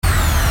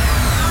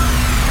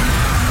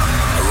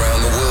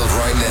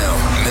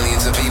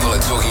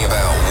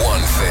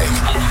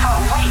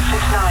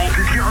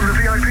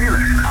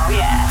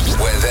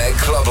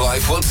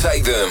will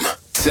take them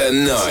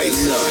tonight.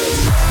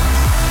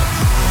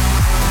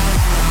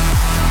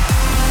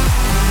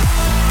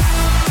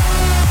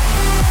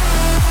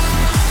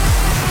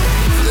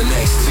 For the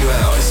next 2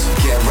 hours,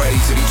 get ready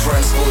to be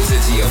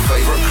transported to your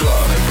favorite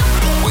club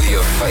with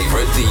your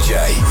favorite DJ.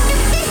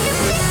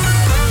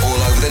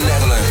 All over the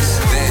Netherlands,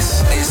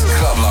 this is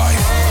Club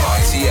Life by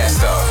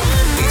Tiesto,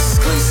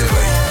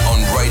 exclusively on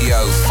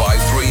Radio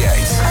 538.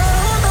 I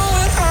don't know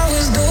what I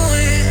was doing.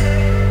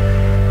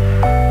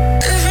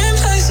 Different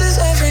places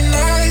every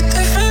night,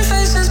 different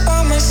faces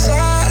by my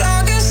side.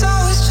 I guess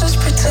I was just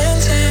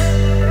pretending.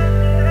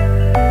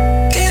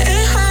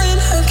 Getting high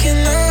and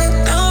hooking up.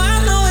 Now I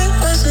know it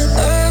wasn't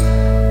love.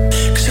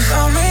 'Cause you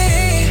found me,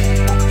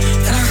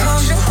 and I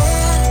found you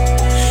home.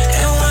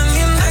 And when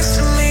you're next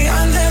to me,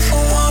 I never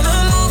wanna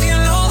move. You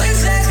know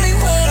exactly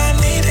what I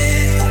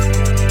needed.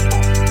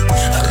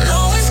 I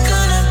know it's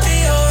gonna be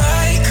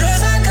alright,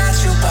 'cause I got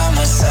you by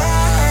my side.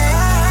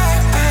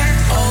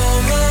 All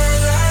my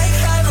life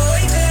I've been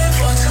waiting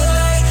for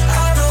tonight.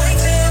 I've been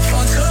waiting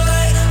for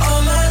tonight.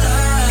 All my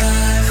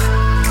life.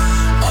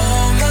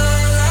 All my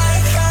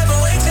life I've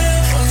been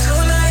waiting for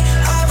tonight.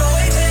 I've been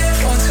waiting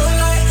for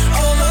tonight.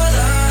 All my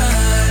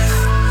life.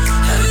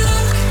 Every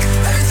look,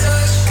 every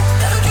touch,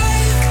 never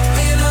gave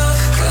me enough.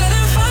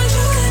 Couldn't find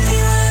you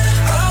anywhere.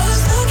 I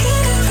was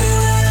looking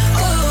everywhere.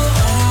 Oh,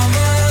 all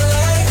my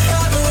life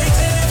I've been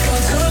waiting for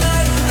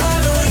tonight.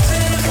 I've been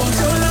waiting for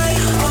tonight.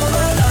 All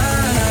my life.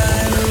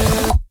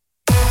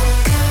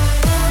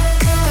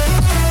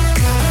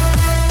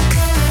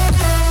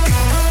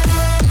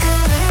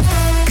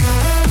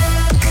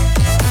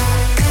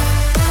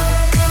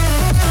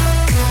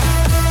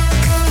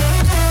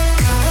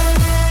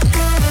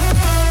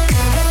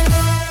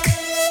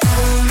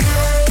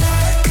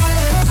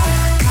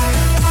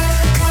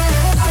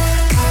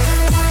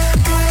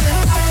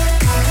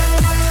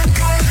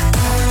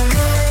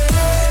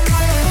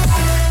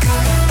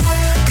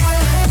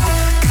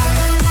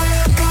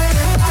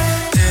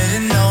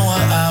 Didn't know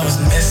what I was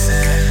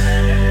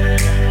missing,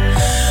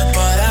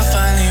 but I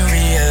finally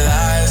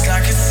realized I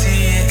could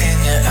see it in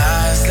your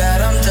eyes that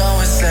I'm done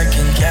with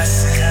second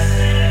guessing.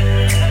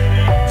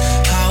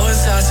 How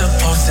was I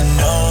supposed to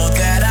know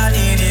that I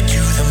needed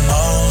you the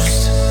most?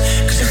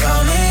 'Cause you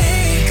found me,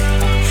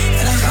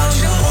 and I found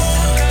you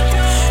home.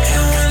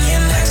 And when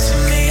you're next to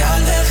me, I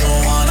never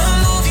wanna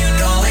move. You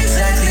know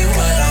exactly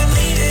what I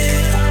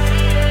needed.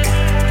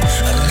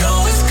 I know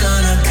it's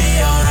gonna be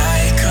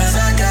alright, 'cause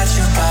I got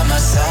you by my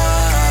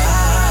side.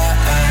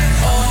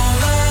 All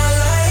my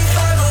life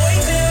I've been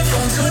waiting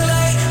for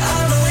tonight.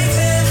 I've been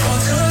waiting for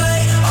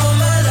tonight. All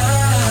my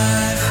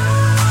life.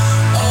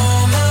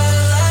 All my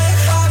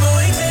life I've been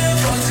waiting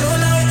for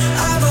tonight.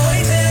 I've been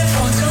waiting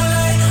for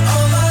tonight.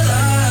 All my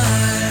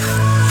life.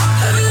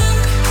 Every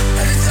look,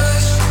 every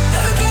touch,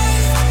 never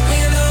gave me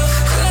enough.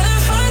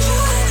 Couldn't find you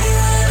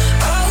anywhere.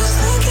 I was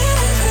looking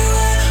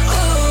everywhere.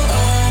 Oh,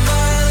 all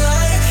my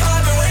life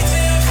I've been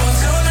waiting for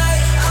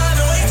tonight. I've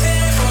been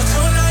waiting for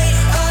tonight.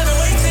 I've been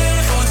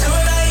waiting for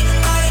tonight.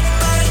 Bye,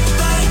 bye,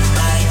 bye,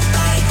 bye,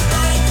 bye,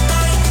 bye,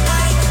 bye,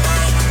 bye, bye,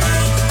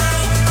 bye, bye,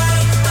 bye,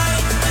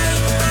 bye,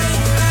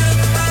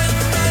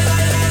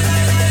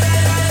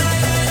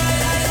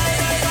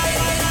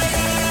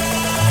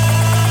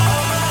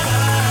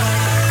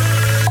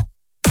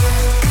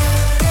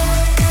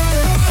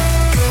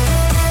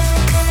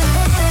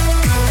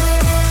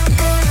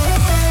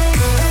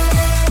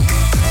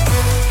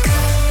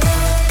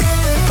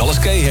 Dallas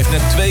K heeft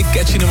net 2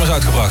 catchy nummers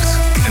uitgebracht.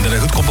 En dat hij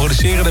goed kon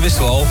produceren, dat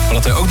wisten we al. Maar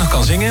dat hij ook nog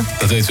kan zingen,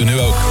 dat weten we nu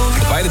ook.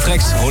 Op beide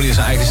tracks hoorde je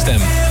zijn eigen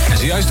stem. En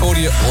zojuist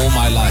hoorde je All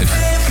My Life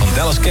van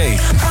Dallas K.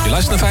 Je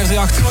luistert naar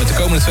 538 met de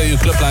komende 2 uur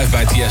Club Live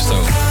bij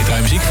Tiesto. Ik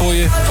draai muziek voor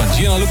je van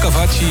Gianluca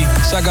Vacci,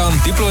 Sagan,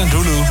 Diplo en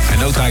Dulu.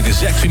 En ook draai ik de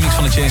Zack remix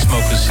van de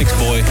Chainsmokers, Six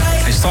Boy.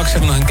 En straks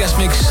hebben we nog een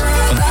guestmix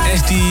van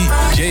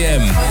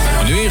SDJM.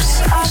 Maar nu eerst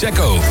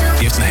Zekko. Die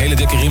heeft een hele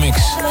dikke remix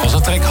van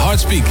zijn track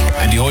Heartspeak.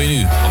 En die hoor je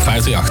nu op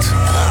 538.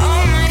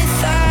 all my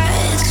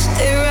thoughts,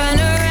 they run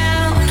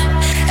around.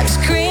 I'm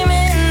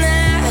screaming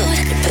out,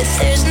 but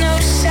there's no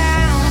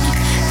sound.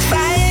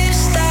 Fire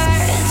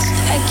starts,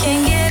 I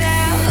can't get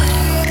out.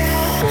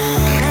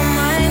 My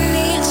mind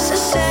needs to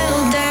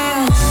settle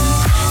down.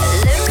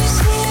 Let me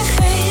see your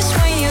face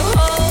when you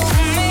hold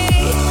me.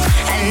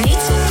 I need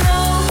to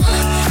know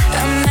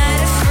I'm not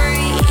a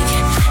freak.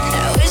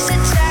 Now is the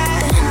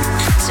time,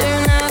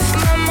 turn off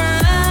my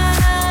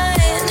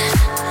mind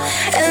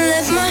and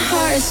let my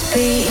heart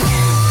speak.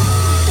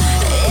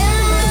 In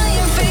a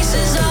million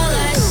faces, all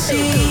I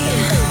see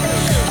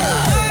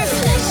are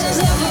reflections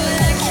of what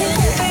I can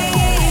be.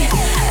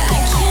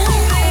 I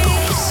can be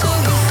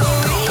sober for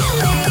real.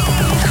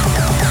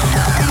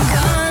 I'm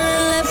gonna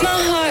let my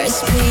heart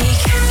speak.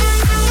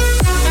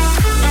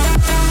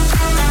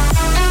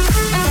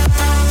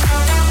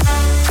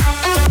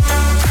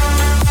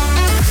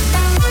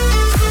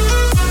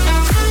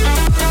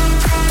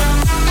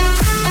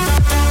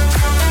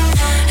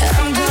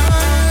 I'm gonna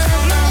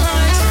let my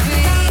heart speak.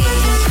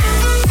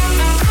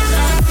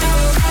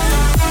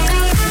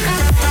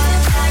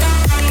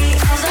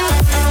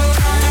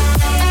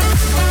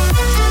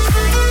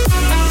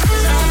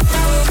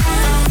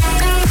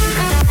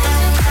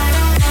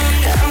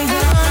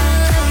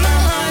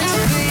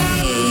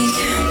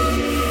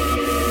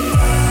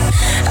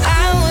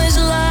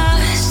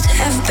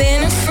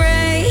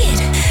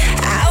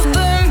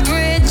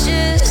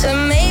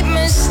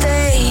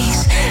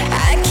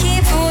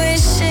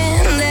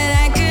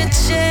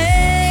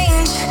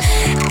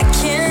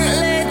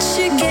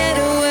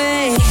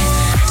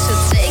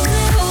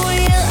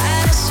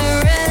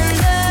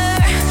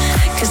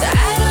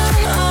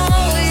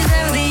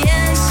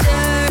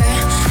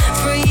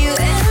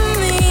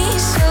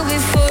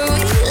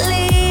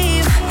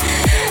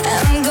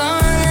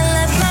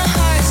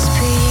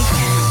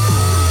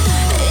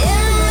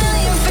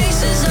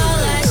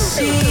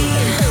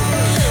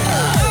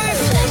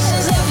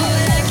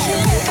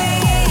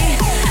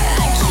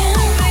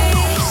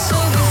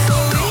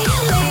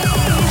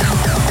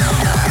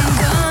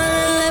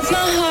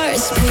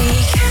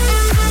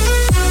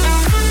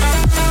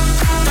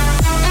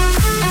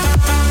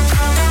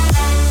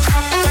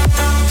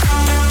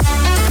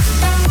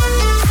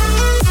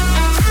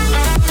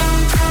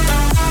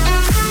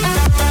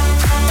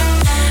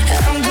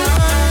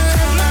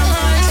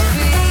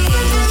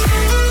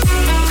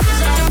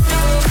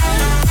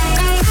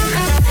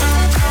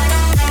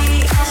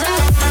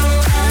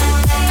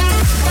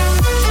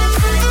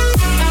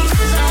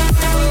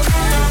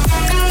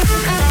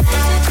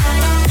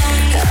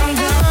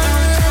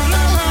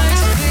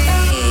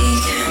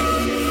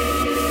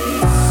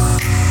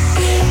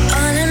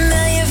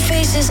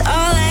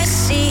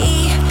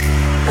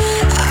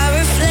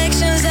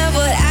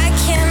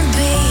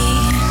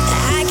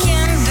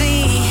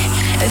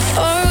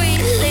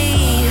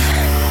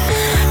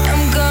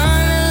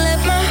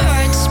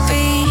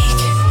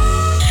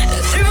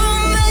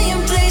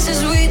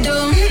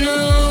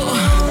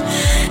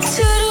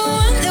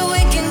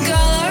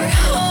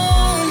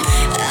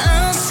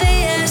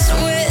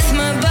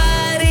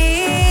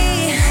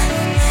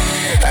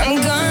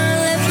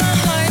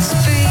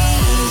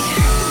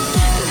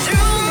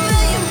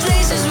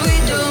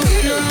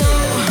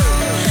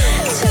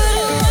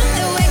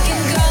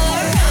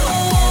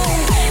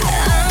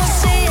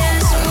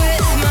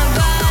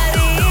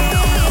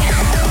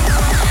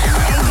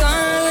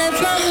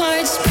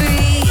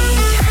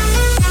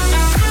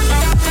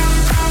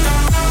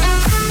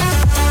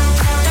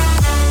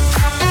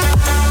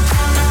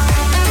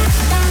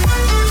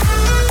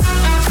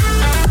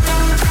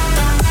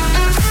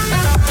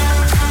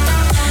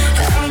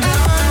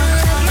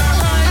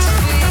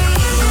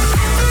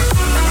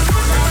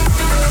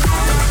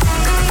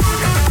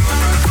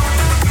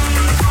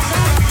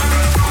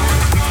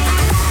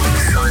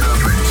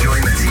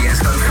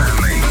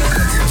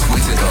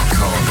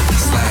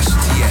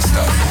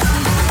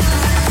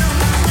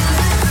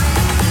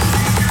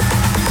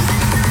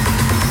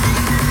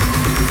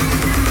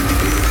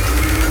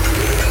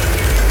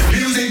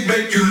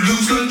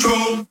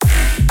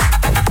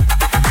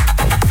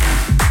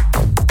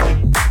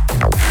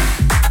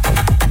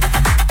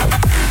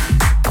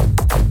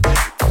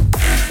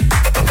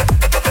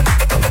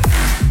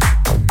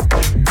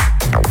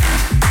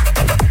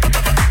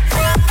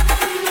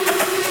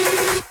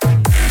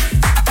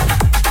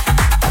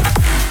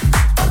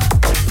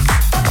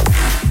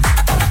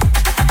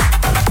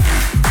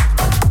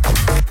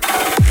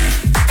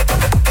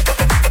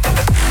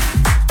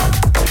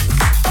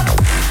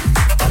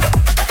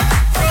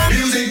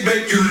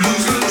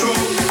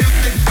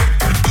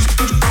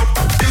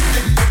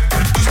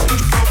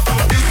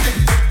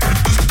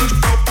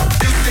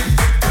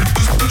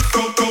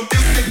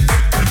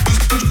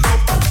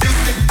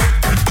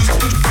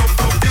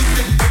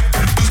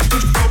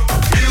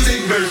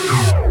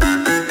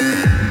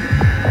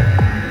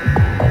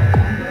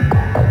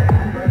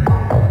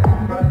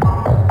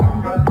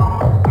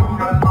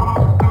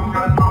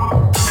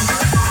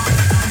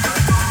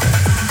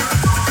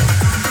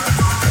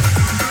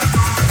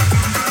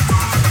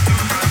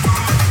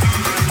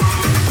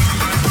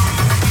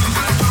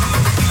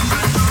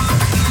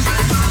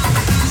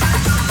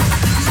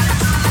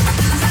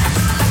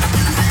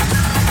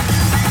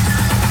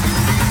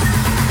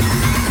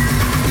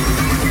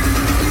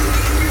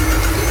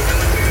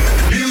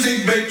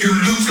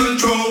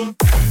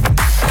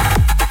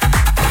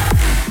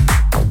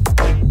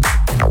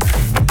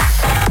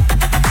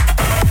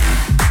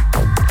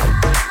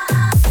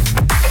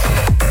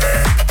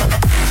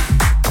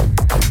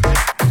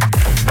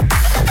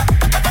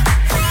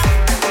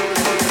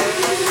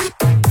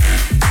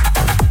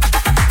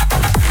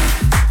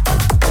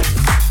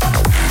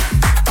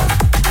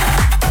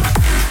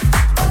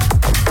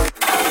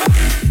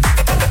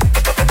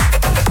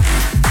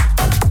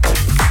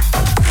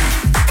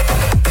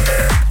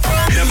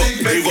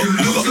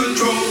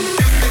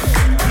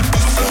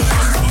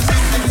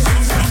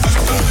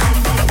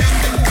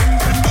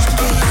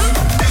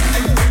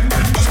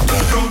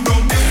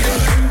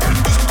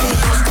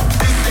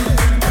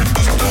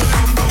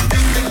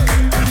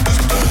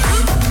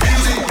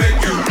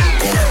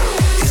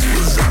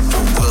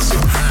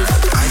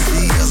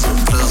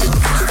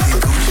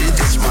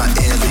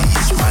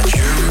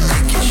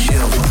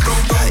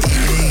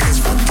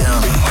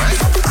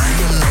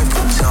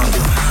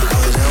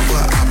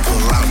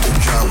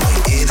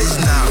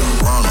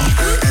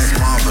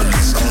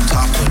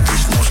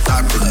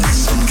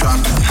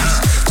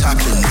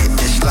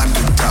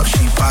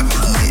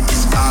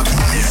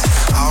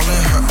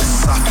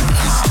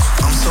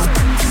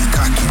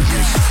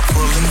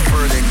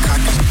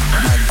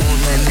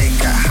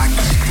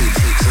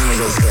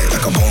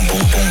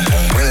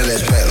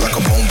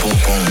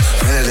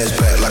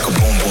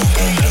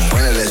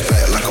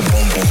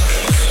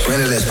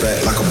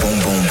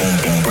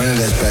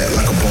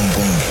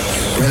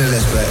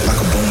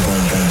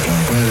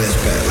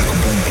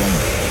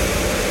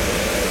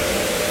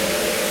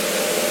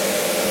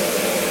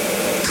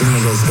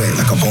 this back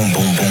like a boom,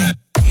 boom,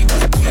 boom.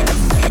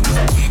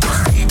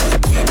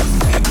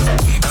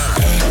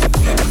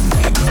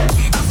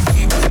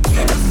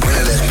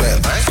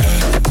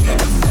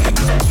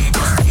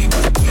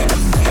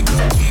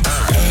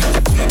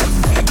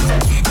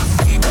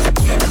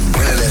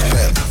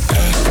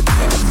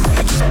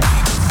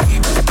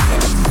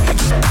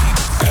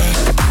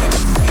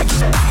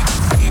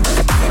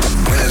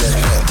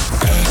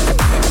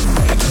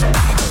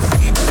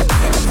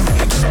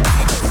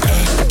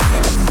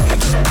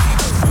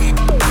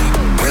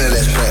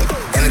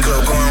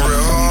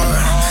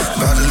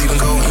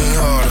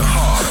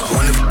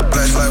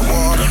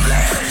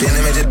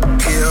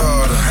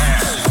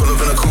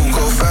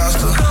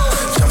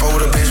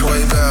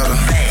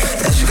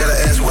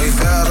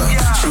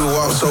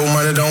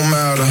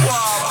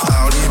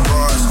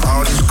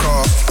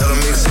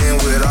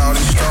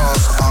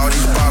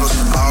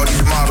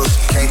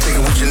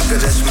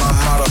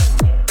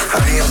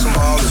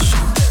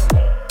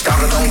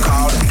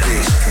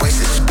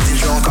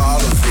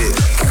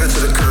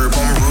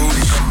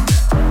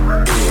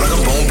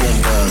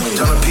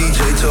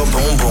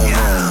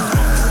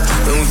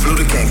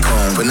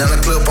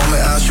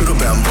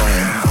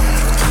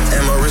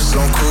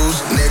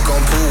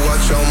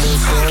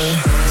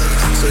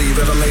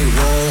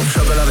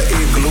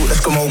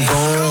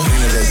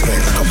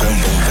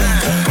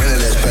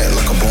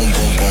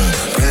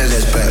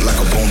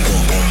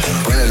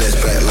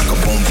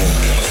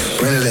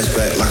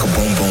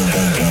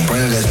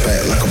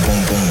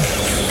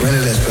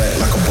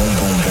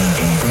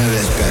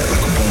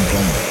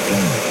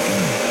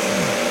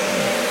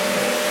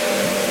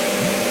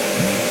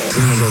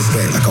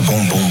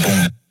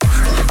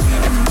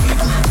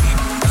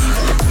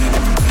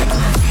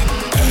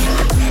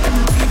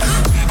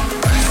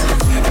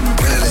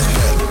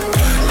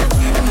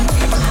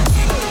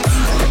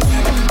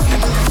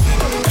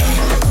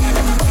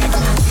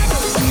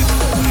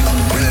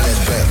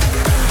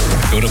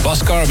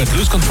 Met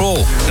Lose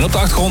Control. En op de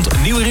achtergrond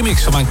een nieuwe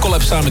remix van mijn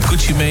collab samen met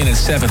Gucci Mane en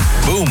Seven.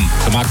 Boom,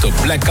 gemaakt door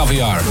Black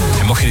Caviar.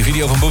 En mocht je de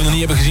video van Boom nog niet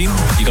hebben gezien,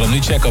 je kan hem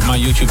nu checken op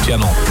mijn YouTube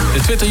channel. De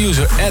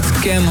Twitter-user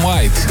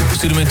 @KenWhite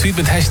stuurde me een tweet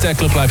met hashtag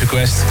Club Life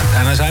Request.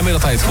 En hij zei me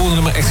dat hij het volgende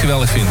nummer echt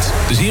geweldig vindt.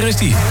 Dus hier is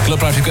die,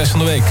 Club Life Request van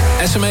de week.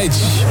 SMH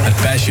met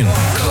Passion.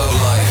 Club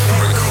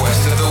Life Request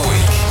of the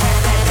Week.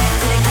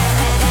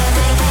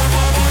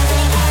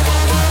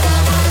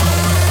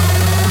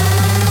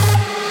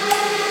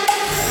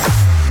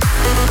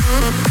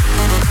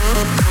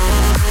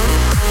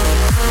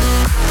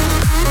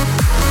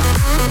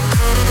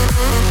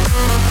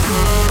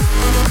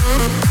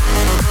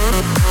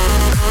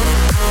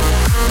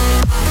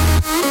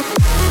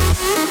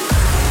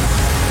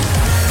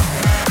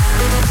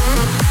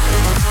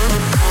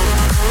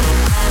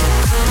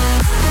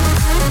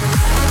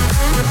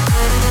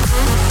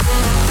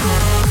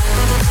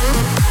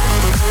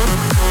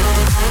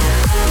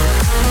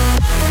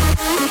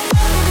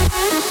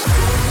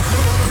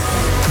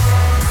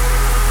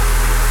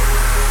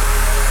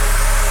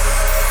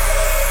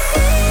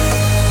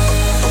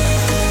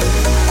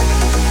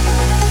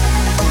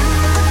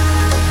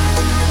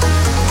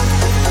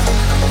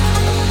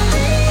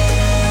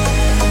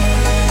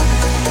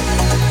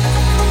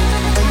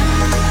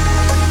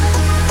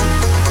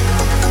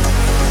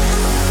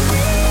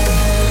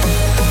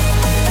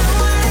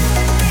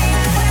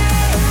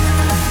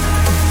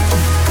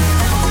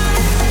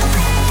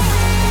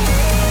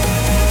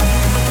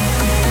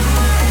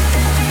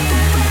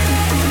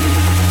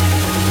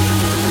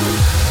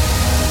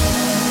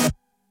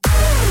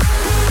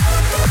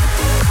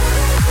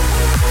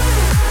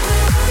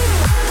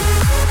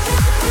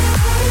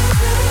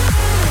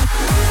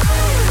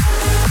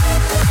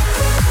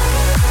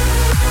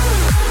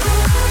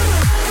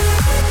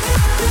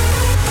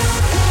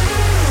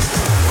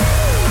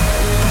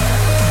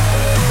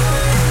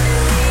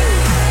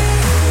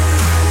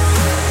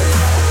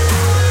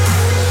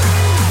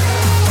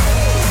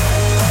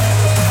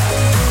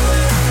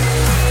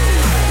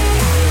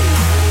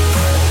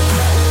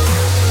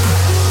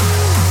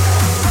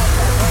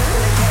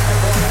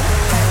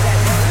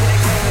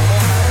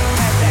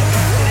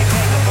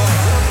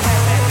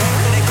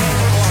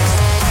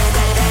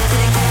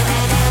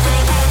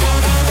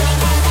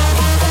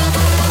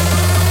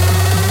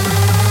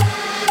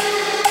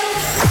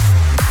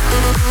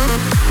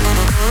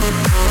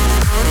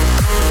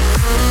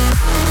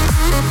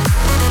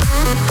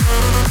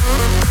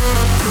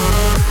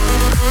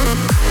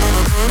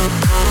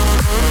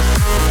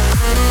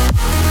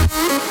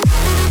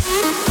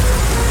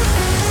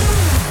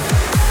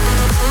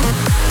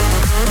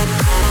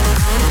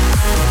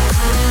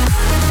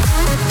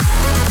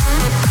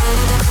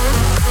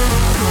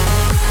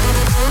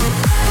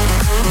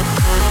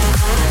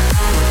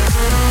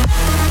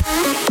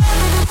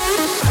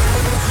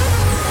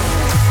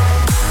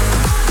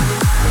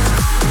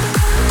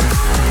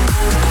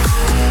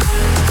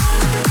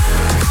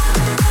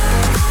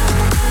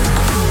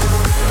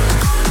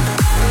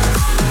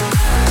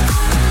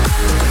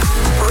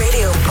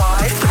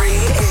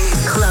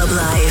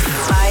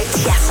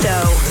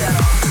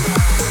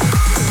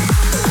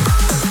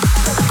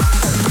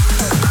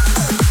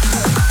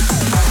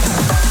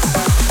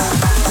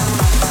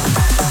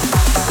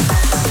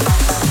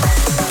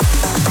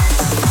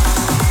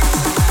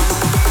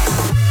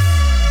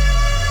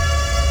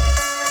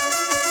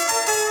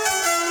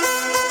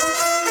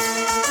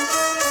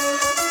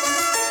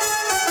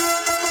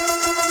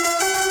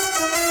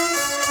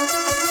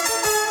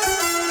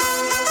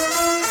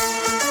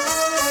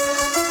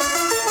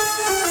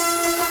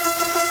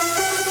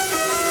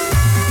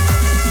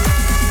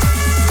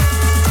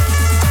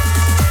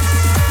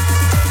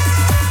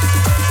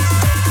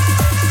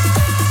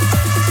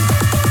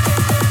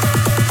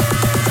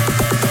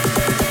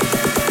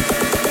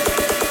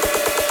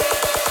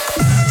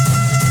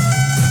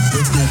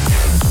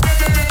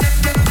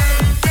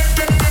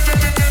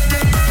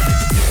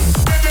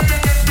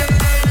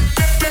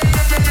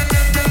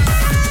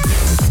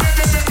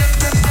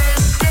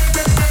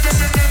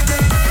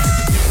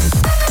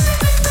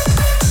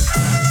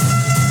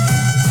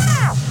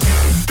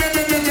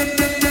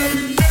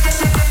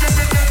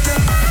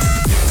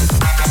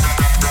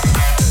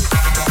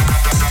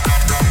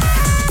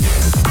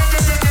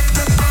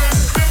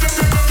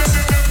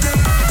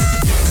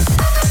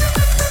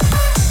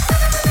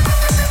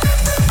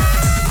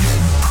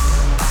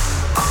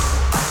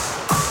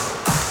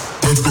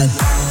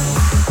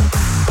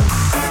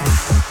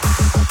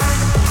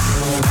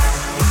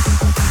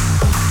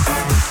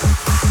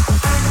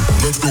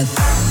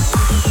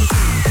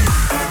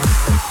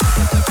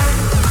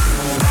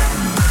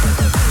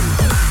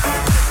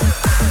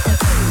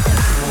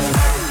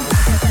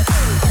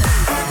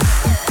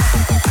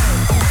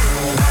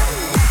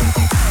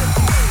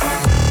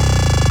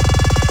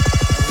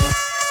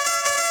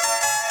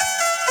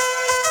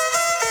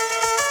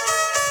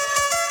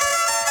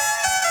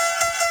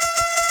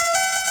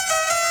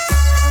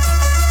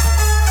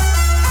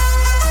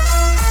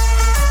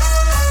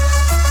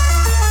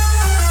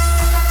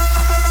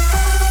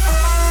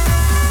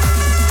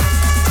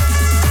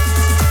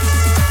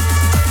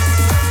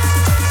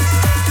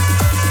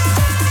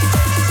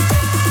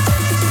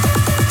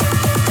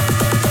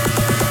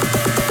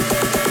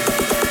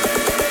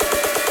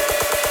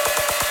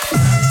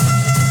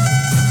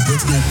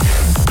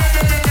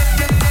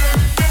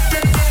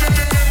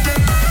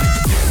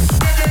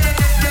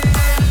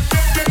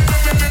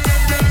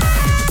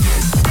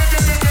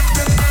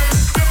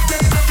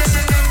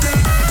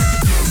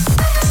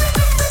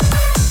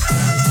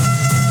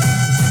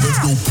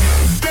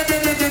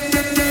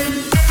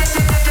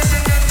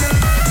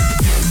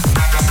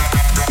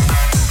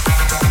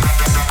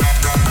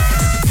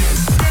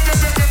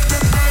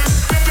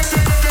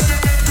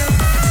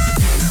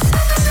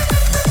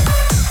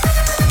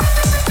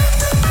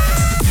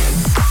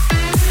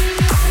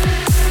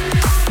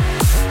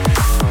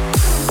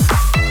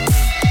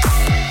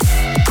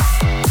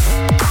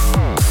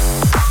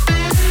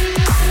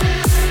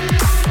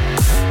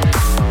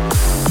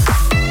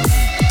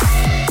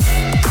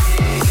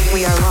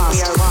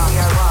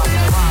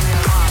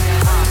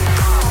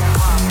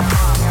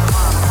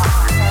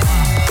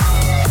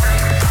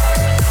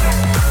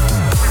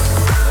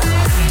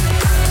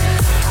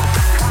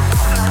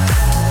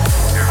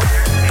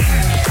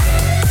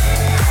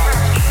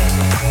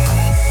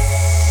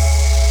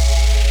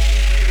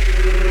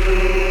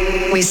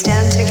 We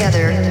stand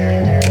together,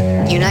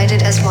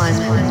 united as one.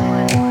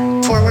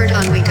 Forward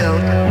on we go,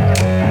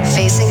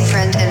 facing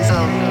friend and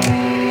foe.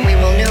 We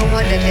will know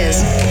what it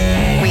is.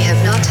 We have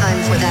not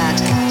time for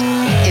that.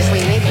 If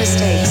we make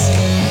mistakes,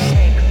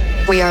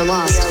 we are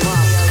lost.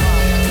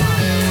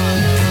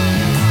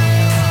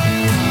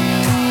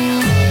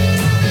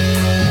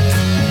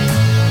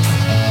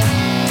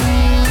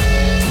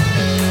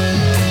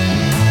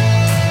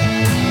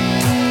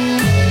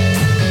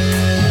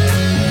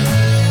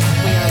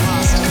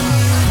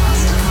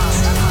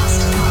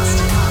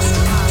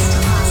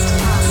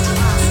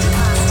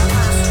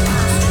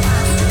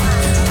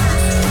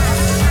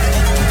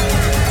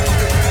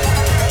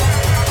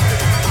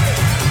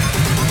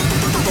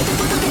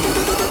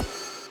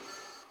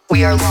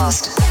 We are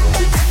lost.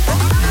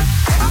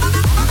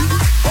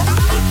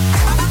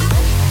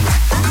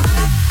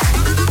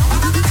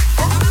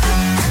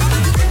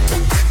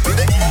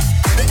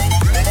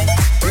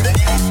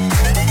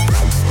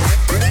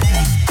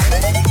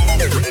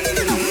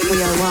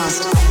 We are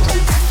lost.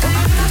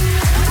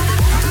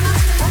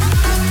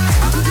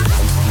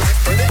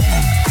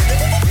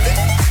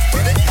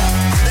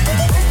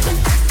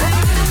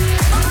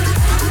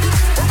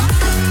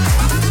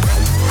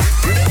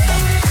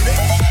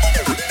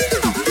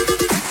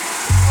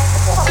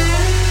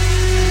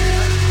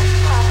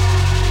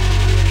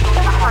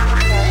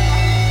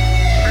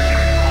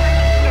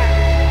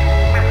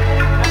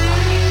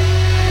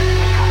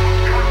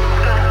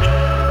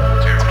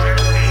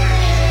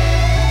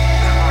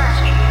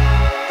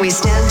 We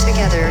stand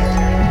together,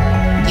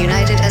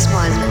 united as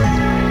one.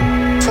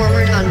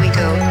 Forward on we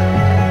go,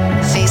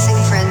 facing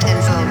friend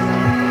and foe.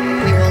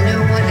 We will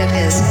know what it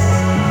is.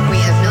 We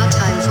have not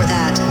time for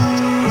that.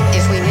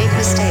 If we make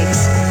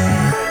mistakes,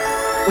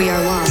 we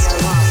are lost.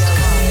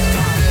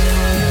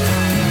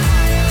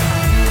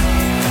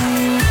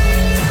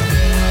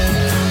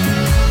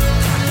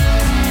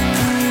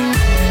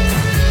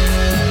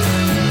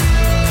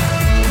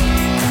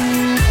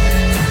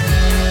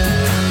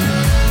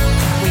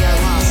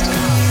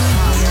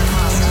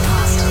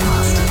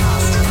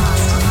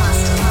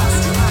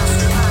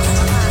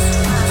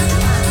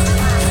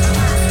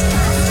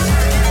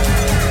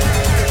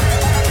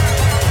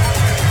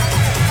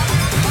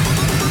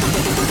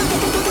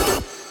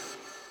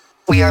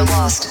 We are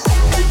lost.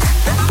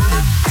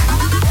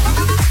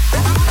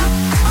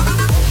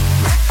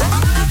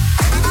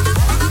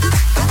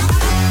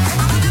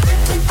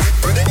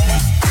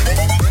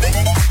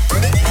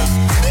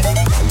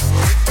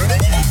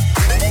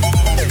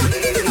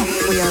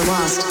 We are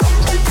lost.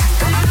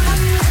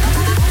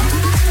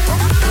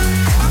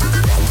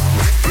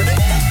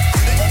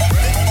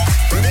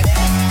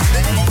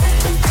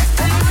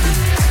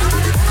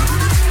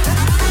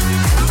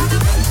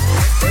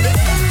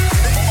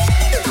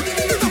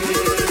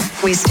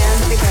 We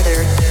stand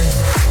together,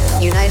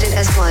 united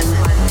as one.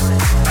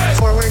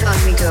 Forward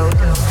on we go,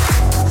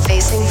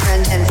 facing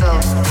friend and foe.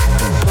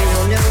 We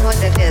will know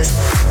what it is.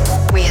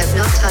 We have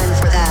not time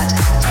for that.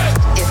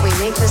 If we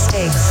make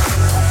mistakes,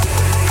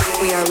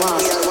 we are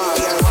lost.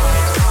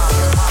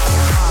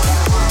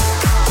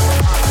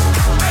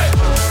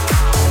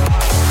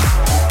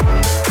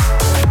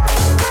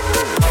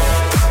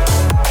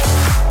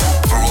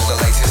 For all the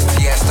latest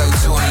Tiesto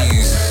tour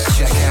news,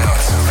 check out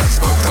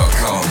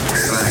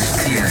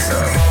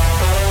facebook.com/Tiesto.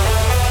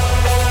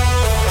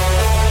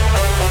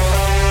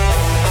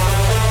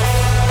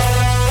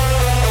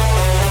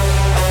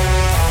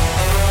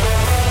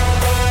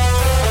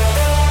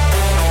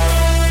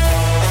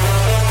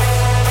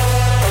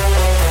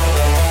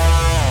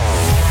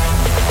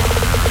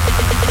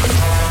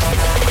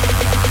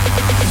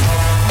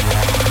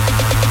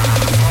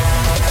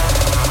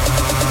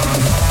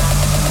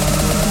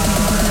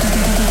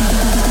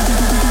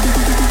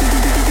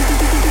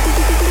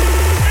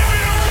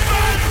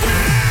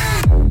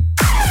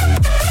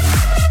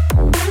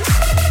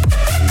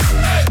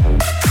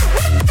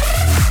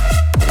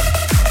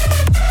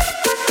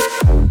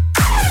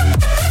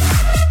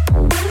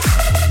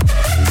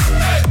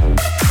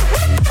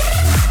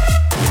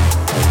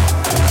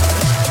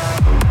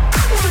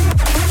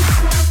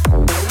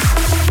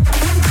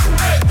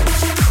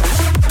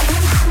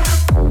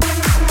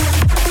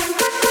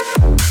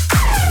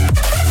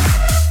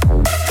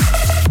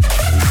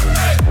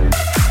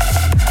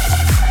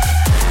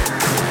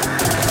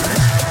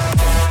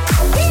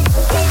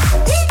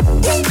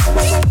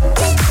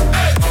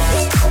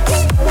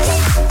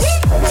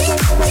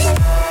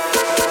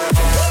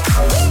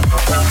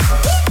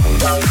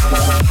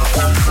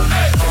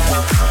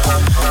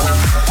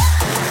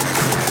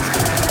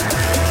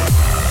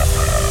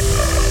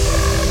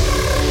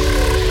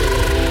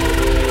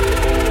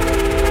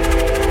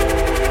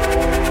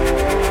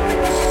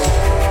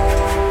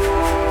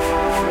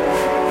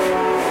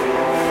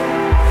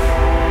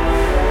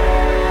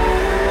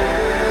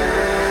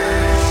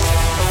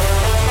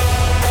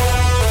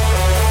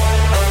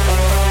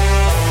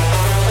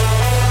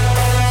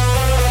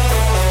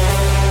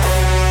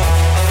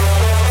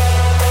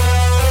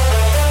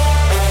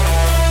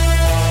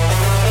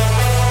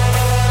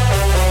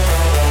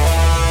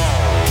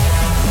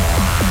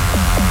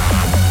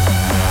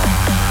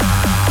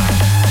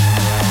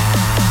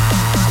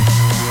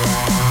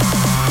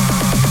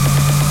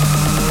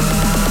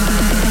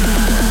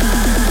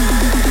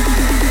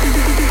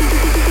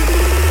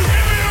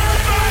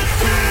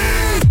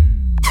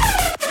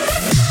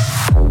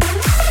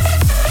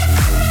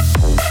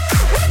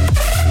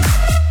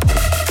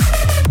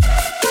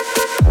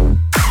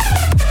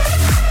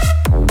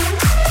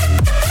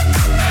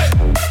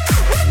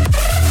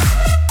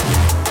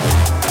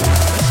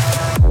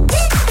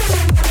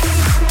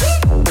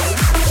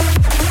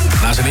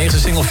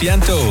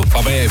 Viento.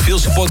 Waarbij hij veel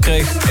support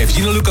kreeg, heeft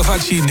Gino Luca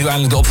Facci nu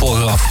eindelijk de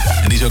opvolger af.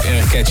 En die is ook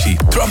erg catchy.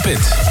 Trumpet.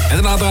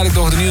 En daarna draai ik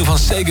nog de nieuwe van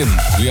Sagan,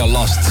 We Are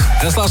Lost.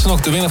 En als laatste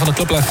nog de winnaar van de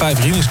Club Life 5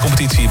 remix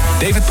competitie,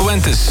 David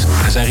Puentes.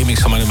 En zijn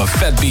remix van mijn nummer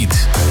Fat Beat.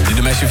 Nu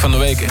de mashup van de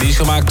week. En die is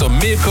gemaakt door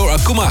Mirko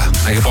Akuma.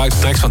 Hij gebruikt de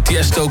tracks van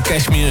Tiesto,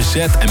 Cashmere, Z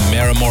en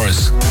Mara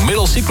Morris.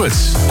 Middle Secrets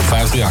op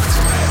 538.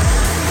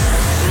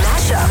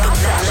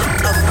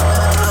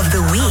 Of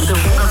the week.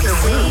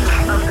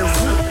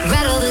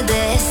 Rattle the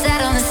dead,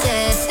 sat on the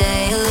set,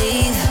 stay or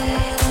leave.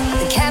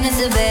 The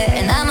cabinets are bare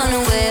and I'm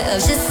unaware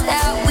of just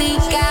how we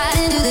got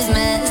into this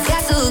mess.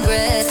 Got so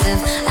aggressive,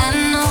 I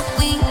know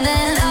we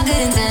meant all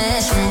good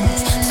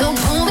intentions. So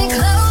pull me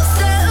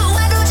closer,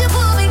 why don't you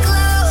pull me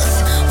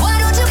close? Why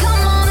don't you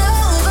come on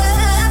over,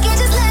 I can't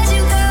just let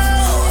you go.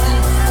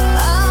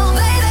 Oh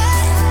baby,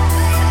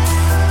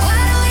 why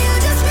don't you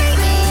just meet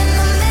me in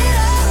the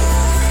middle?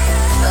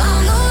 I'm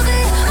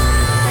losing my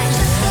mind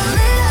just a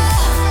little.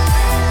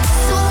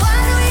 So why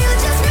don't you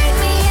just meet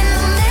me in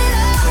the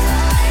middle?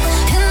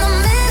 In the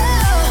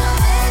middle,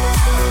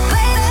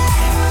 baby.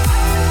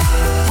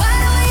 Why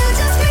don't you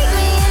just meet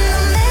me in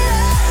the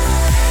middle?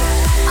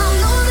 I'm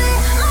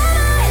losing my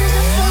mind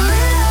just a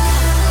little.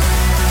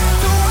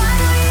 So why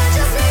don't you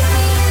just meet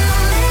me in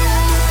the middle?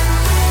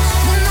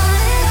 In the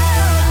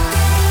middle,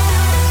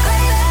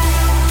 baby.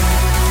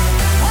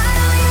 Why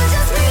don't you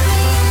just meet me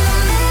in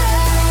the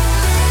middle?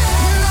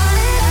 In the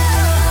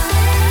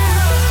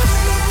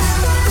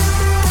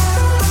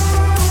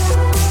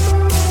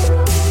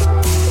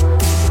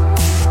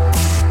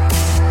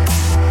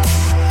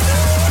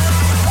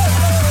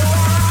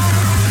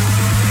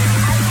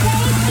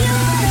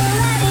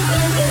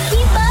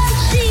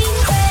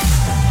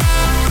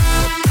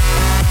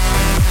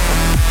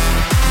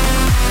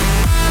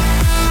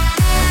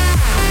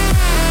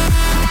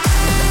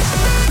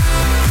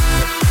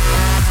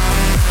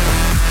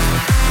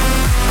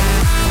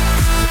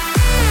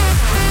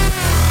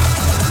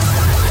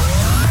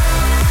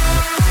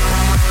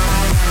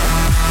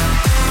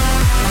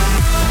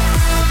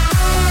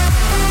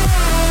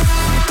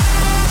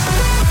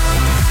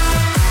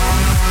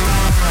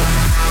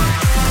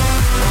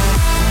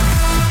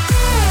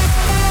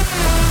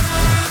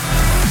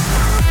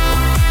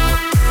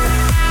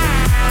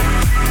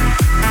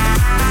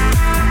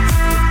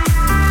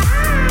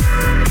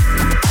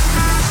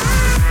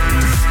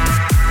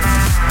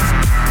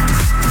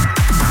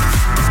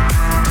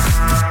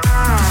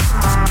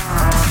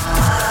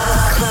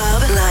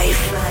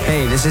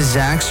Hey, this is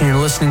Zax, and you're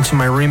listening to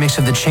my remix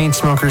of the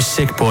Chainsmokers'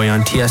 Sick Boy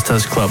on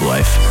Tiesto's Club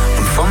Life.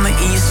 I'm from the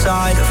east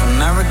side of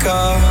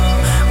America,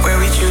 where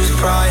we choose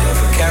pride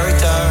over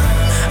character.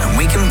 And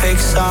we can pick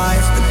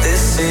sides, but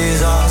this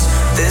is us,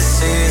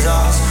 this is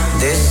us,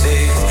 this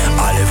is.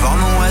 I live on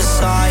the west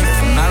side of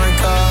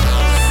America,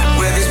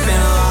 where there's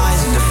been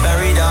lies into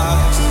fairy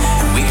dust.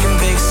 And we can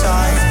pick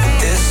sides, but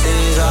this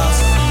is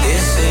us,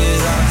 this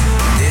is us,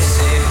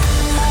 this is.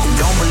 And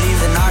don't believe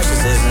the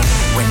narcissism,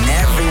 when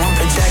everyone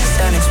projects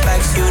and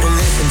expects you to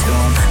listen to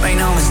them. Make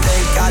no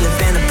mistake, I live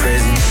in a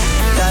prison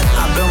that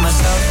I built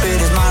myself,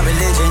 it is my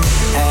religion.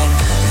 And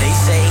they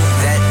say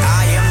that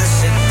I am the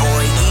sick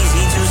boy,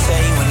 easy to say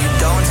when you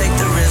don't take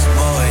the risk,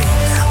 boy.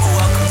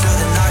 Welcome to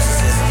the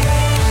narcissism.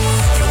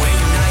 We're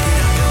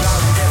united under our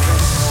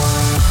indifference.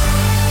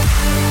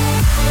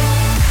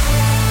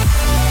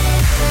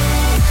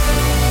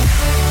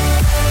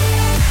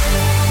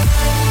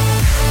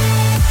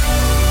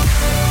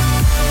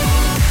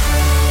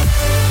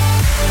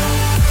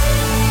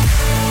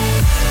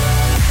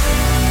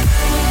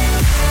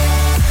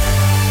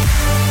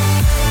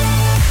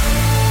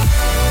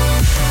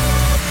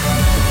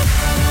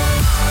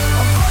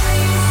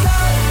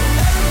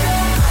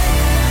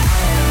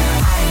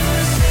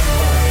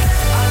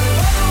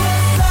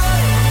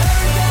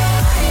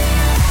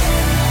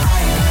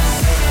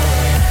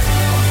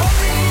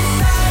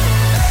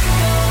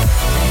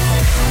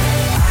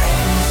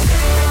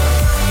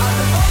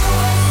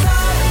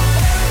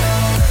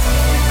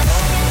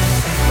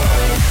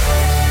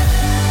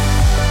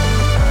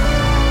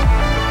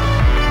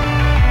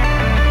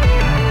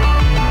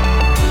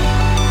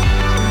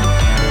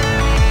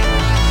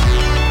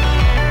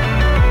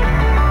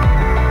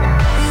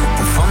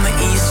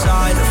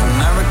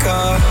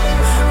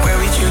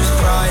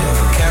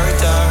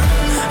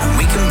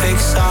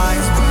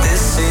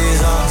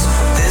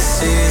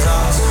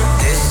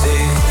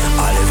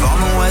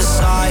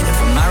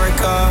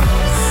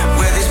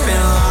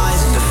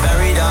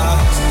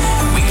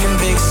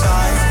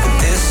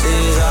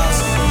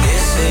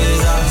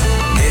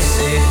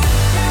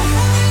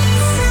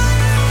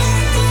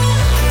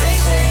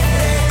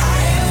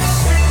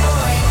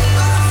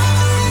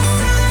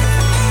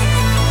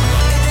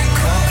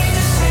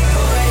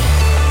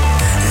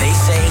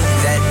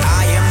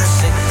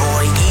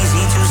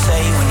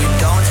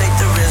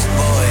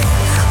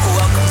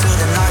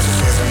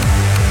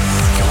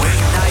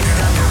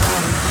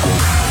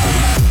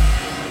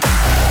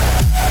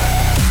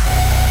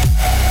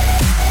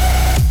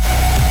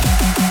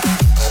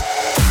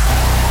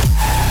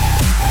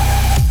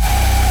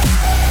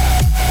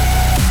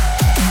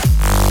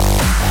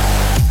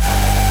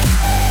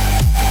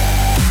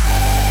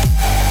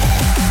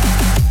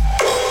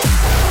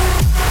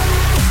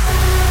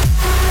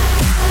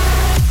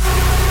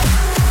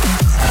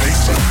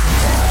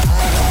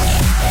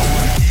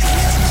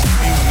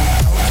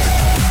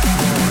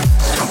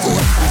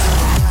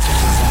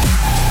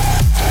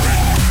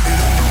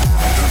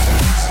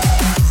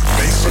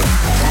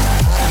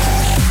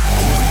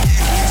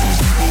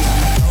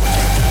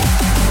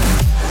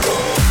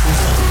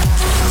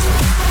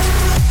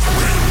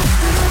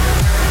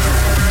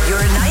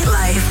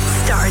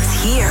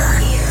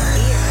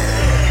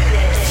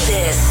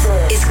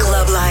 is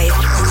Club Life.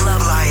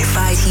 Club Life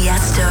by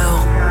Tiesto.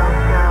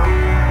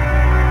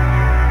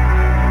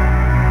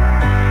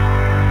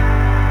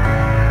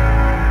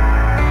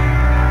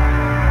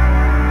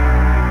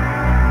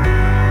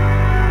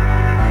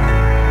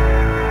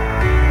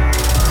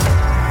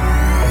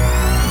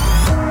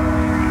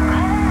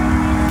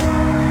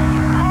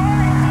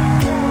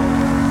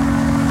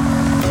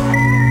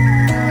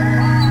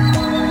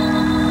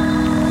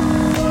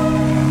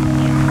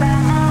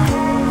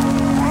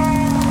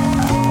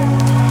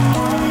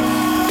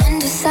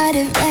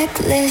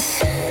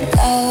 Reckless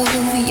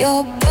love,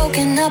 you're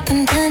broken up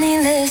and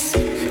penniless.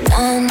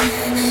 Done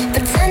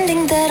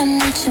pretending that I'm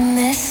what you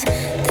miss,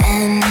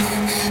 then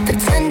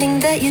pretending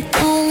that you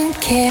don't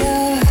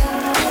care.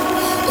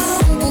 But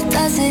simple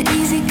does it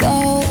easy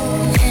go,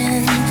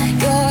 and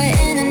you're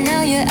in and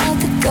now you're out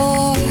the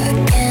door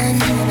again.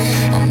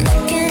 I'm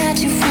looking at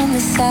you from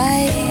the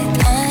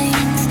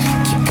sidelines,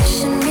 keep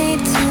pushing me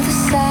to the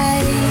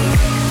side.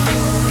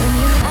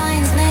 Your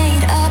mind's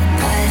made up,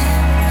 but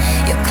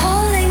you're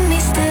calling me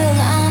still,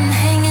 I'm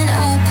hanging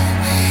up.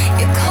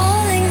 You're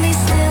calling me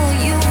still,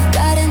 you've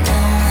got it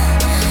now.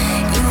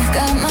 You've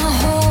got my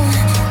whole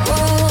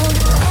world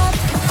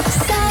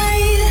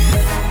upside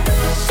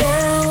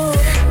down.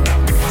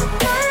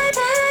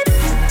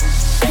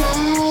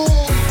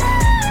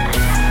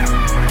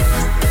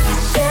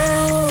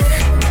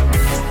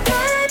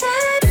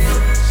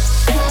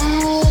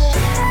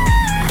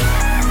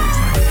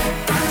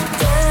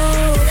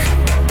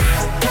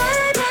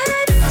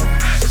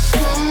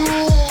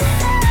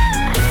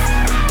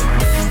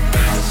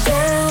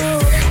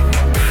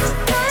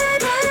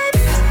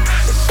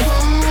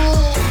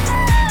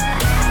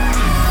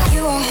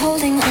 You are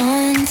holding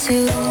on to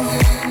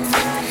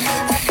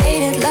a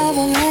faded love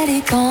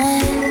already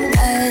gone,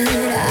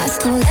 but I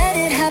still let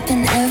it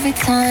happen every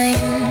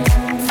time.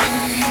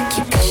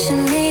 Keep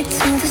pushing me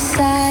to the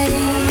side.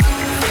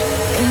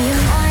 And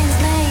your mind's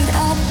made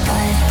up,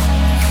 but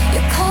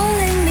you're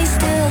calling me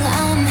still,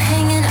 I'm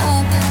hanging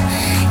up.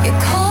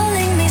 You're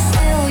calling me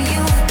still,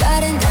 you've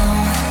got it now.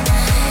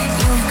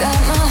 You've got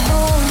my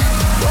whole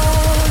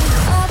world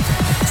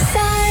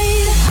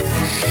upside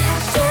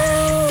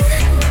down.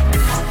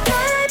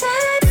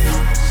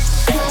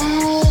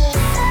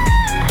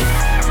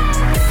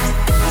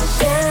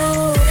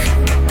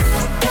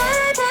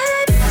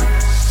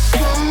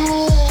 Down.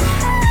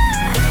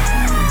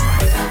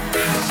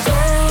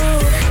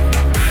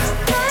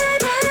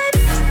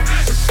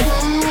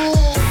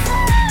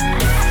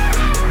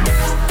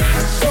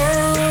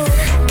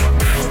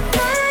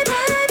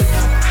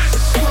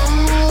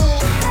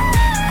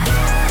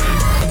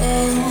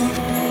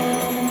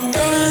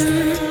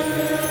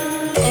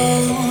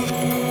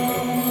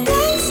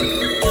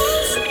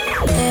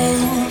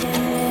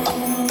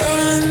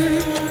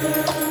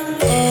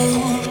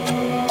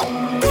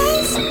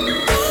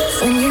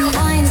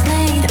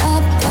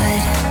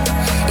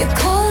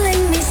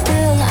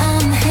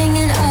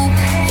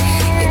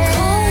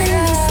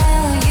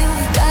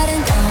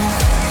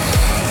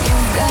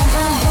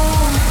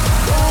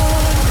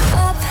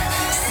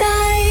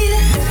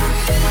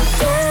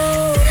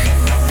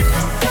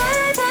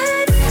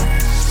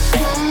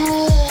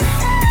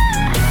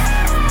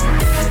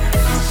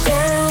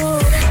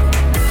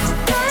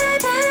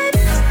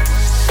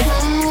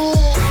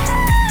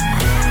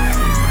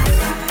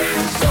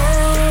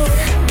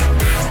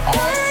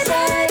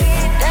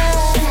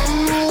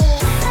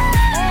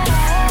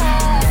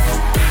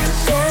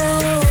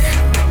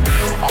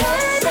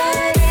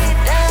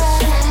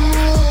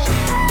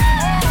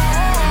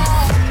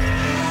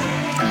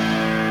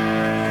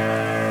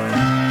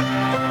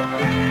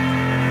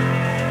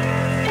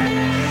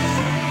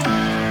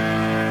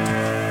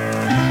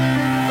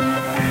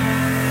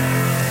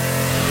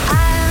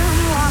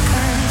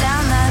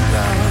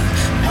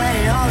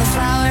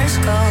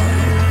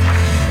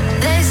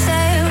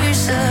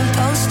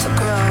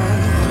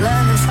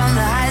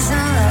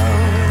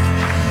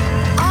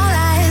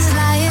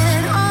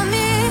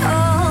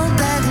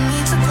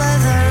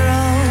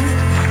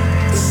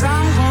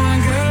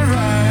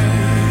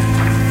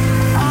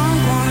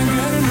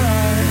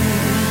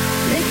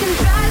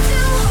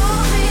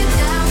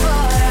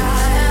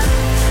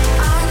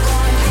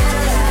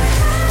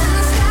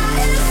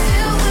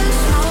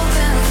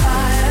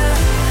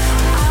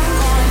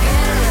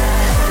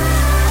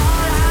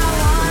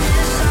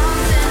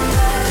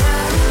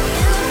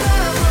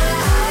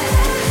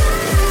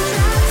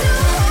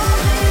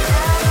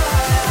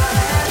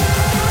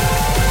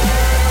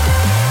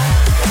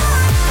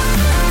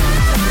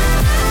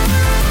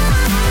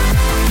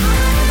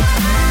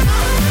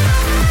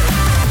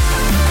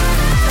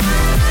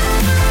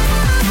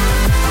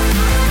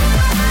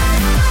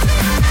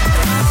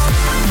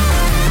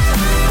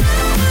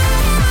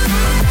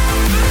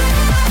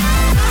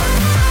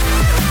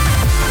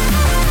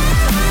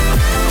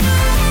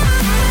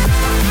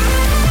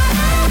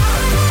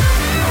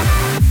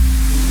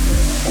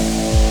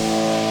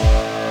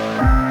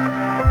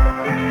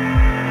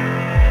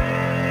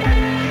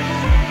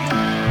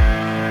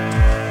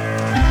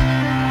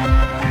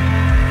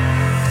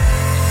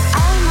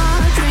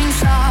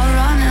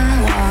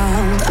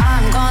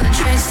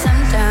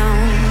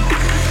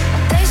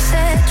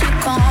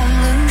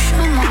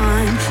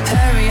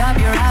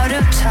 stop, you're out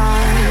of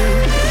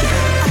time.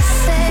 I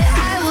say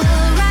I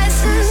will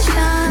rise and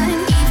shine,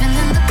 even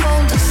in the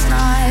coldest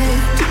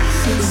night.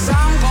 'Cause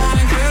I'm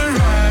gonna get it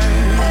right.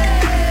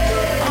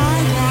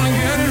 I'm gonna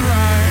get it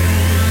right.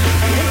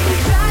 You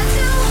try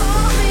to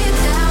hold me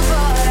down,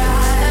 but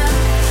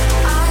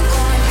I'm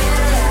gonna get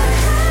it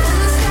right. And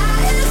the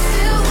sky is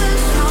filled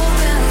with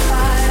smoke and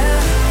fire.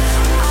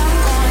 I'm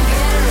gonna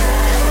get it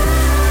right.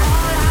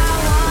 All I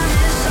want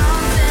is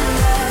something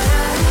better.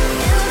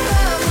 In the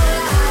purple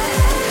light,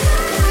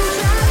 you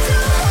try to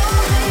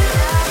hold me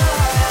down,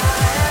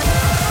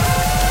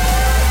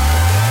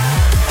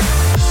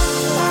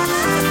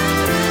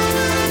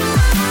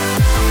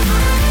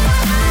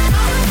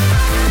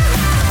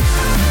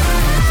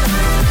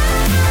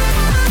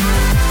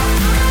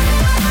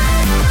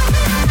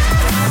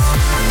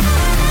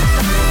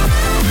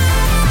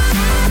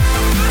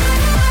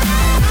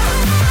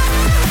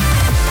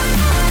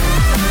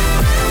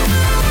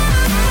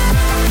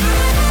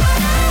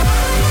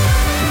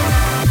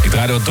 Ik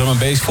draaide wat drum and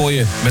bass voor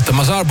je met de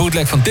Mazar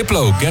bootleg van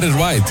Diplo, Get It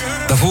Right.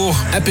 Daarvoor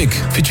Epic,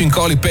 featuring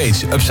Carly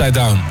Page, Upside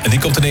Down. En die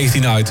komt in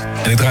 19 uit.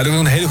 En ik draaide ook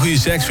nog een hele goede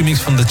Zax remix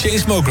van The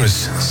Chainsmokers,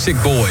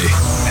 Sick Boy.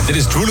 En dit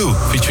is Drulu,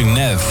 featuring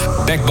Nev,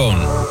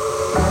 Backbone.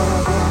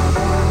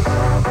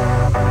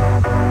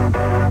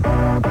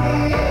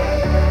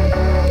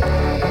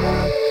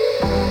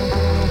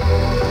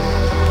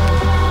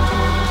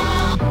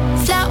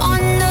 flat on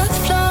the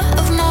floor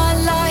of my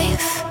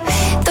life.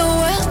 The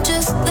world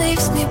just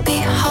leaves me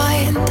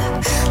behind.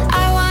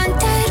 I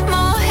wanted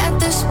more at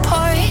this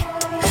point,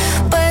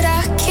 but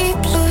I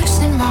keep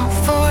losing my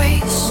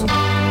voice.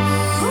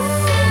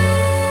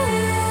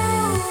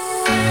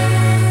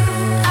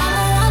 I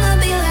don't wanna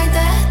be like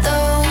that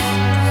though.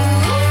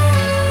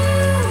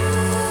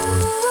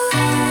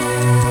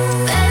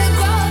 Better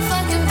grow a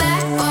fucking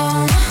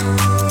backbone.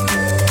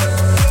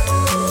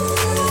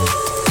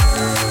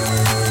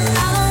 I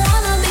don't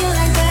wanna be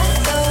like that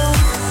though.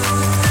 Better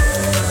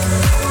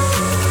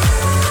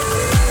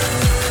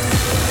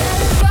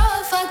grow a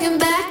fucking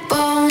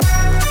backbone.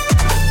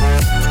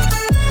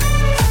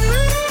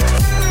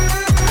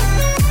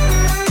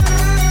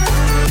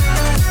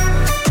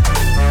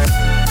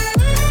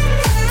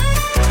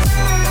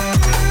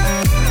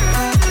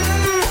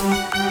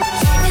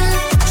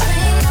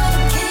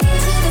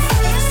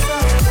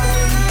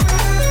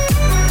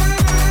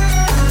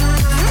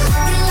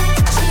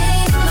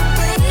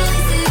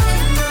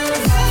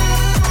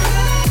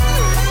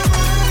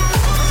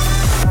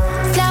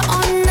 Flat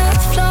on the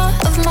floor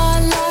of my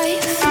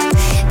life.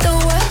 The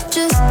world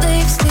just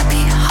leaves me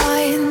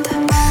behind.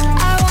 I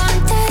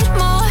wanted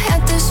more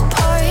at this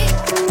point,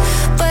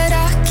 but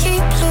I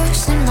keep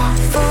losing my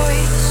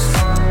voice.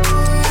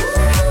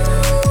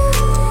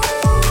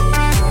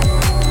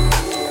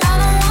 I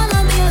don't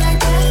wanna be like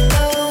that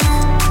though.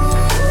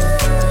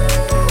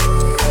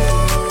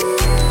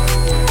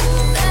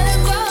 Better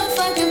grow a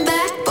fucking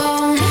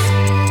backbone.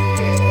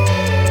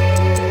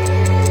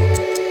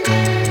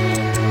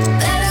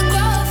 Better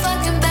grow a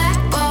fucking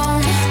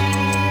backbone.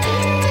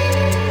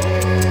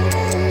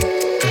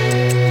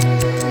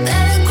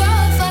 Better grow a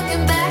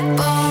fucking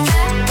backbone.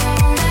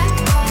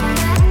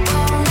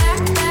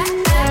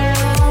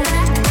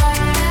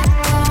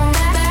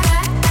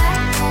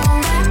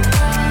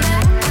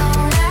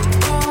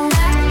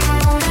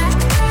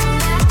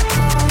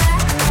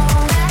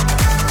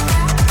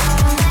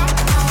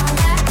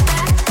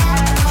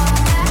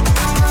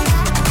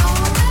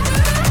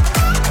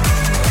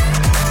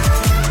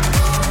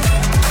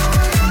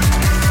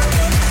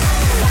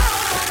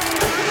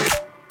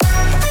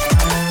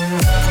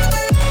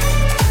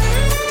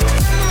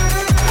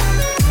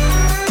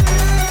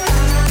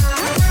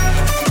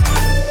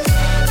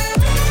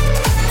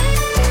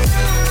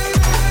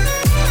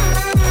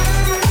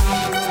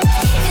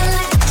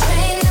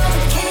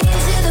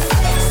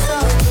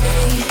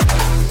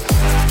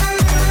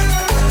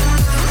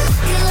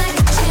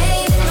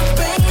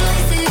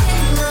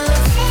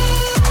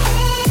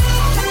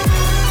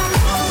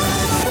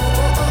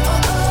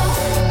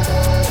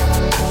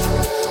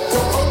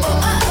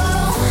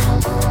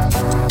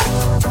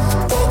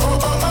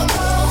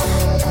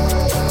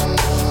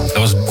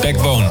 Dat was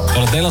Backbone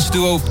van het Nederlandse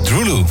duo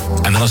Drulu.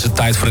 En dan is het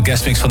tijd voor de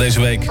guestmix van deze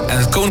week. En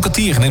het komende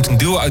kwartier neemt een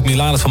duo uit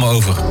Milaan het van me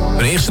over.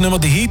 Hun eerste nummer,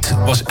 The Heat,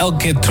 was elke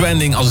keer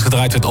trending als het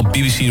gedraaid werd op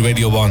BBC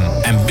Radio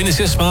 1. En binnen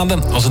 6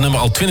 maanden was het nummer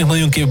al 20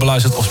 miljoen keer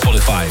beluisterd op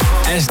Spotify.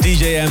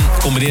 SDJM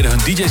combineerde hun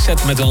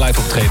DJ-set met een live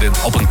optreden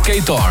op een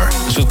K-Tar.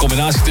 Een soort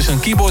combinatie tussen een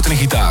keyboard en een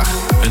gitaar.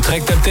 Hun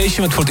track Temptation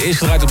werd voor het eerst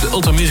gedraaid op de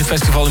Ultra Music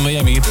Festival in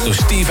Miami door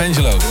Steve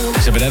Angelo. En ze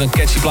hebben net een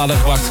catchy plaat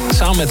uitgebracht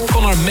samen met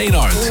Connor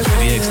Maynard.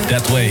 Die heet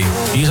That Way.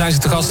 Hier zijn ze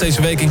te gast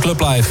deze week in Club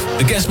Live.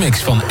 De guestmix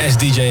van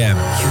SDJM. You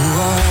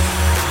are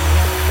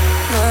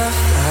my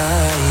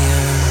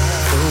fire,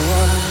 the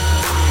one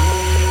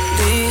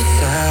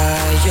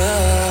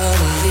desire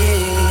to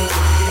leave.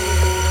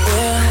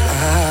 Where I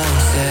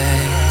say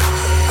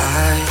I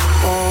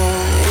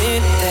want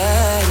it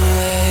that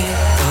way,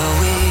 but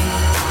we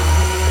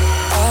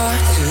are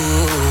 2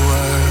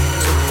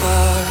 worlds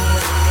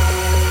apart.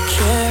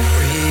 Can't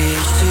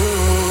reach to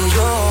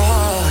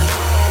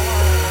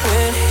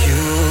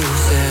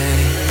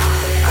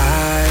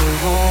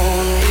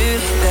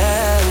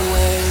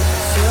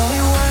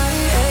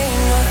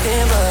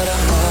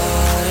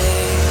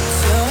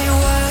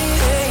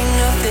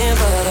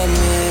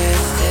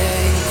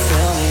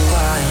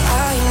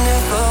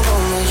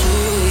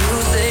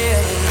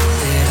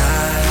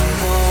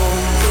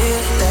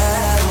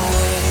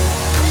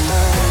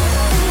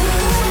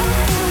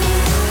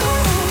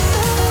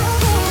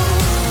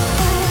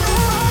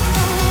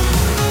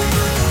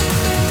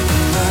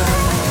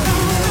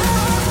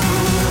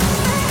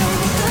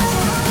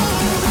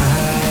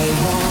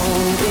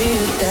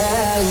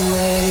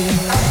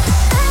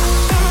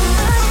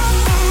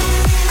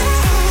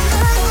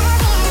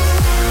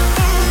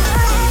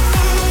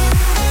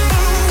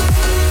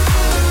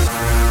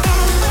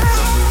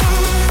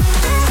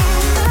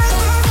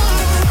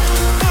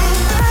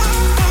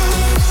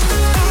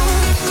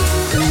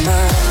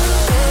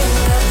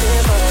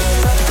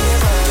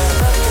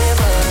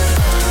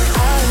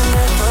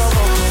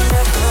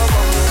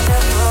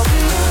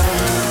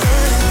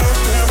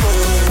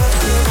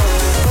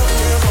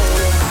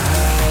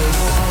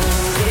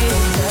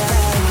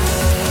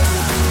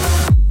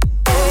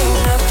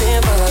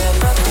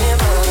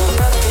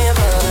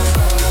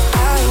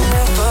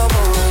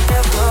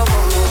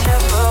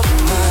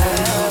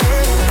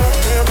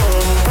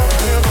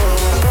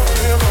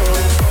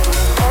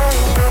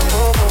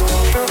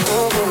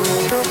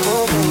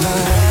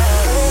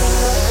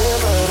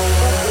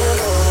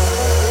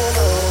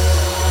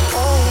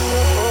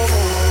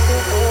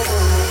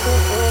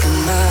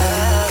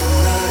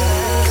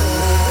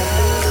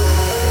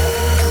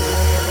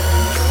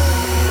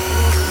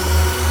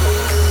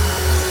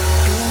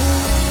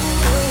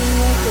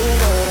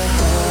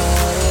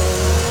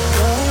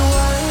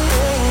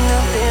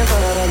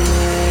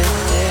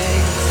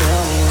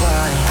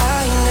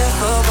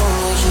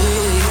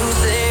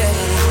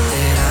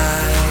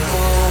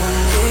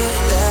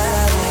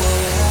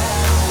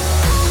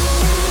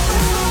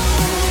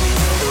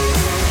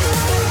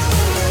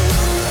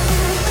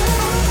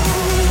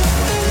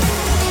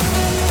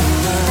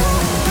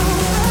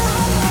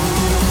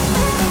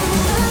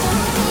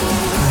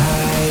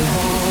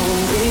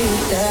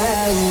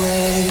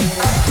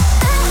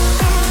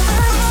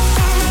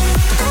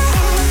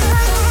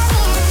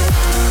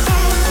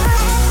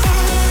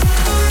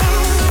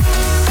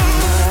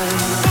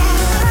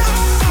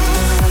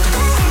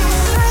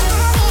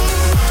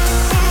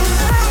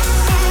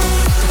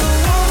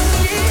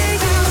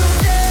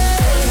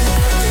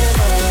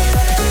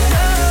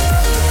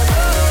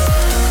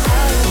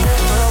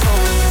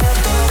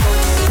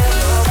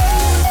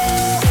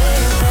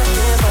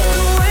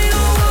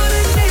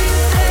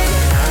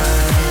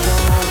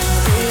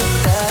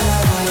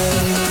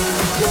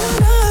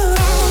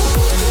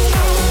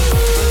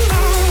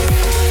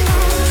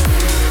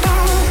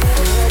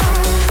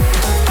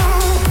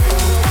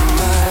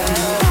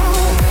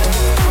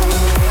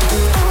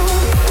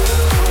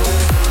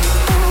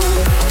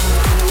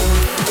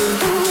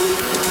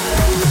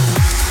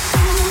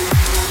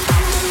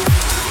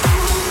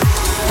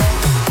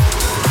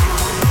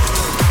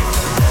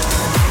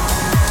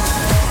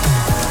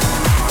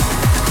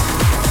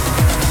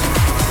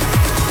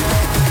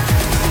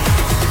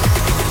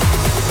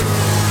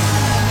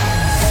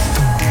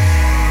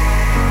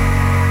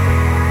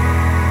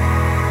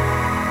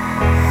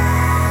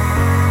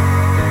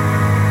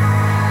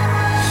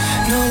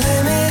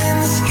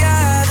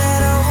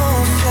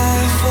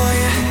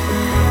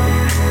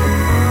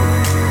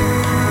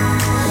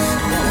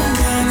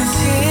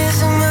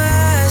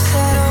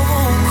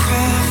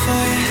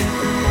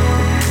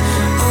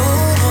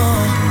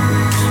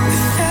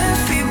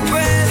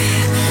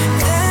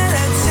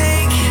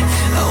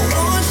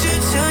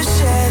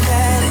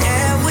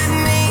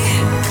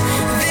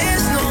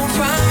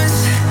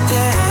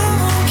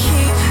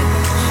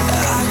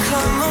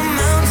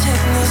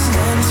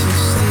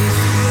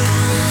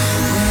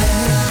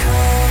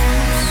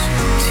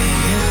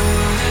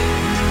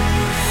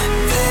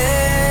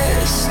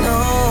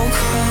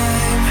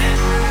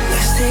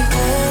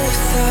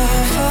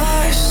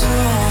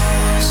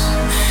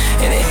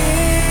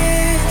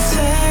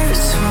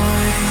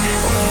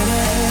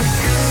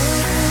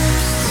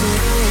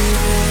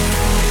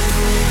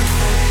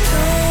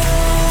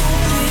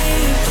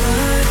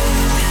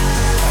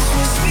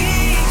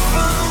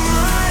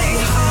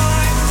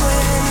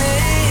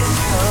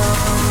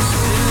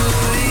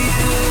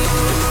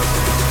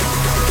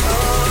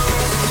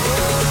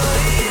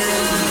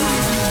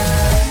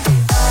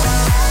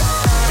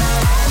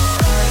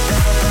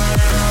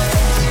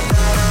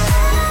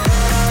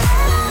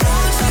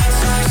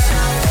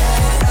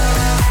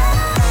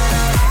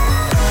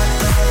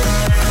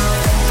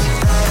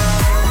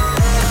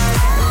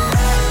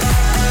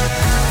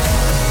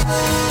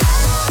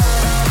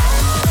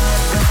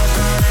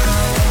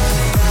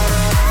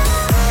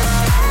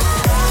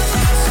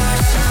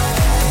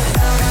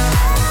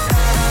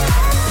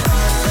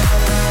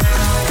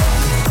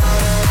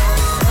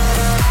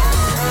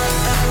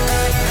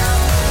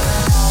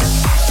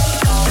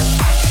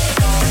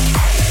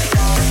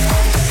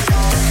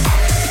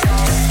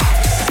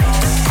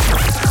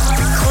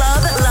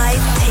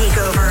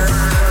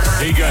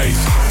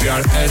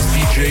are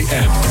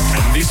SDJM,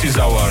 and this is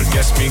our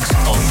guest mix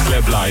on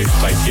Club Live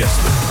by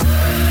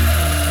Tiesto.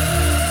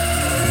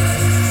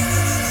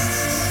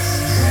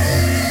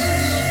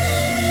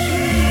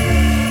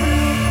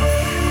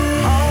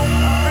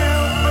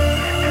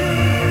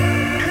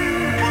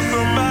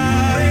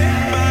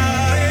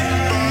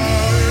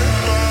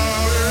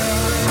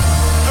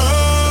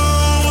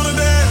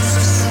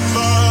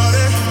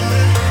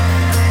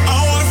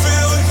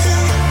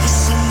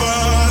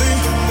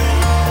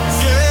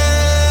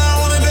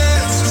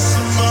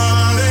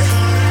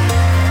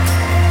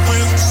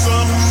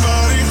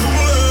 Somebody who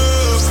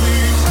loves me.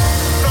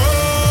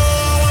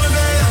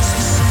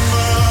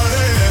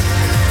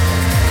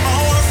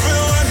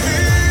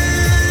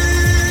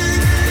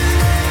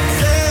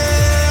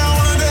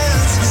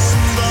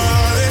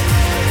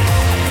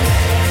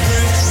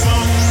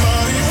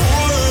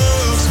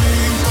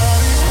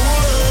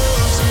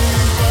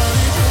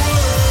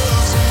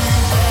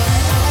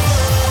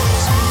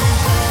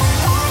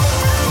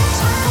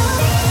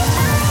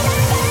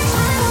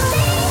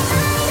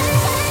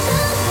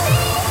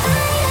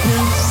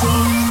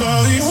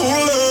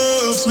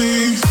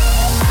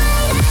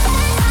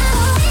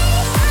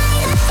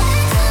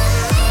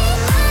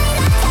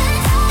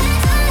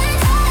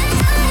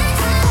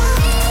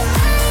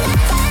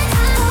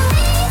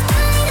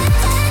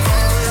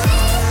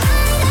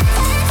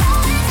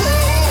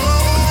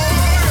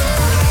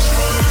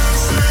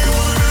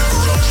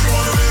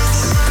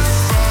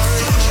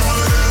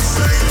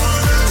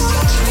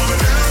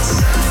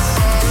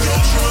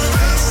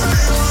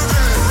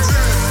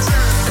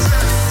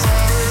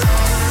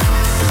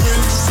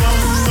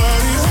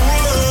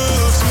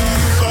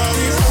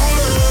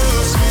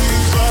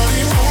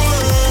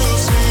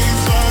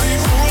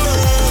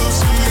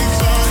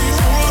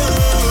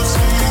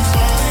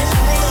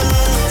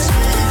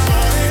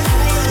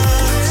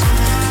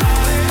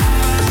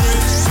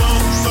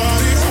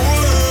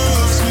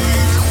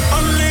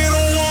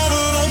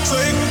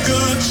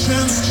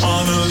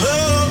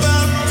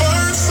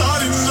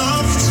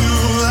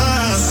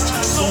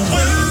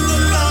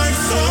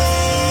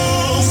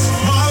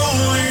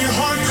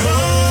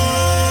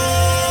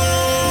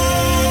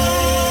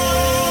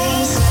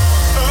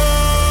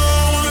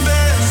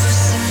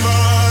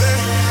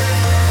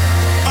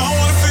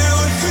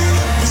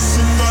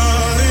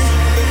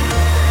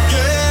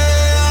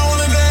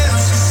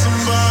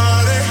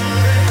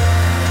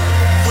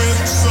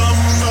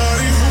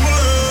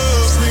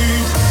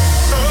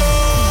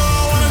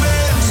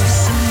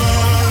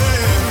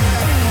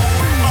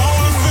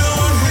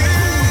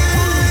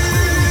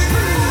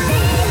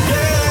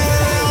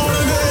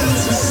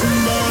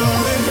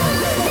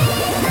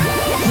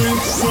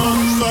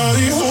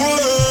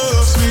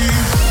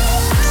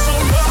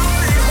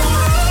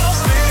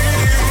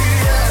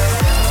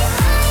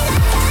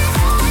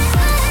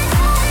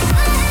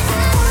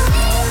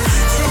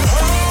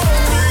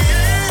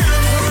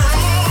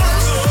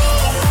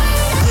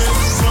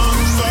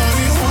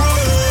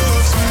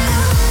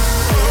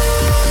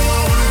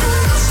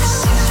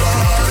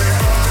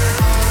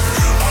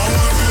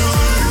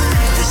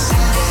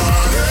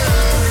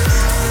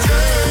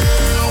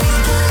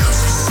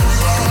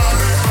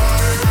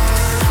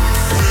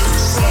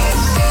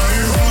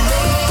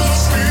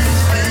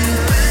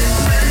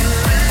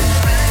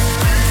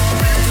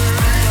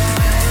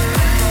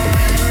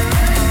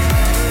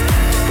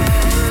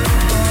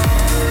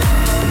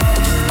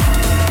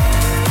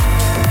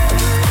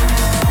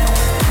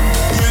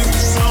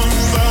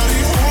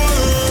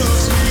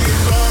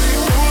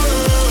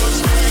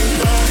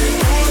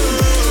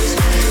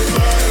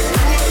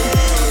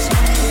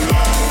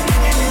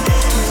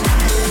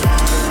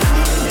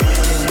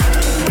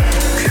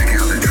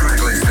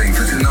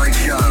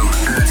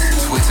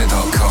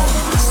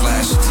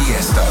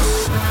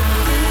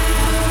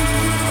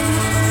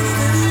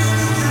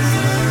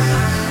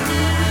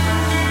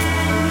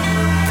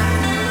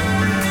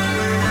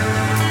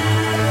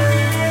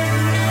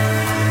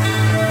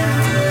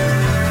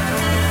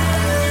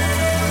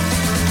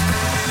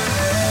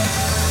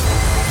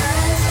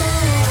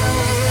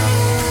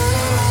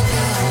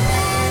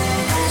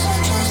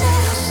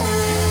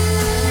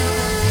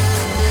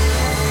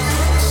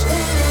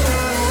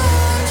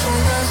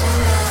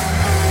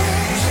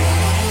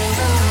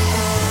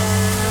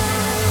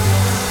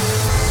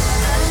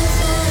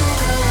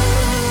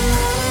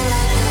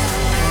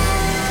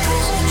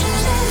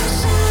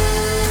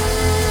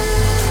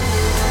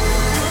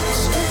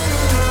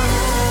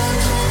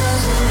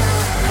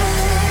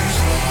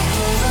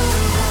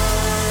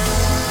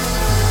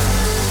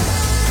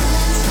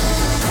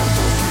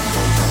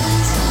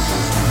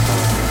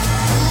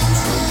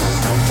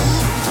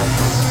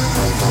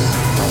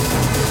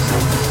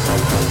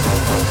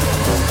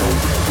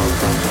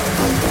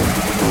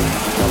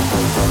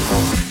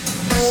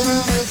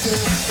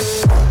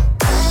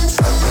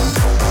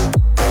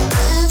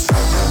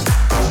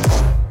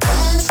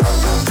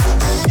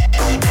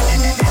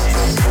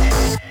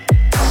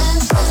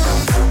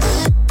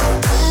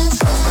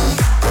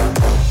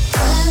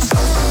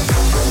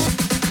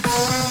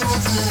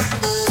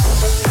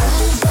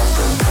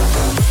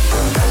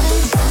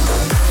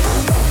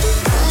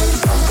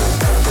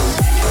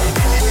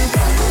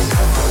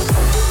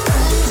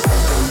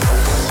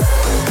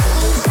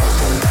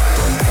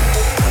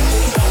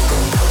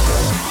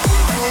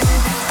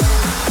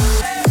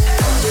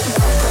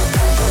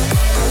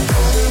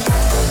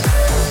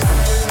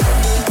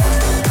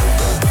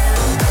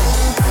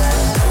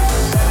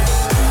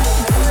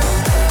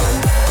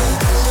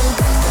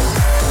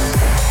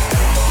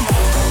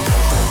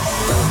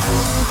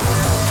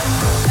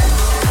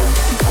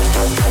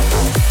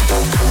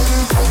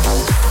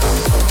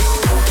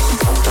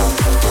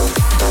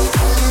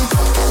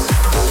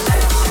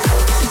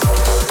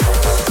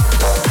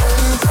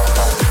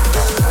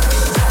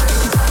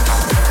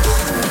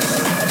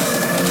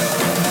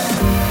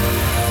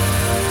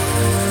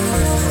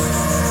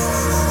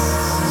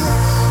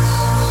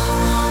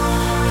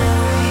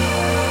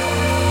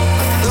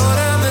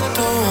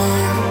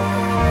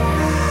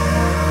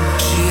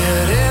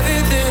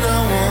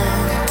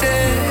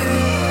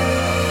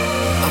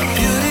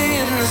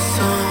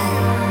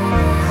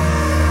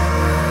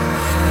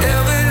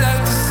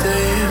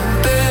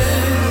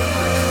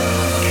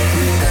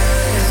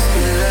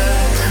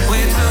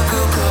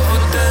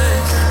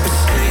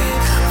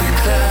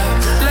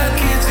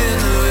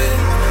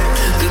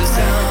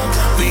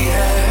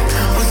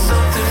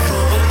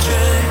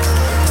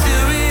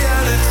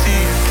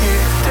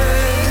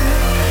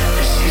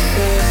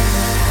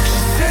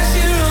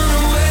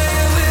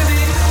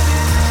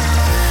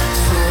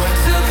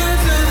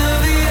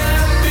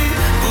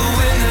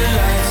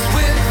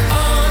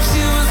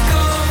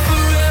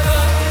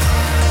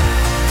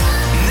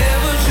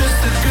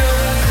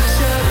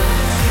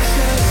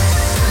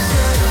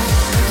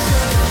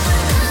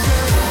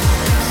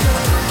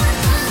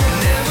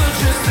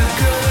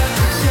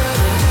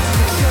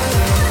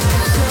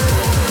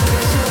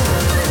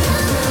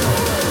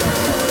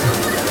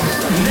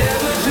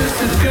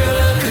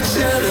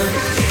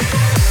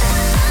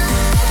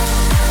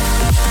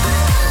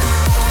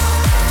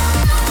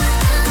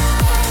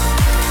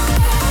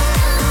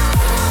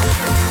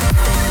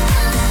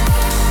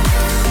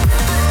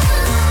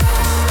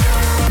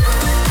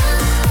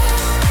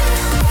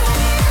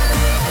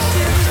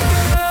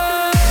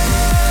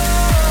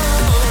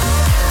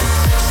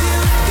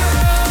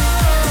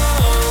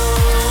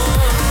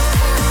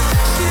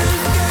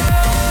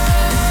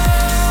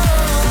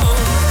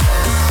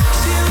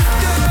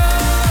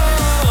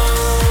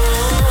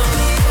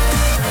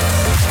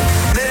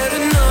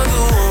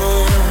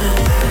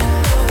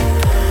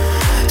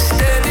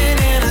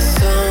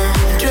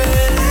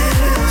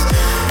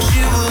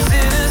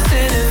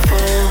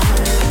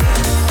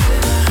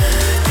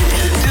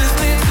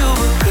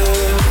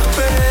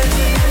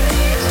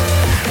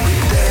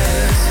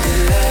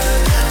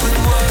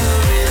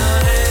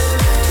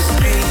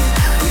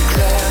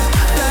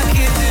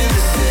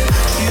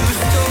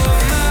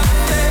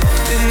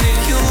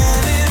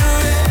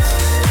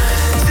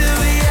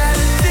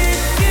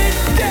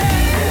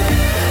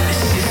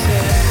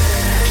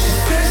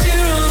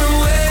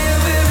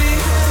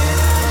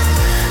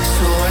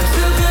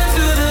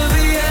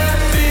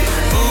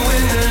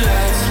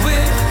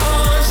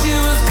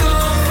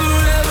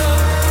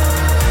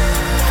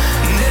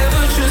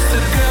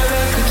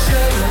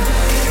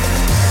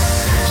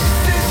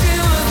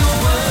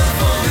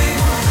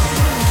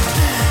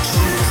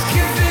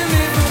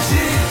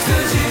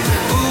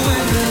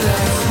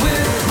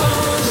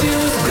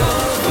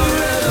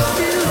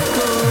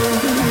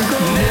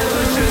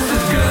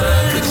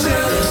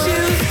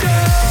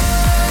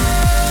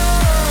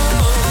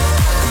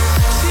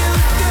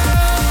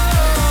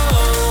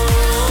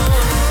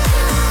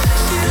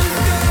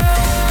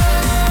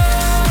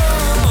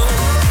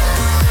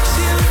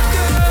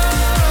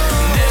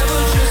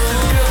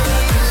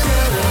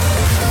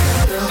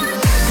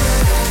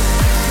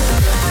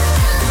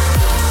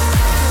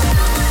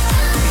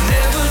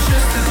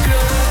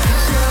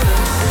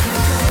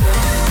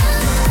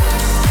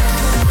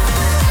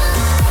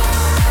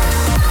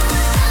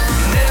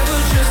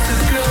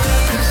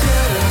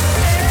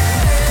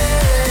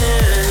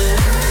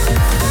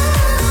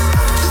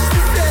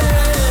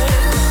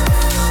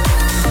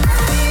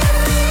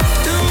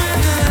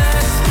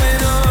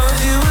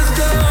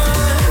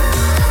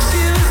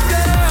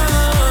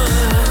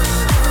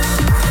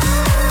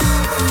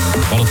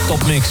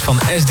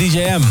 van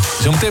SDJM.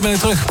 Zometeen ben ik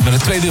terug met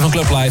het tweede uur van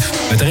Club Live.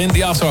 Met daarin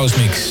de After Hours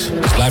mix.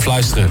 Dus blijf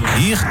luisteren.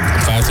 Hier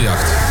op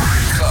 538.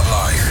 Club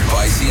Life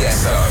by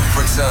Tiesto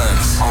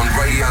returns on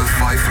Radio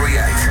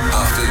 538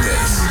 after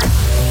this.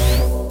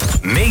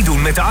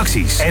 Meedoen met de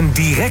acties en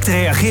direct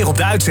reageren op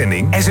de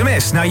uitzending?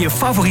 SMS naar je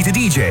favoriete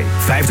DJ.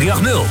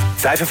 5380.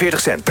 45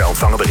 cent per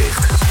ontvangen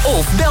bericht.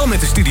 Of bel met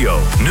de studio.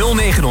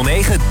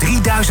 0909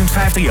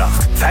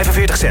 300538.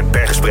 45 cent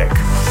per gesprek.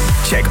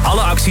 Check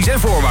alle acties en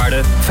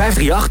voorwaarden.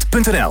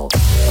 538.nl.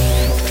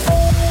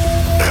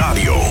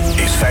 Radio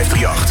is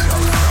 538.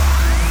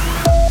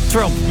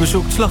 Trump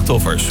bezoekt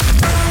slachtoffers.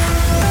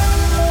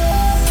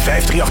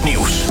 538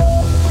 Nieuws.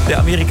 De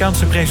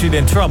Amerikaanse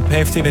president Trump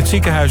heeft in het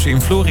ziekenhuis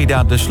in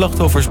Florida de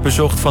slachtoffers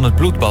bezocht van het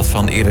bloedbad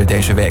van eerder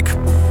deze week.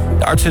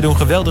 De artsen doen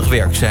geweldig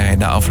werk, zei hij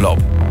na afloop.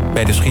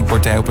 Bij de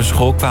schietpartij op een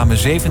school kwamen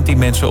 17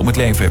 mensen om het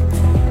leven.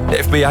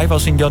 De FBI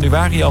was in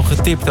januari al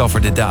getipt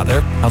over de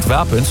dader, had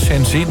wapens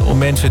en zin om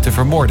mensen te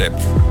vermoorden.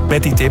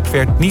 Met die tip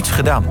werd niets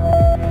gedaan.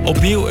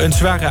 Opnieuw een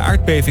zware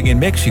aardbeving in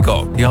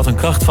Mexico. Die had een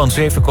kracht van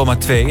 7,2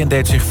 en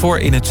deed zich voor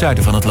in het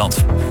zuiden van het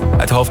land.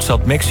 Uit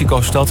hoofdstad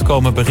Mexico-stad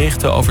komen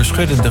berichten over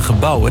schuddende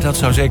gebouwen. Dat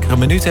zou zeker een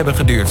minuut hebben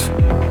geduurd.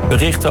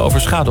 Berichten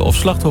over schade of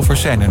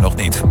slachtoffers zijn er nog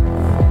niet.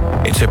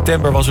 In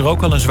september was er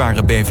ook al een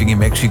zware beving in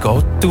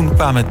Mexico. Toen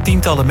kwamen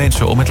tientallen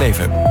mensen om het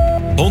leven.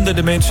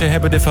 Honderden mensen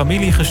hebben de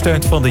familie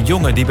gesteund van de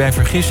jongen die bij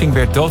vergissing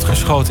werd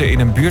doodgeschoten in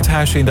een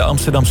buurthuis in de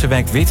Amsterdamse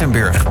wijk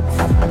Wittenburg.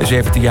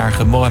 De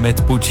 17-jarige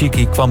Mohamed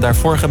Bouchiki kwam daar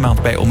vorige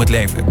maand bij om het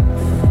leven.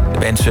 De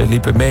mensen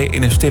liepen mee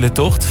in een stille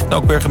tocht.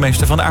 Ook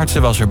burgemeester Van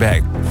Aartsen was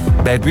erbij.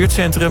 Bij het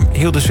buurtcentrum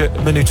hielden ze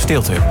een minuut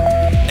stilte.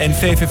 En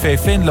VVV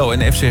Venlo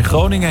en FC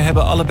Groningen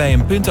hebben allebei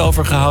een punt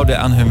overgehouden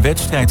aan hun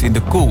wedstrijd in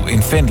de Koel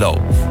in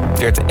Venlo. Het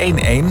werd 1-1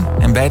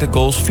 en beide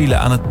goals vielen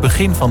aan het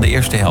begin van de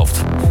eerste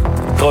helft.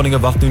 Groningen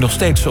wacht nu nog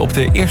steeds op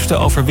de eerste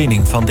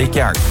overwinning van dit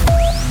jaar.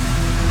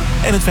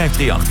 En het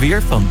 538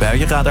 weer van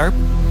Buienradar.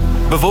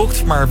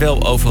 Bewolkt, maar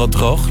wel overal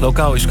droog.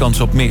 Lokaal is kans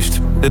op mist.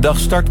 De dag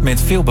start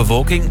met veel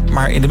bewolking,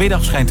 maar in de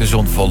middag schijnt de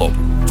zon volop.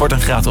 Het wordt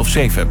een graad of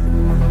 7.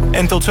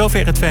 En tot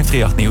zover het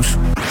 538 nieuws.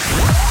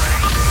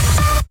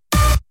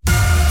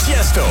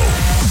 Tiesto.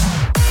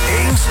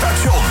 1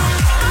 station.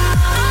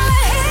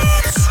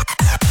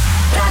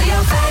 Radio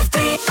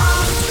 538.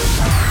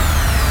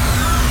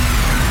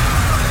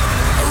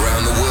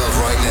 Around the world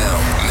right now,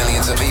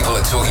 millions of people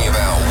are talking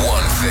about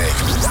one thing.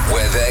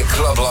 Where their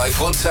club life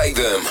will take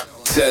them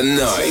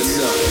tonight.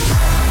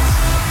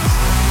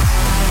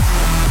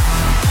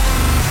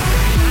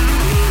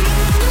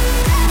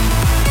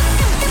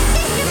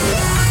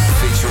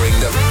 Featuring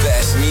the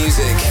best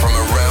music from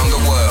around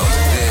the world.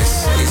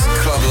 This is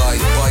Club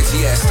Life by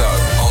Tiesto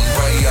on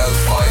Radio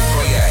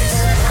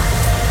 538.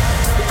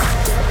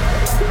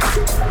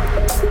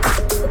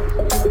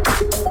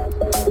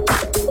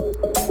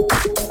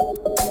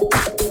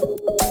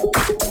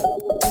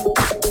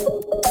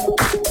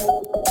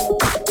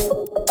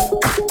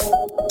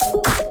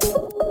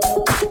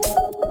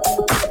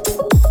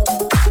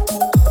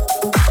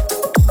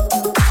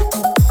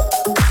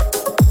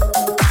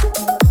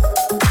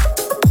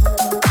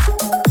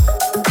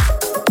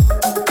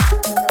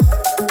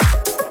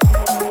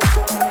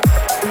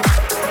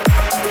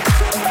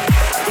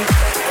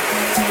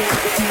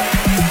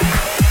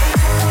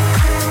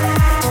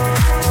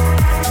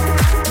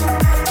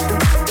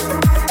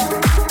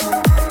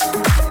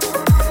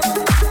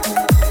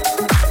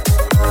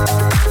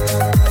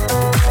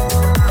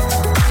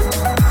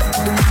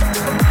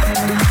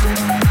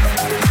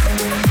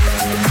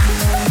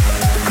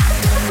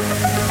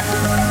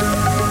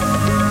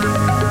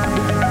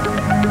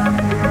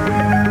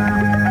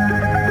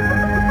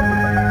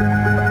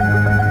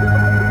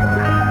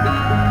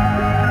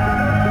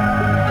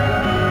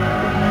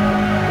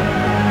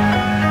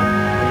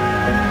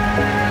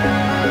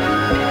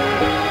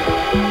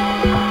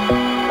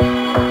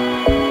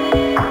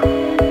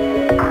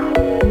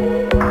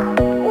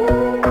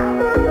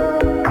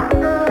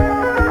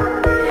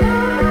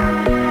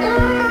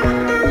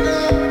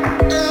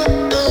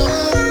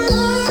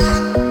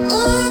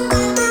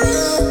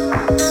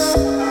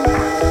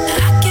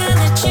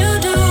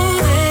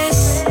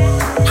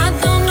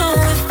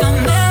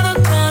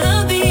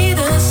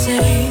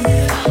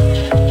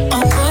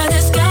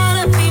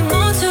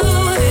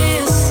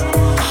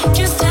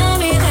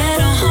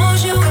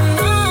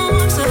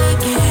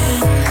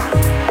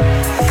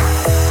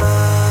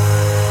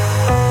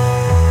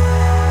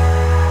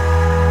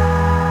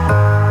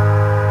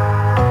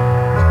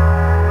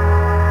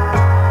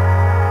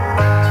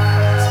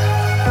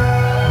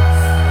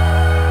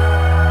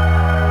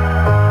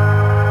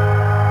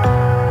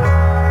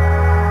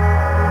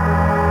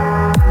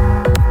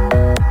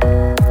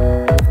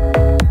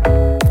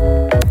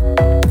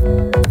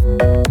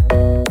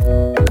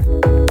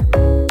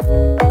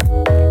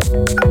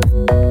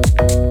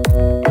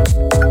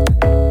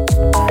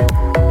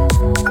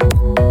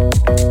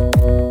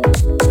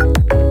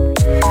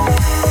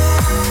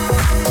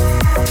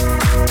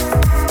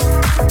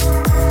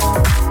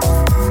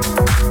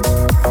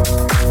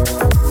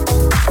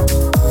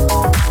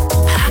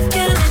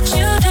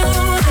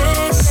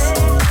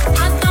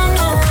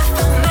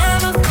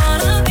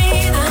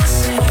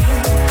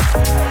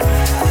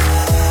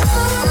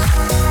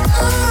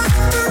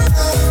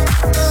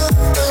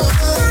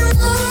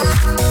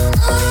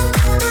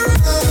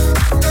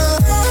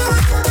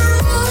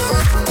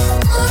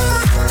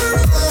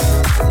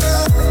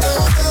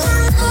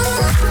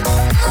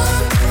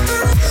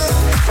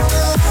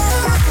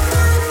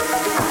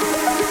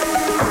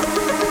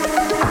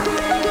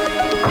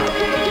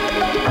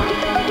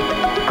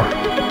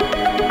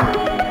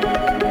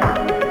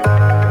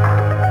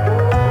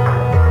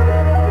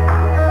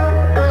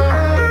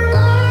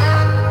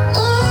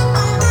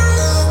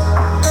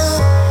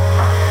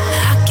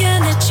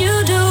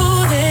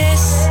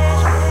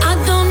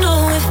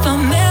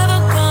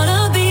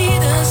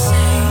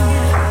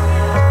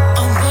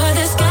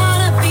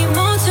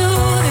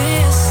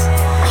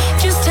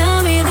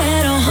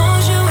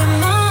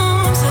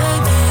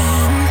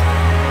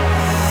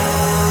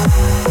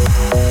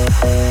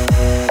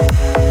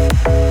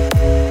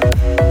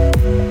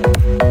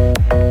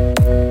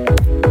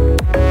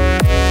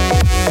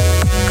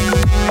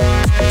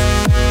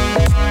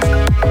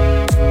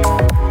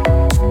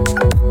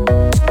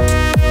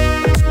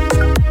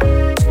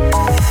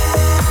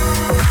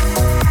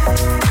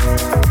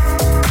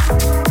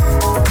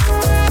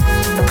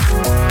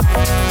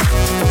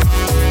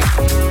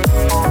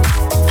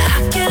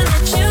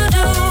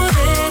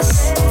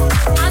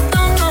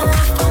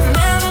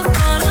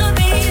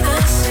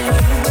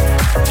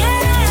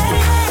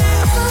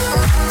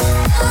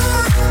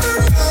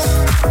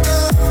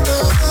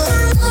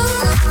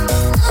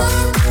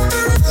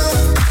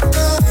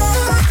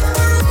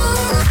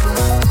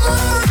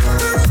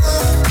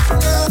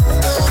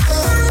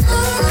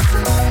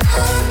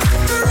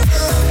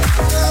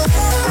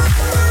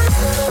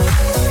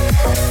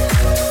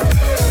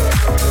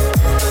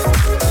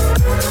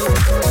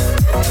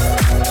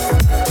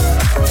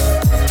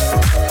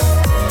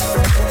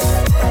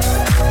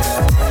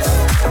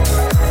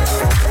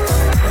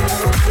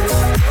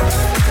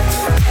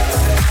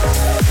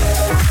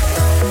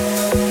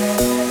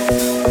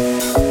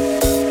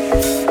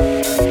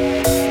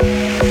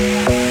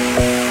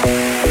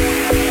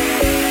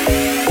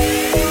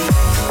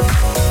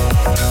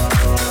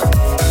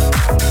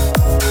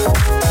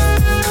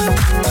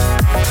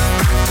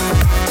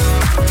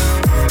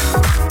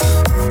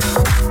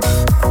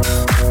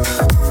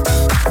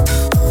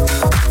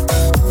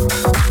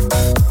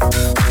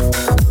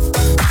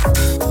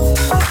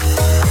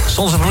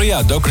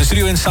 Sia doken de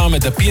studio in samen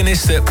met de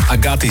pianiste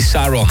Agati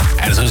Saron.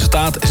 En het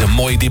resultaat is een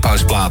mooie deep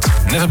house plaat.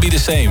 Never Be The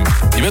Same.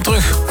 Je bent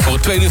terug voor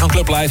het tweede uur van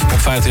Club Live op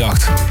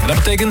 538. En dat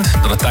betekent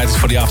dat het tijd is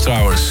voor de After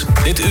Hours.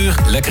 Dit uur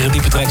lekkere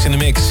diepe tracks in de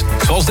mix.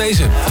 Zoals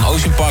deze van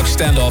Ocean Park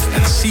Standoff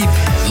en Seep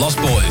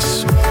Lost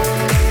Boys.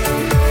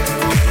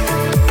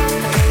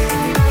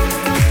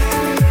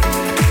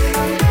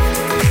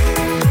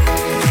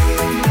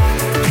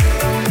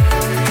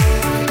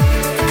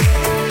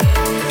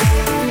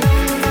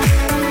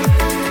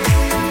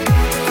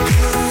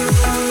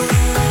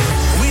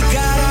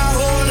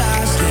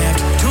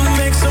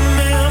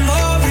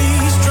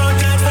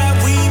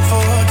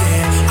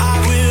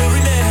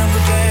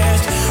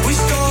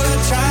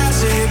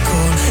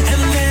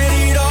 And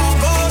then it all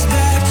goes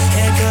back,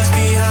 handcuffs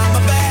behind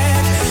my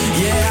back.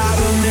 Yeah, I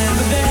will never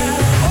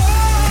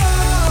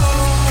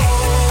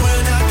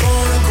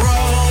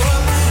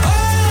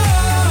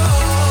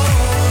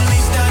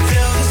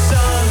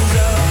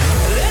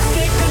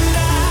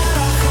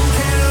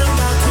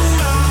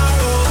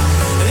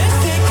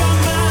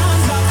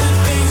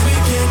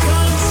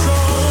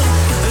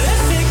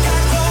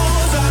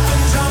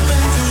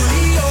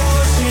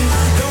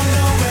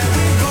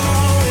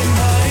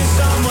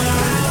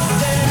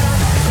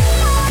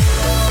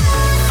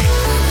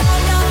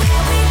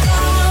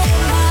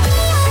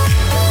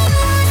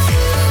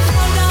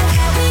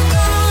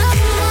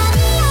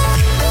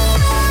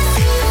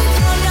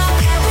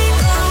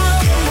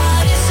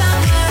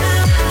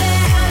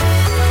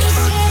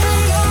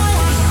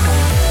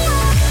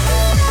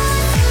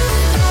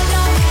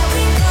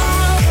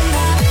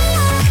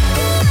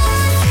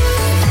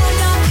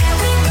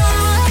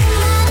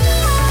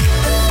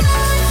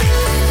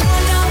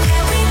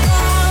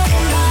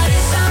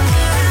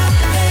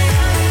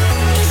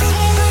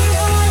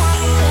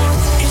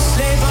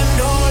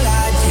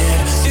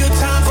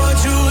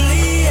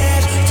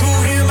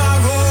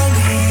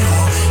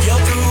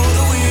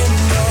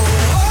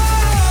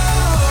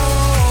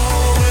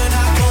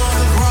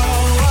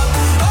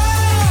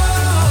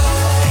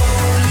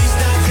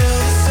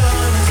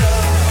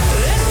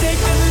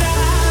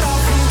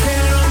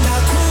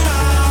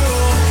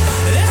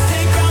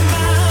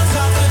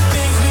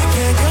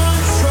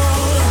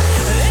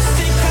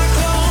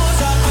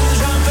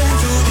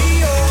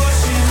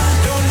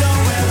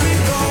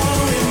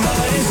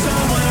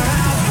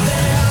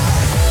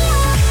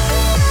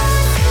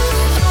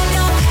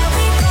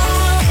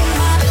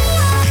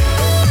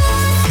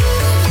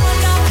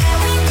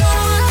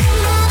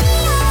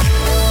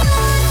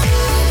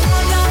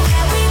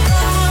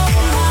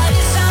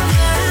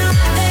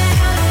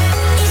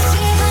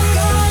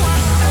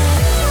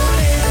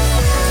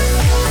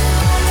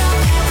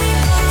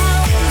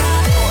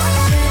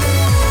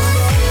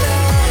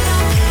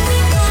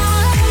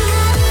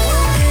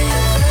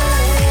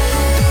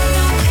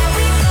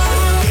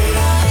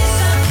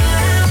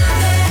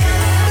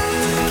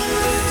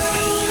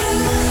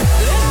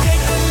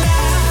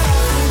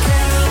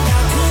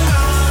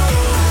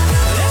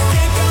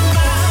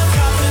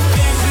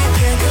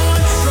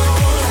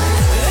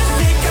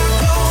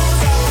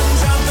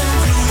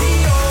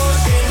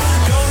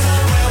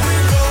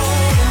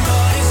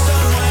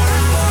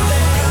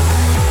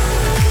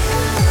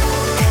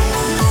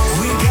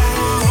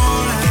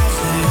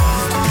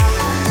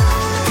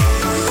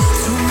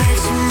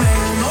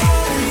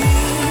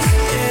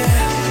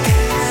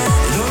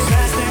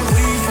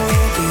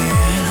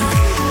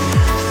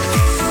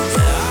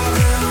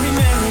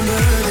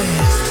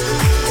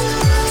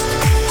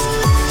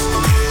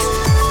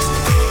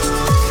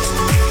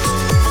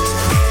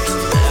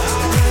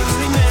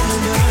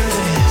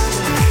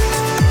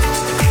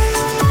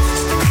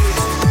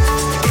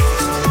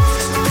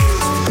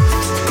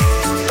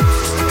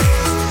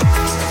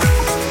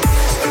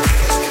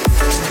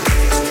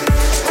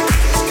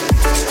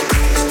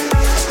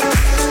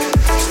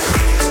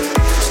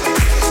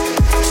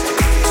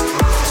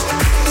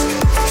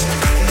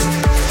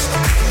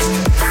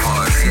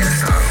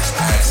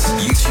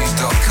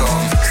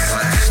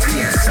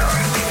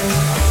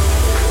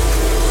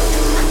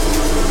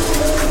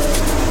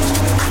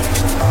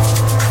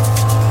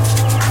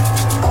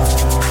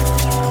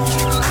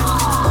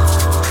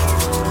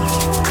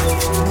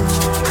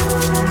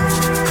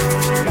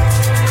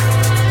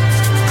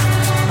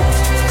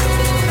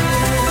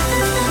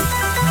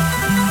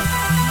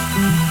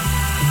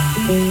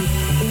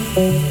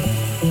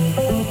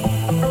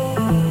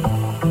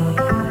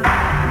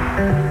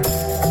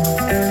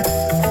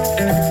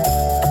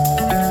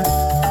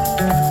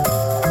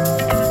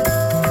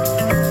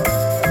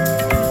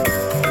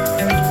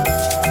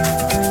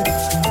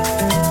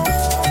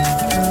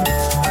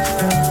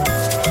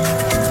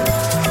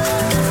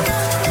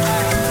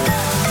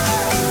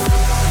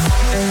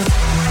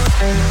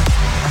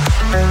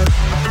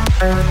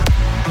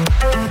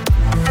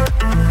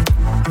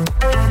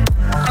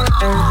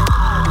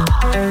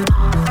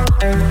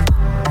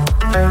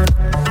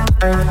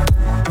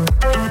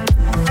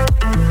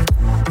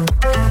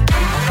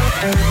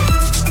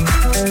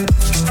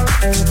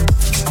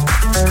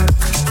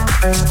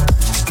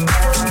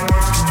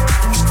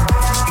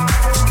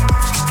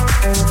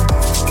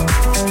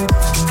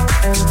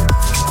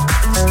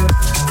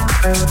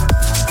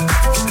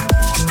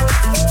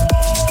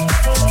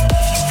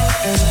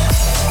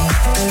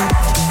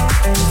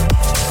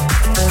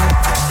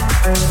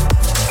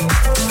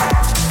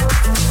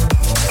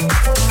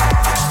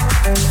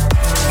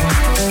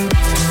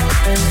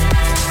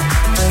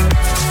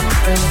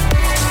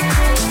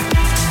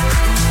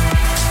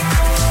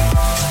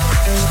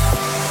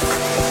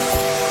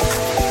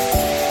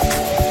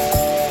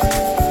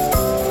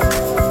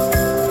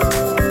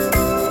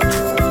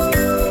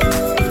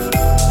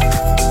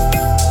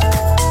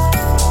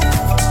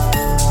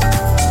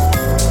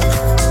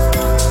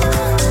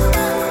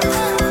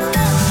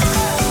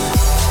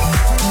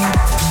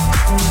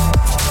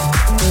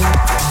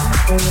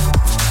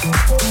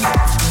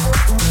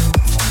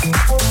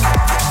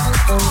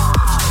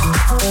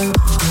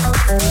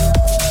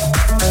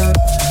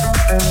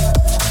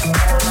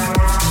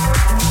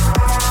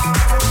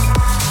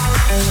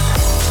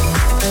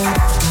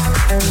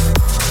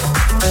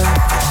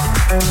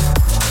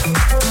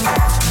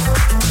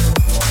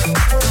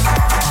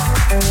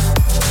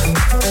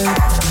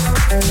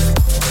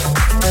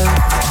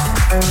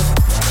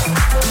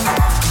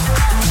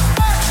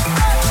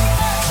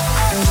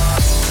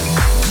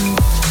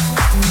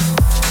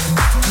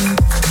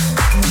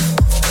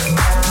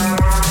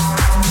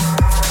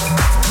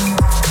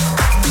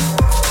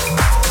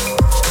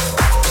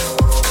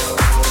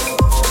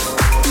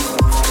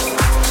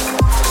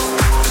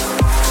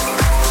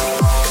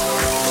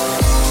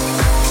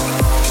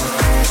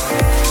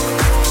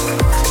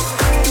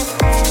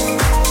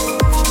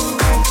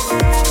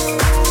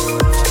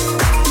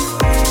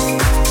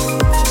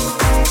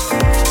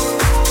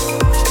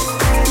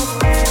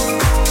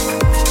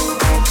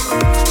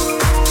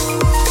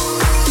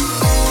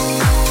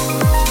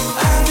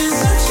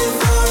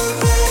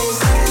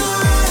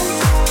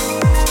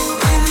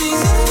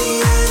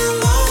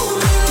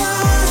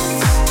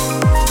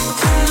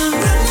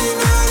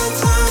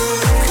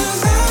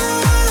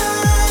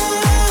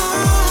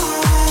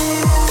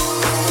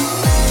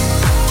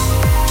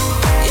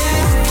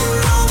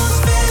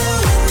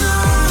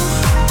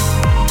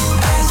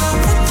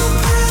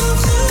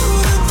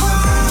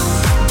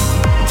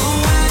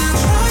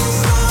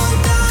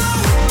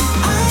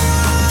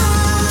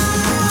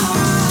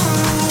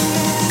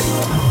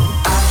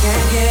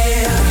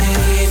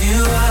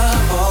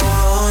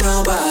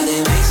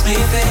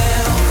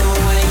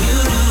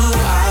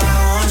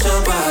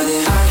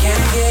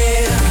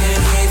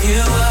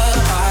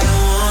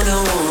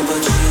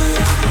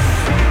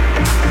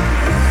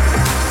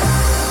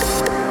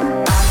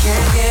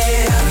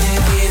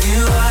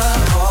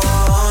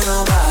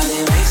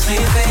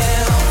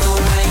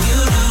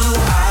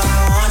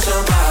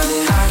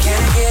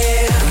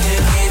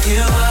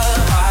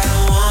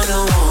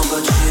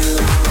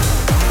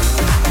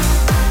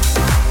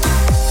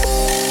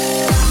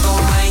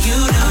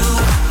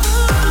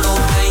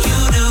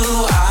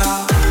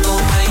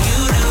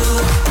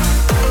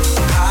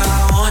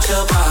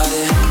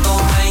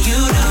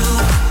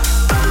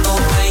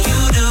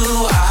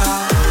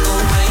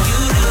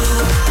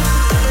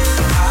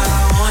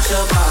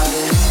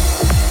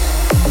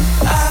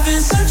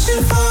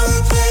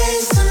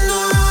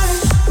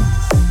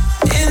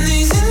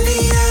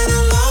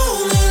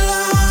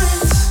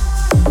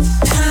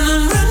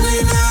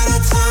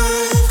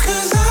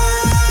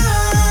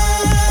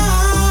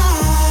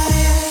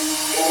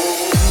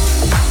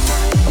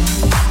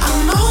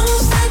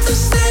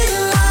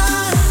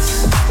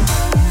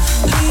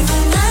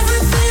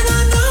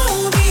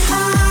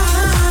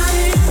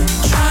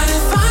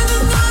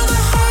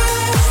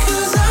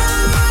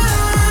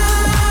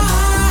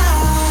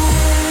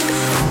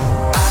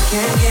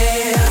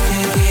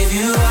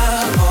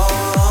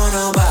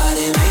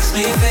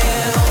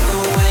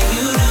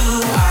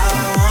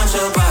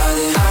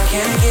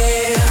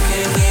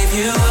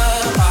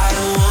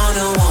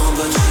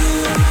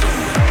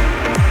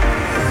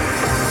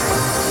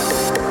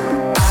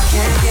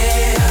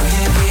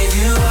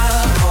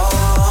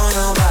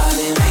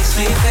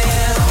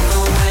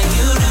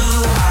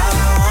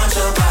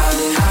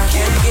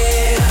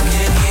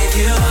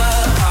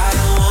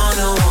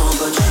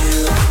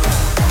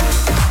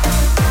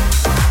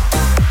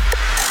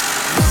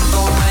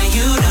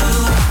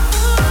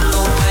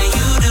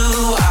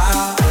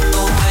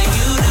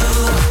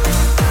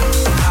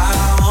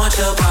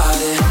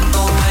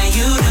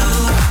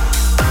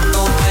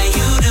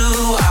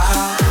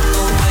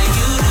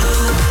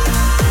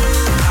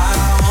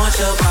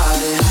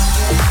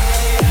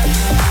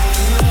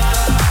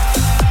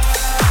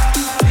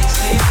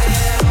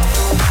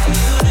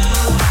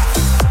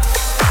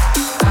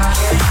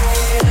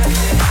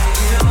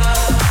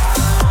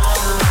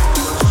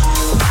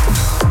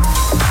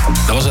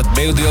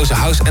melodieuze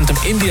house anthem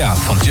India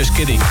van Just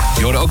Kidding.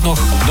 Je hoorde ook nog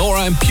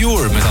Nora and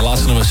Pure met haar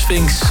laatste nummer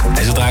Sphinx.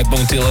 En ze draait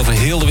momenteel over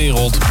heel de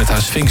wereld met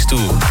haar Sphinx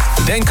Tour.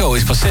 Danko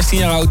is pas 16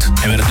 jaar oud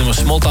en met het nummer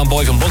Small Town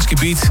Boy van Bonsky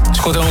Beat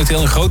scoort hij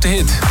momenteel een grote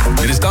hit.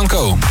 Dit is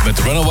Danko met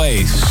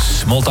Runaway,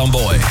 Small Town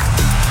Boy.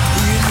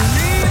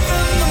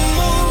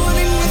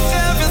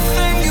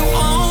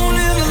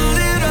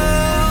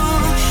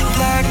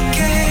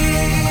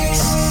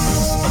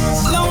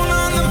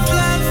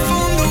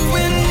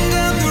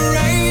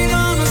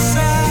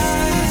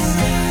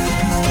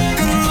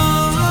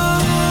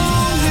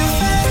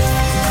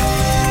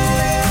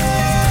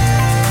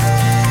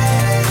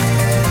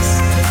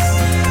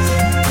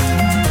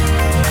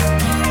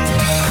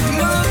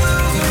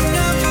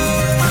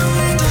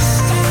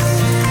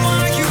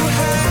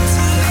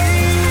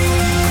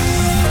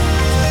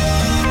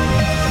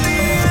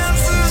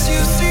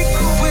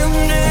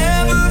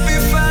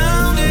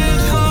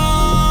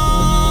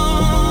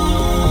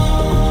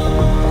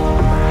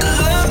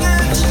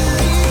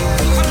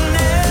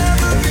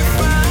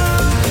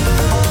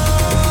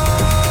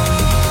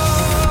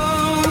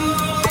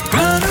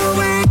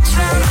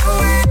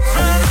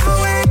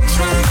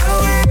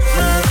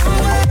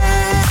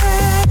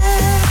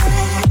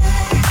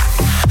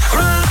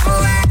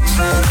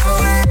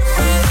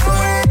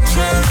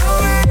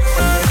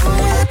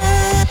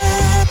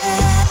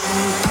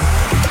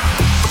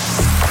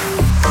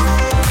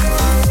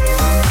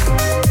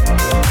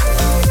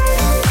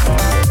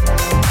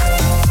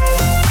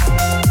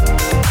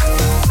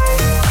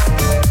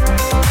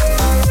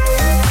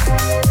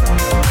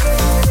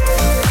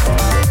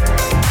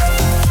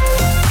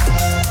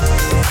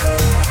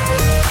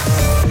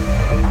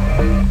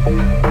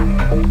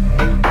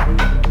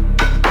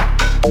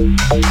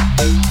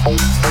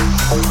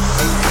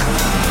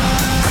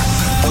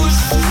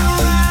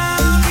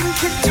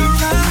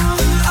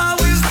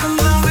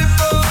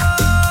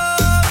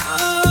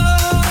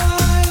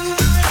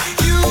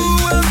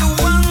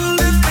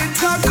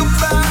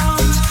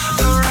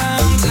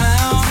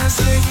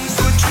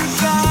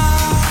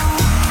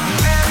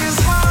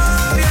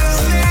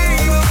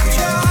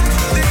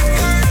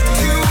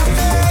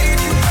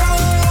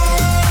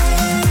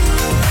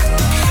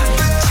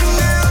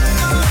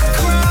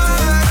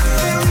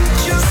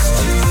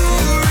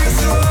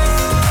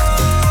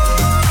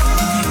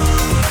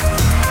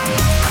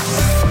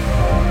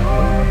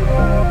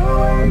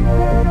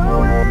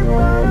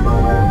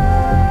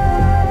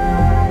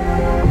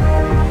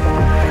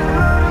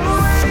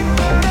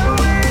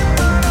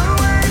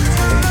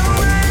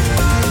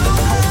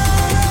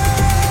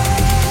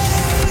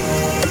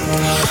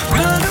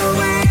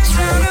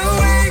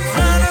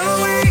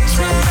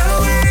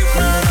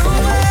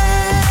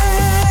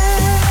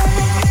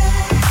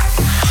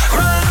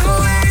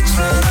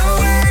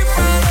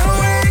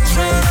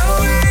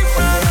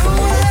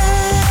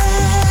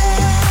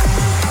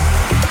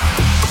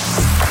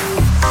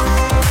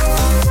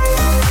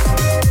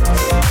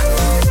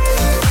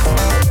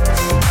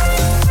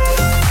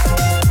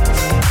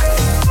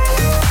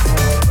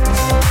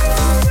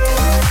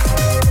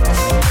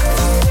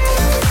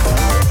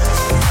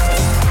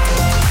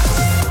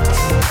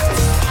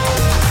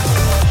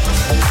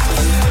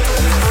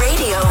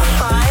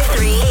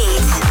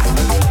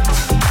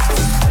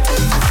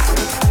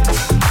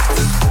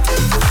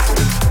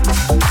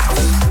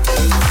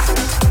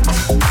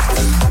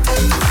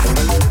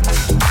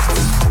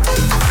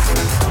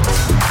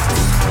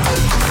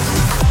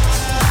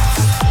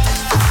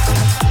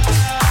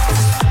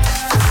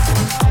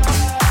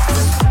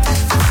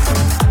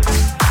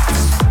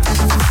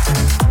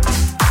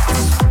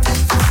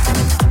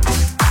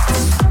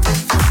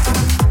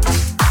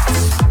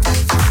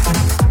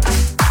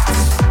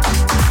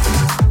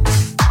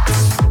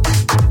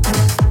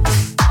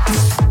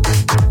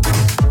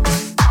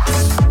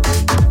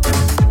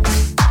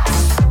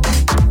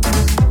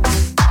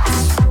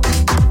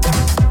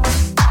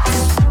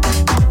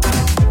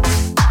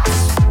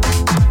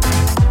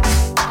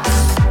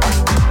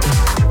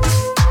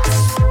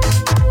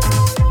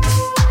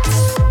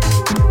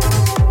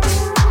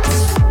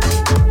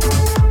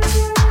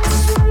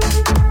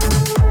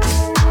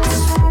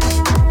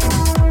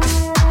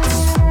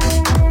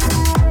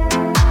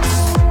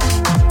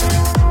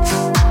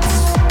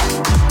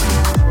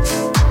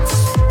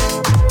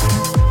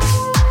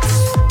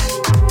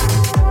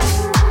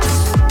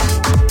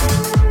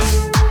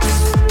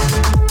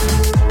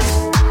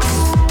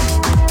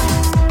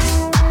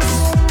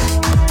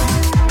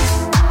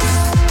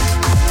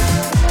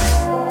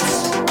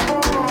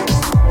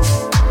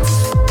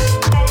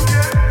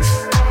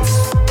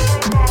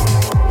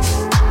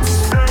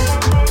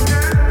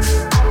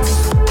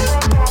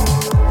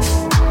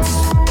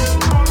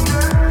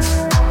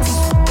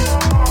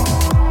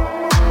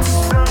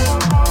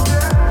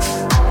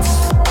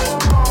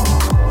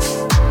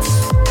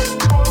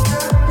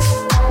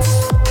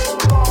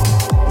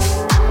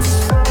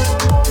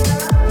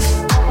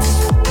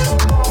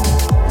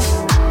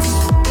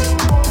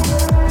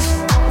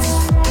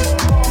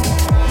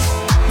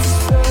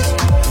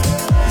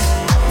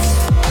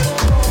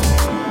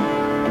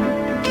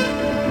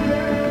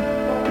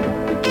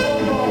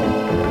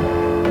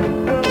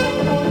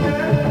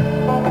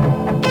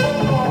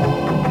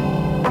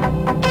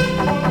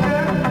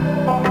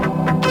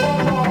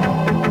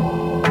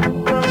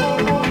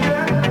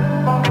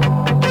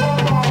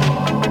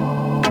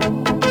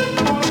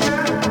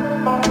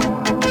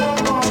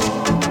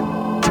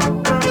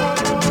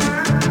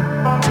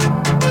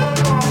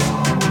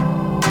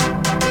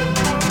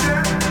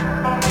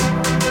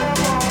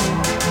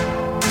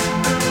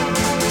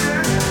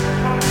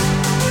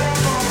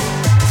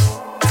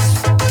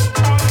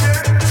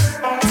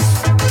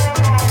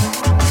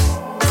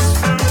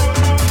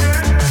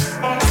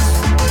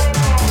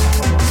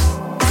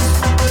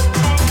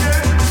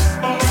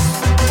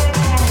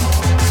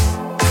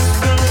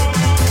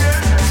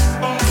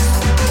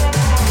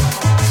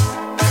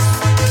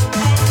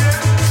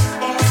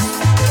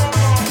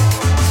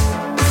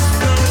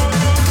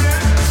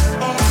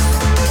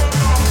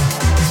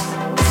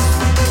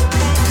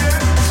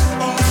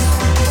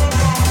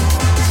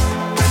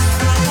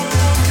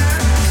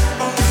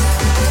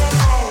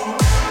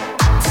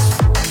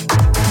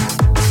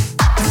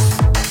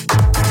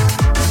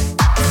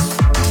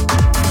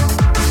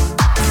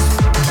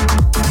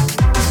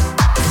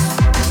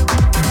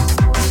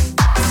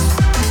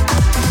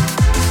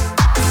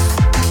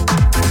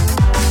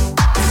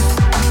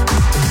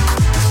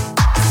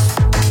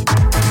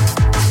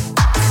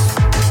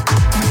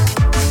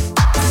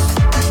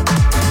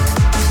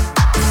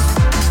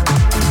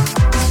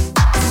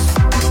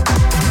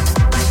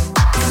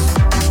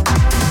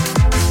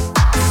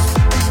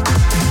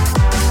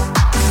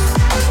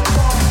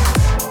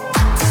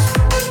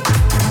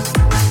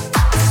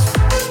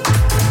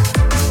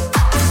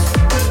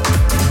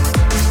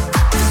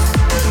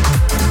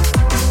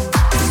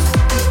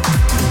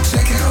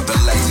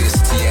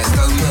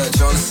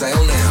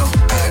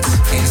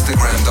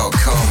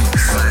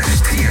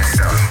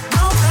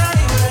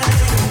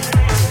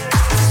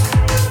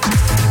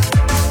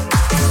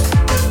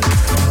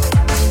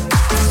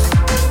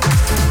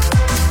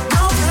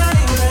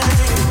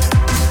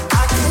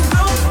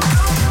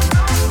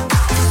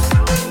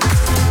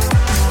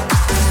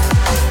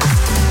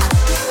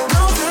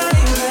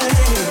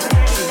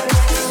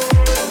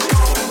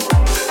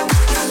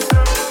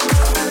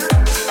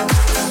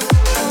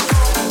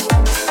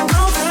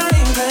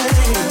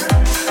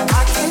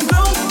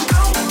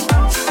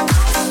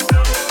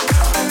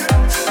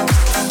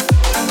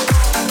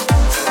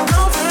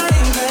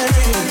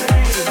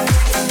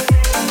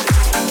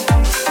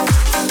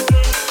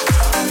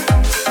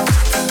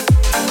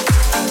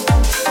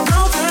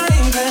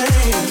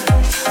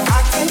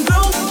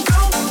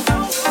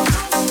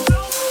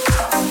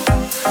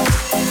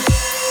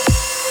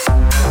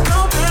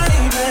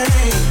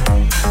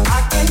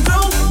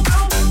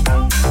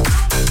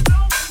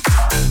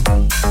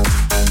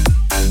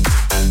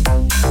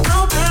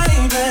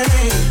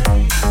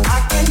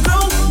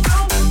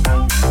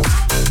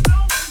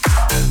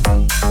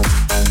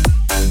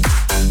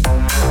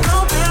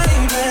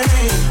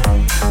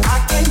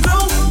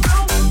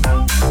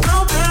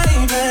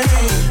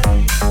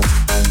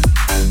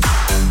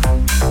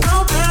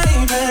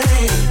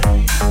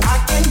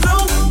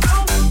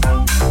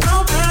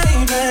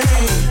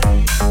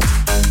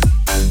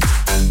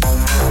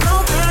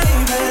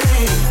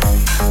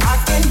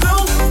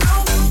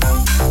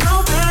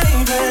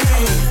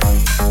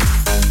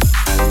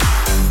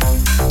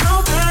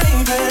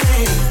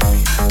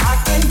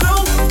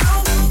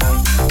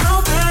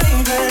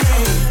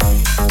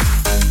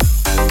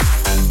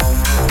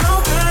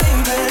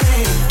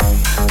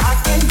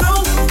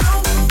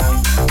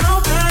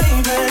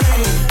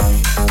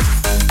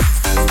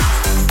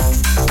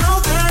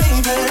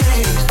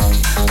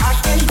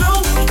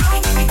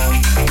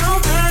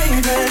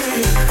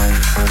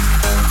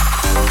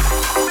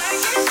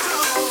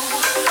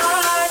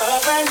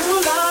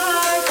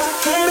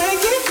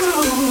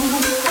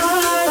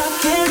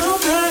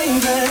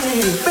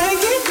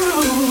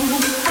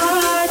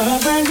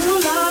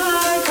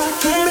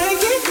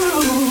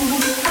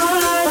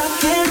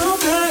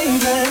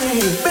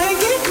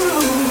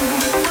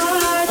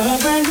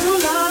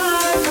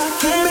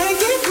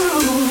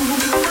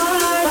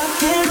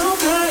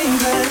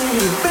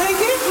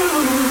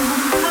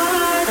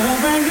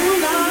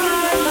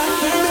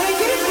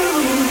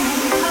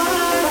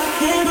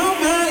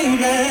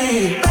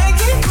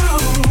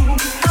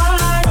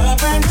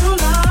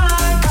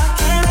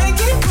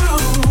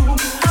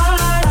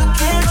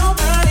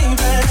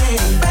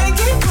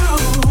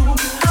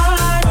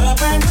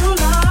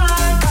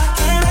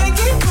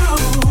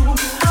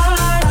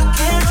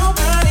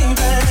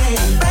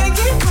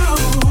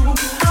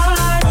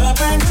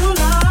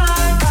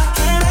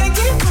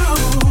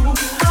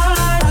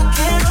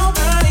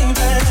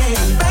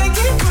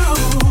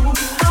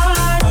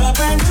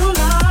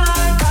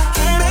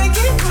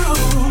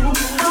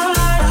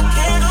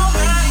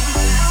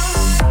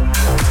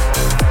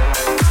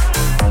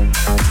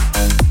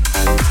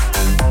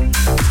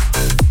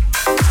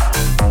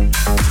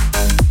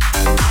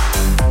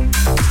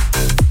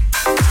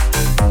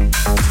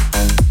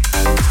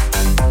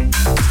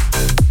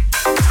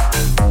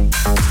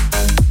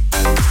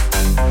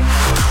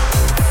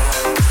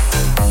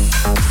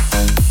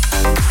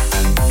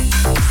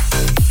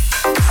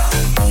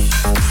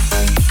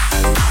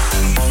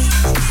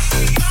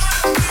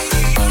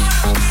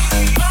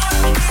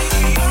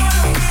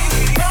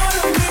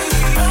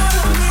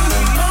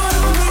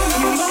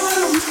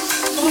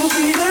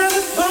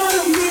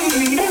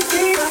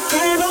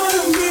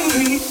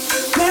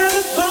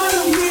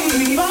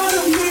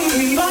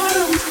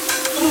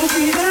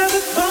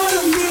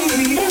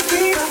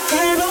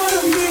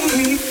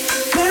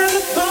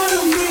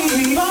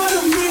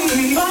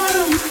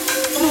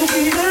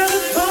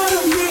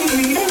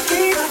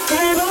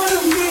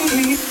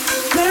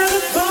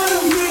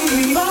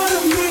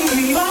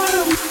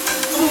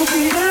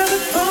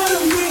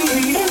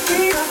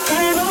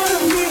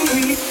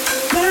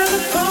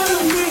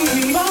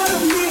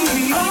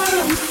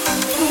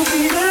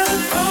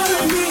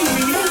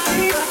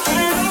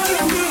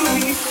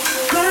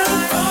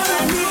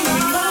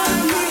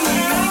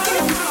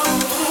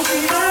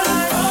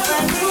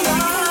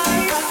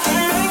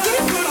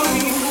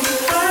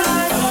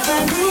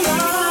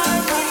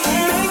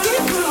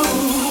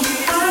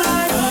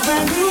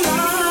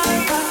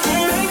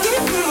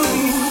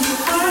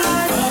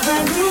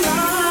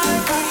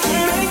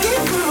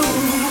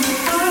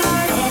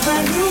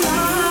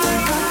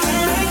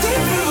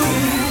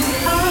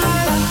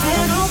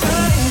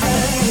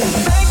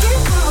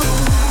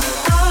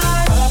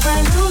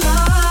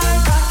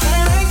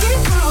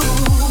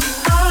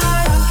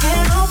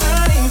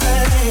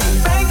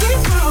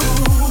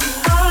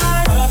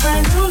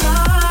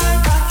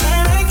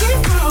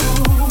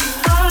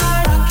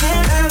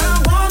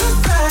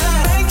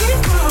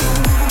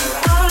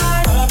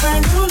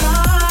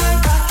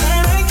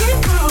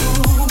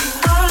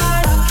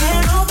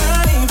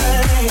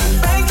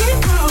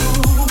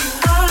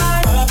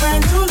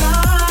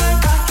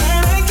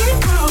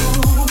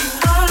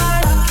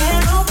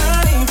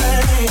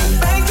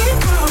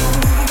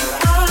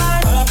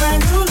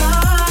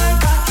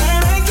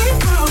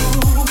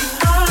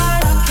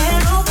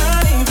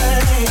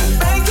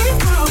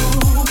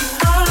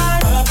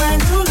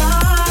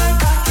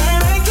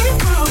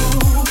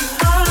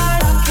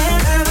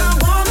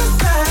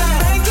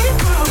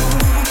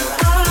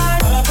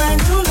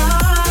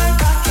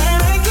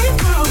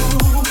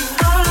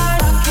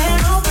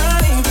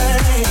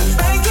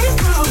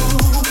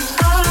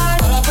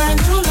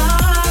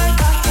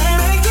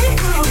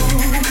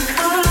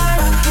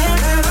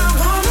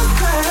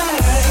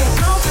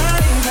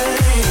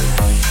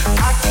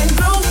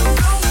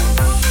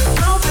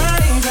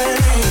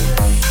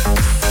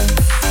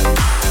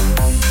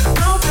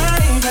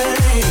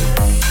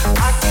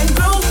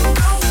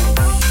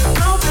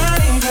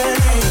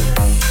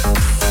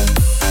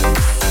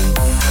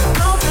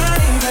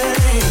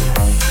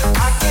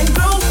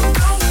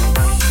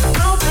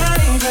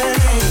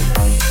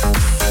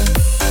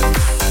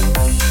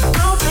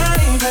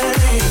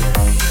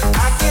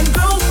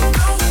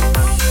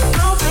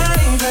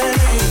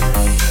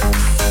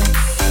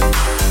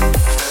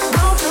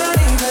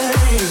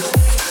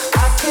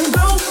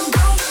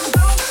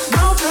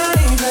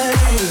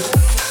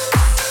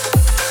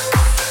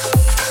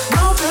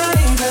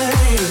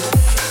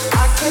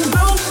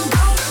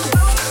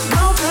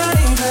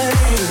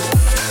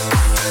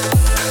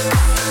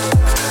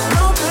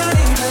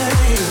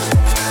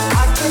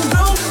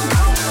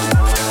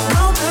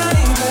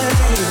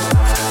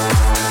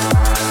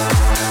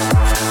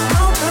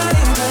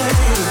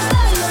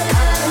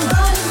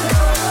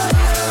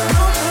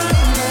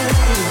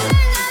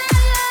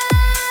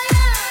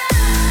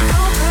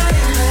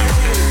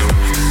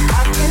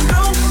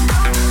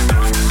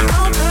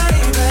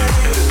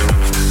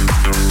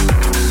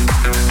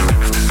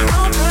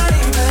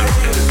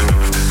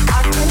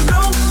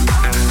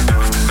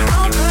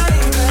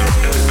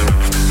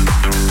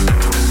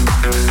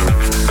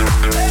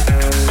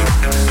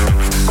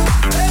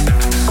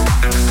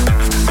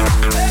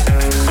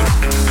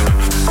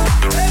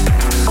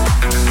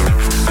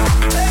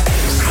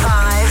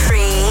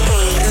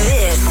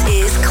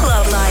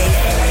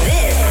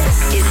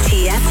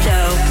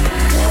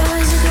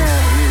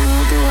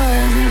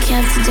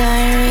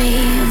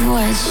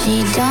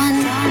 she done?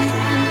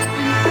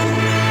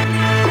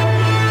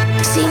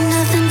 See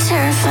nothing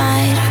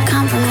terrified or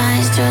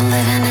compromised or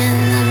living in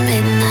the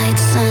midnight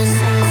sun.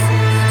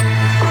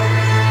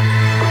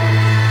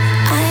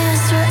 I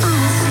asked her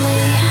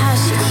honestly how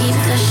she keep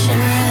the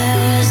shimmer that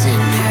was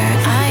in her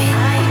eye,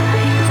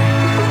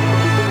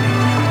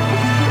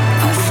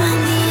 or find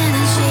the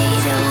energy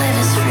to live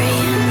as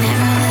free and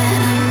never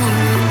let a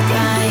moment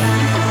by.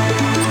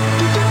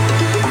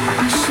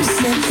 She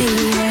said, be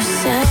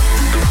yourself.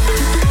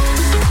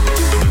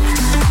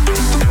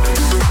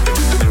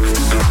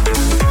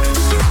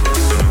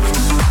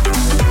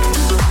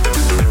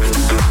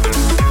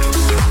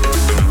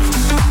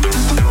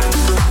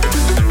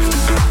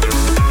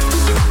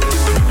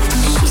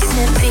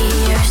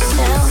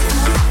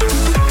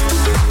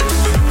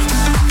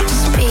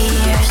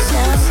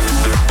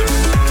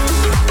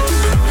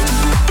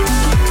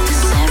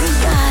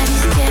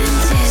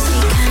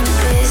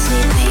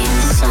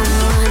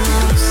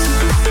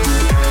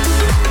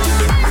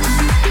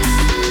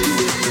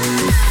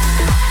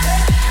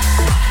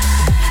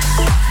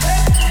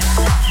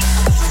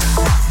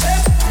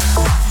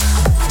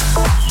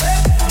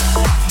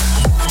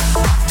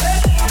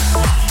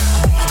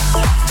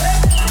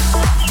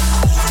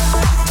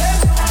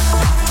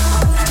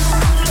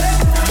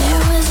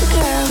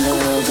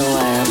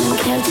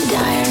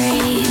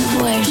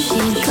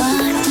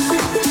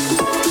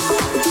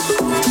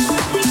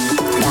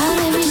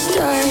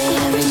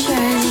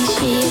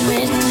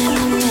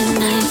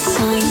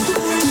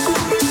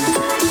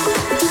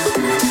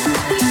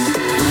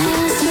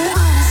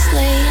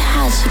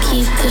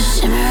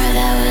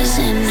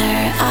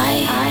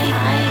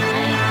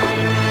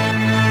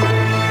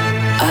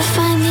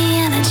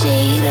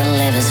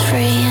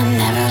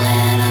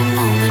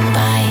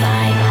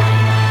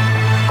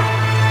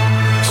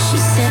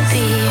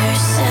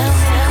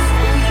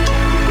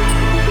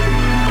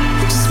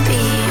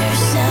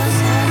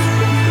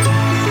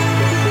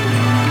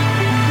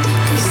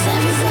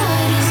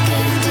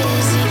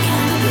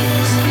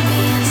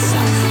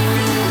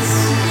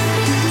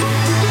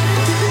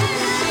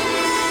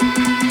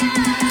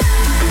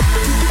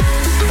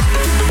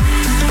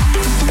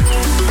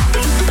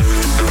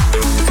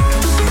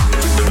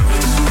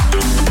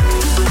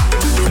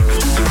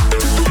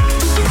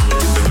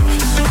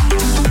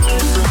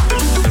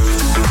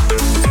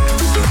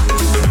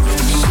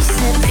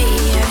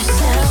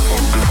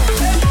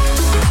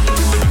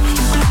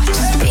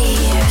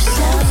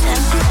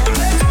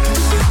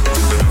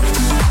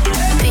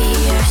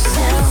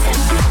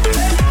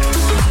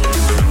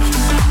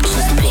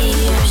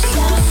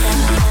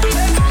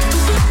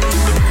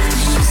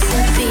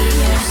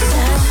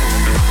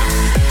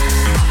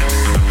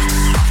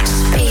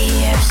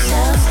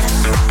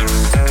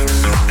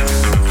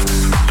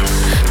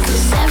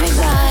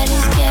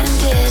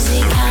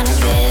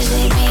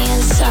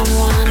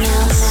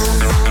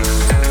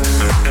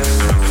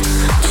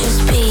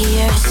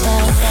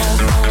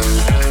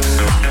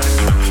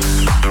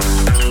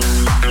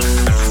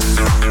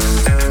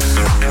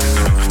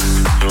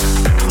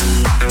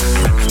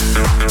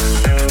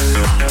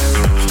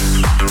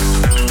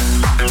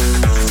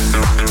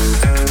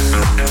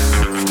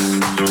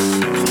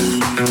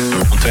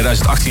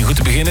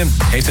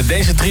 Heeft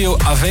deze trio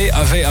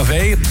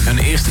AV hun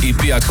eerste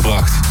EP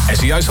uitgebracht. En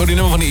zojuist hoorde je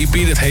nummer van de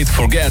EP, dat heet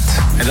Forget.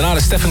 En daarna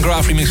de Stefan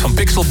Graaf remix van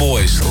Pixel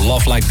Boys,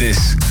 Love Like This.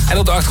 En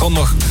op de achtergrond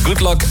nog Good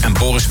Luck en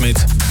Boris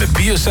Smit met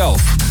Be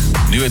Yourself.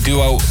 Nu het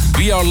duo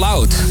We Are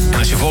Loud. En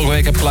als je vorige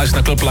week hebt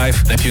geluisterd naar Club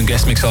Live, dan heb je een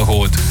guestmix al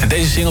gehoord. En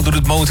deze single doet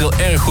het momenteel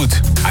erg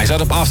goed. Hij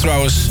staat op After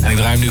Hours en ik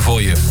draai hem nu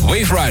voor je.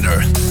 Wave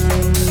Rider.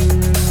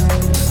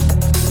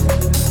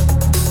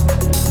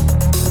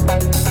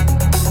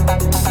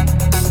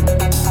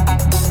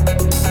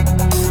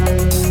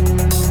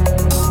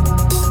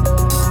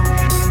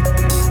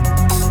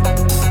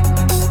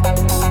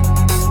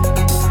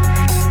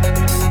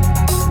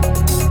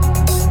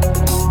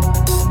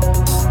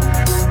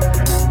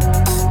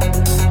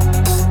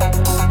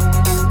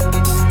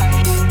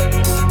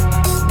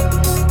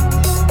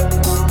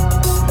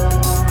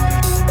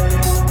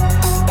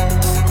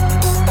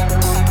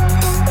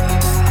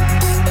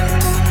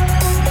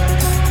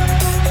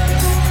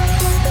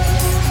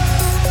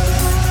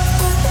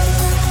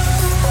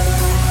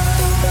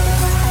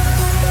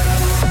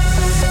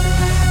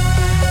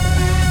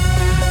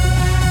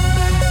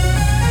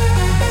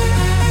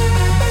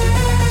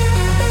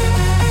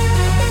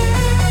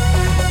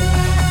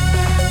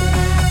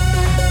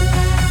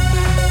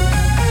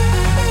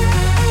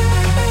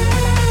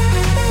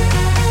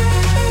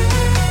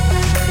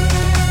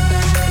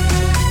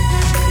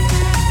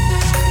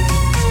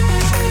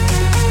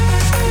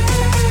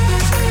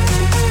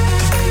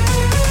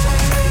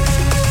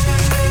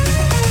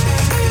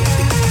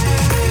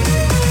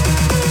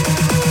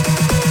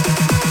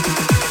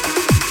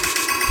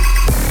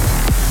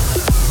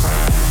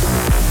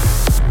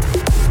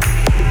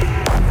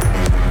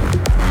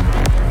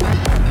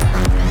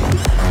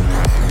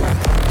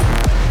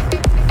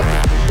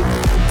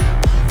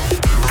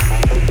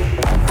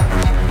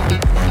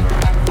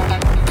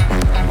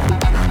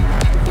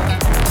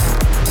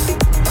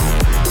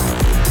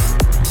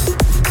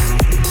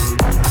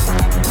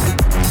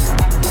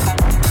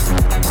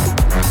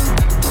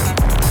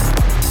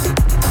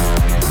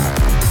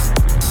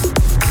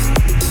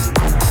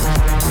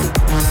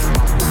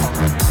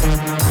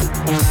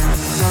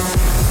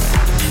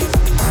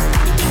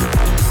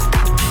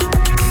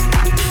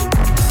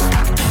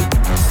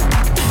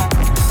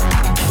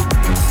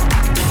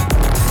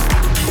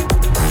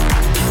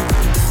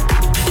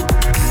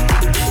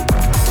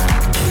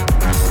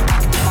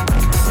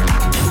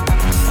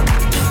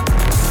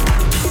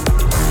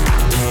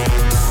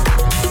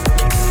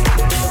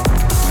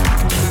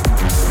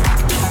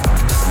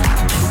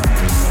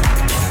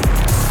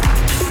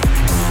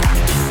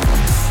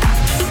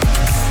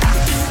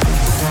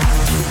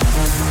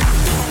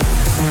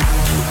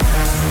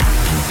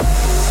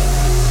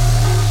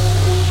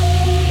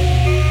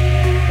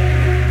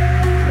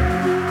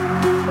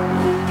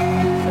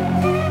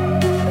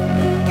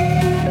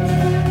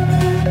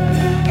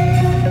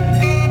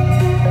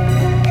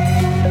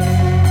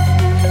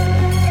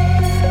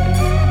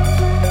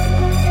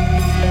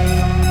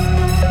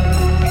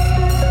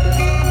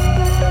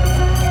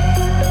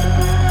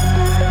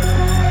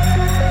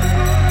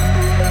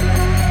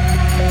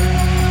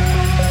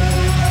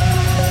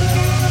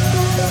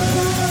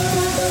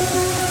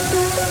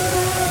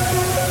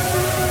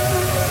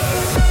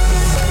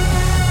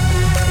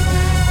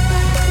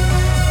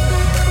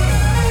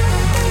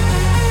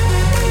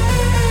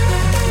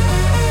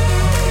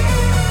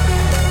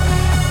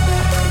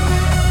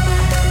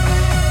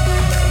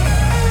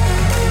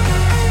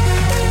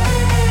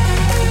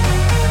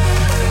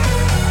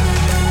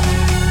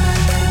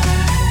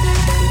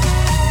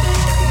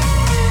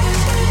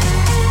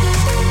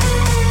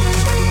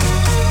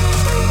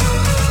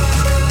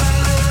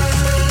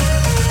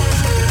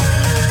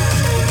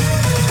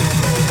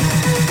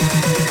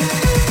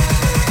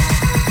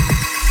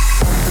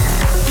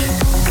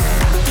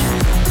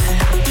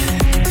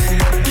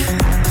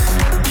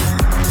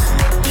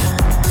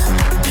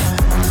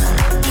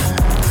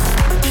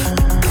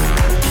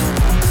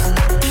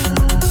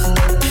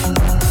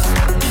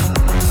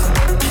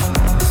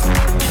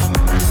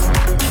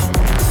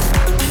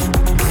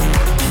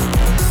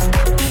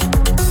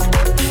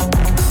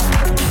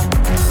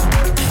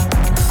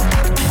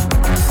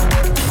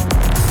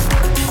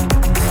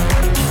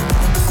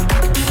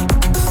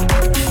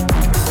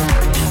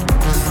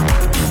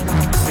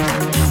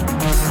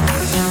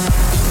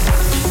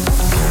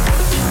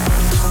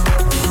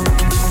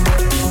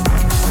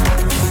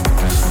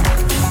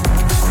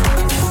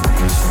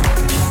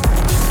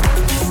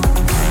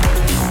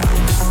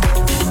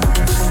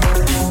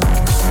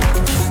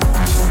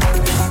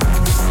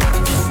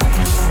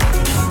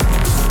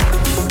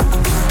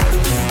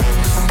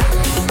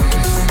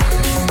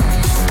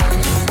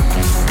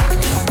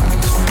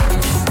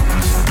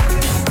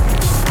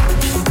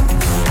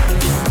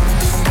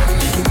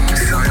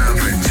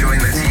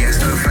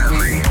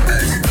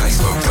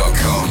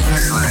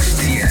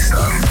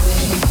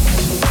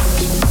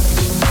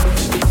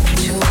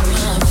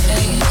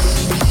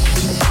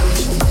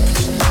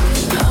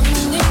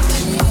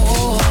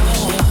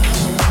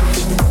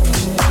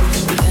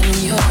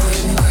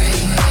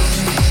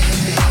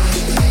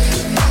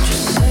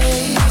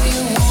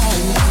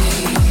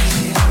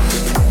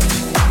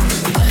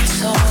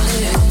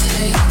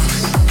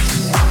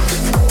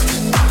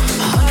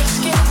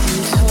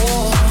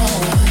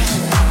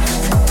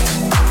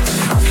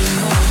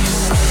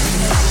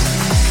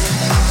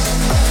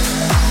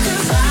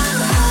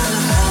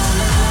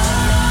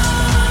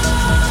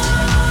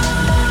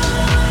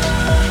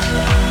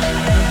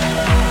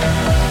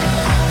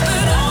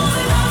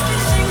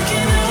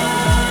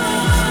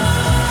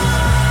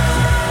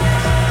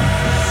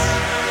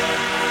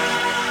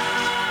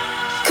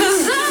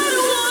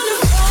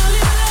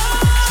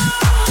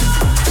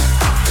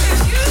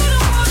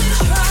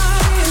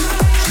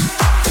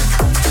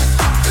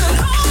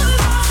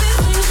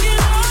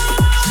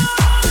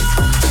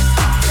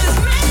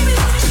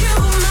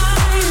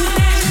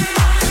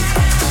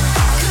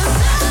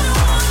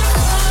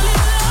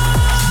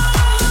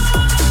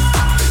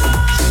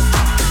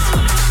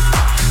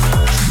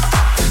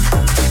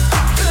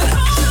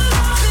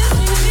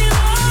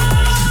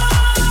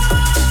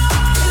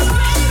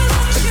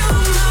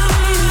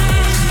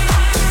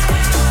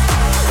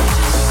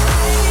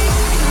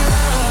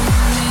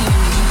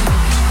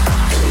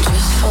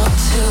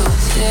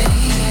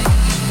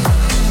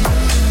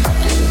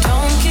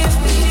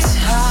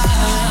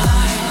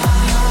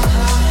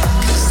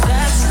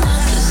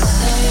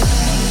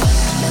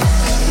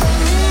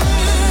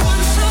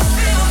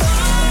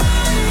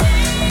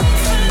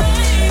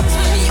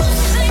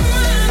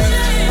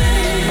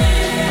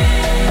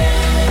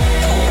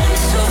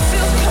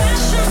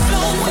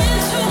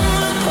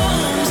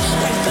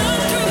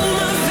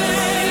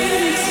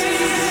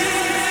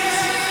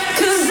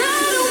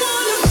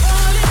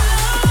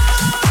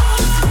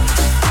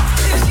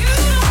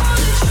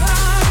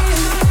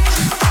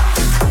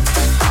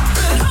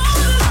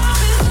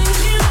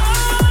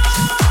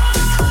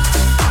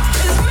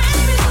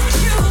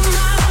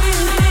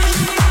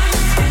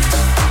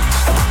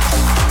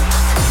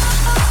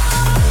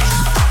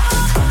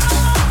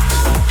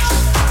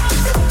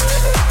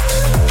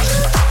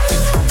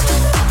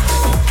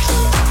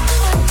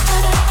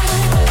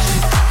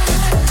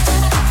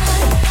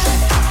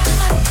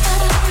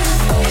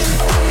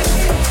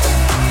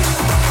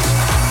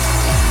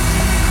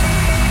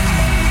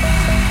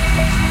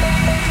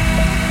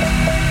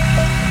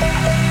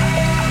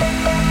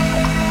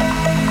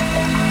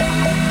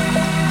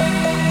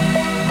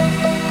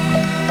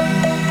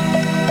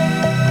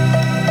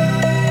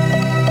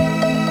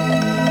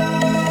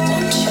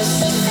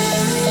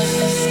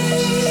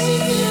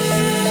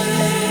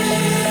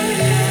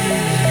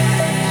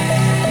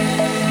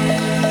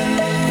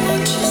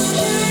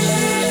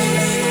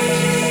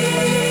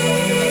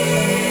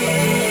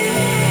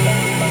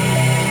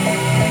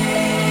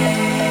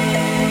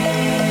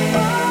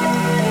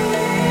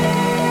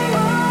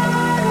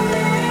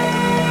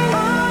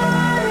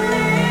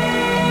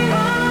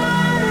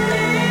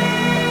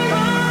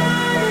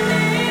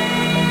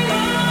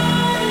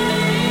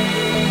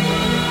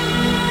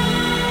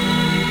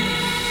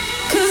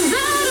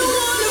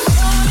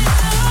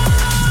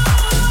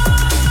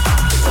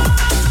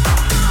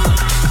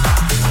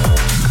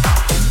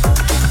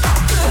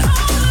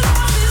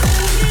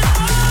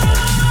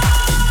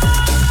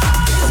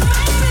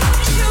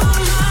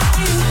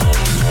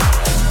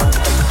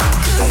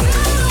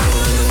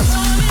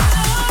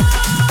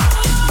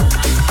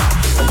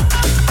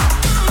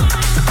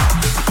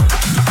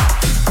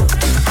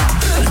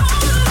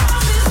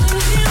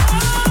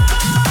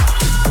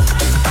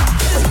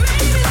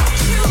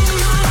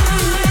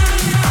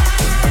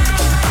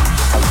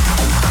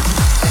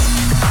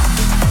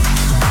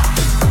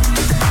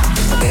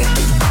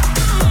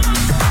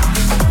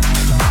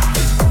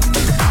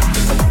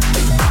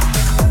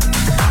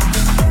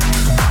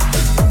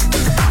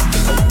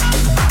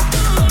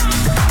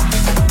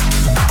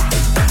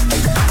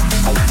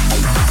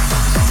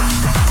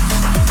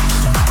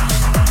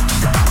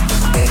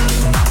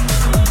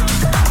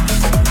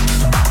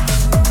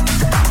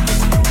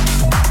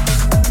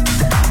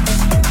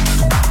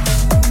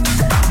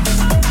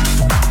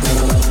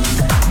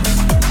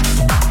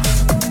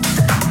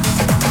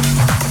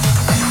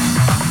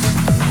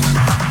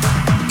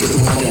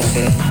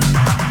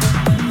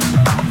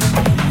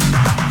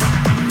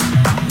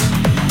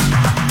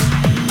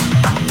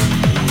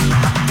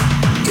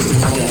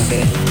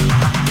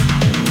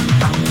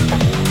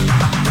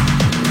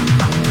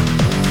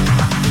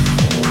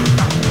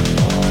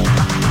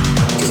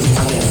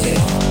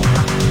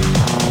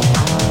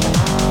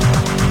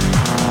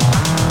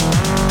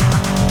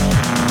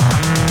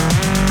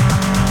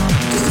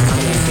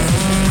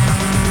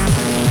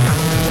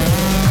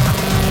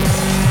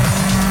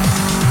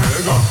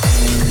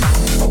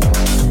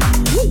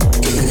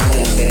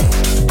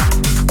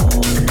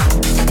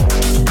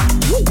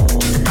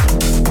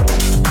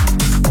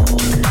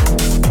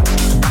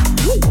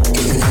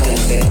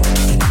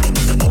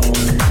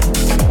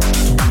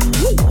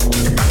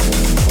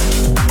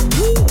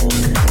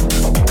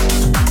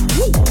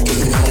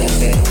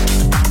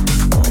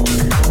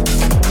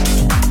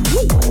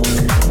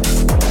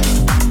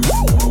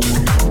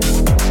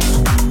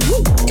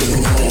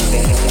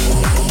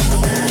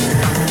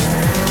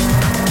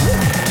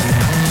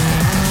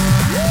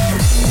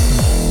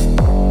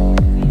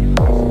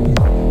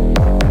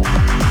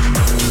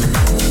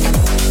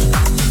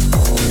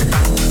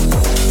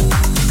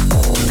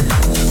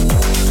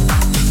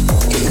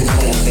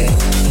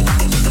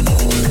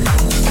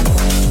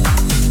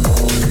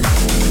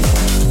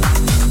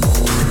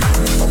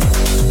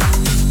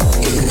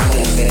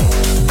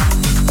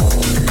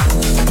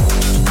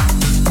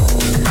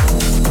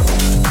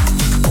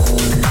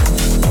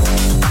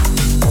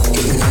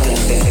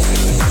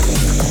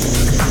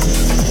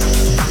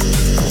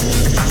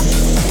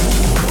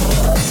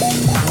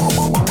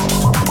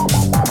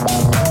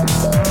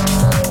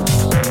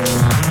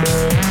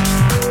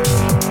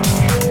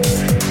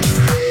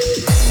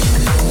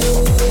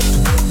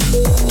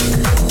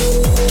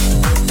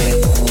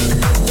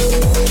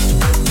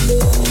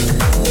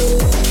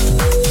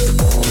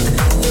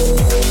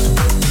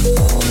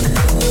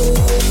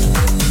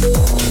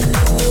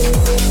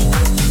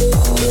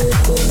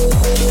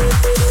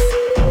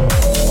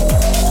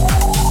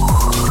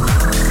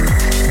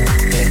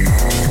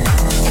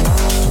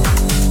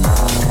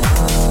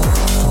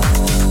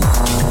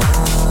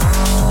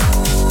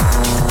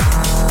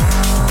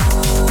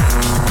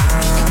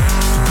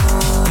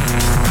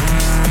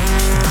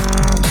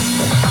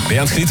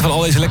 aan het genieten van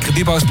al deze lekkere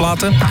Deep House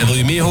platen en wil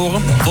je meer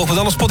horen? Volg me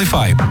dan op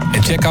Spotify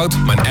en check out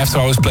mijn After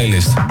Hours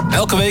playlist.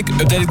 Elke week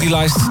update ik die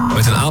lijst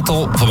met een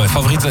aantal van mijn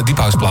favoriete Deep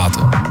House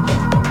platen.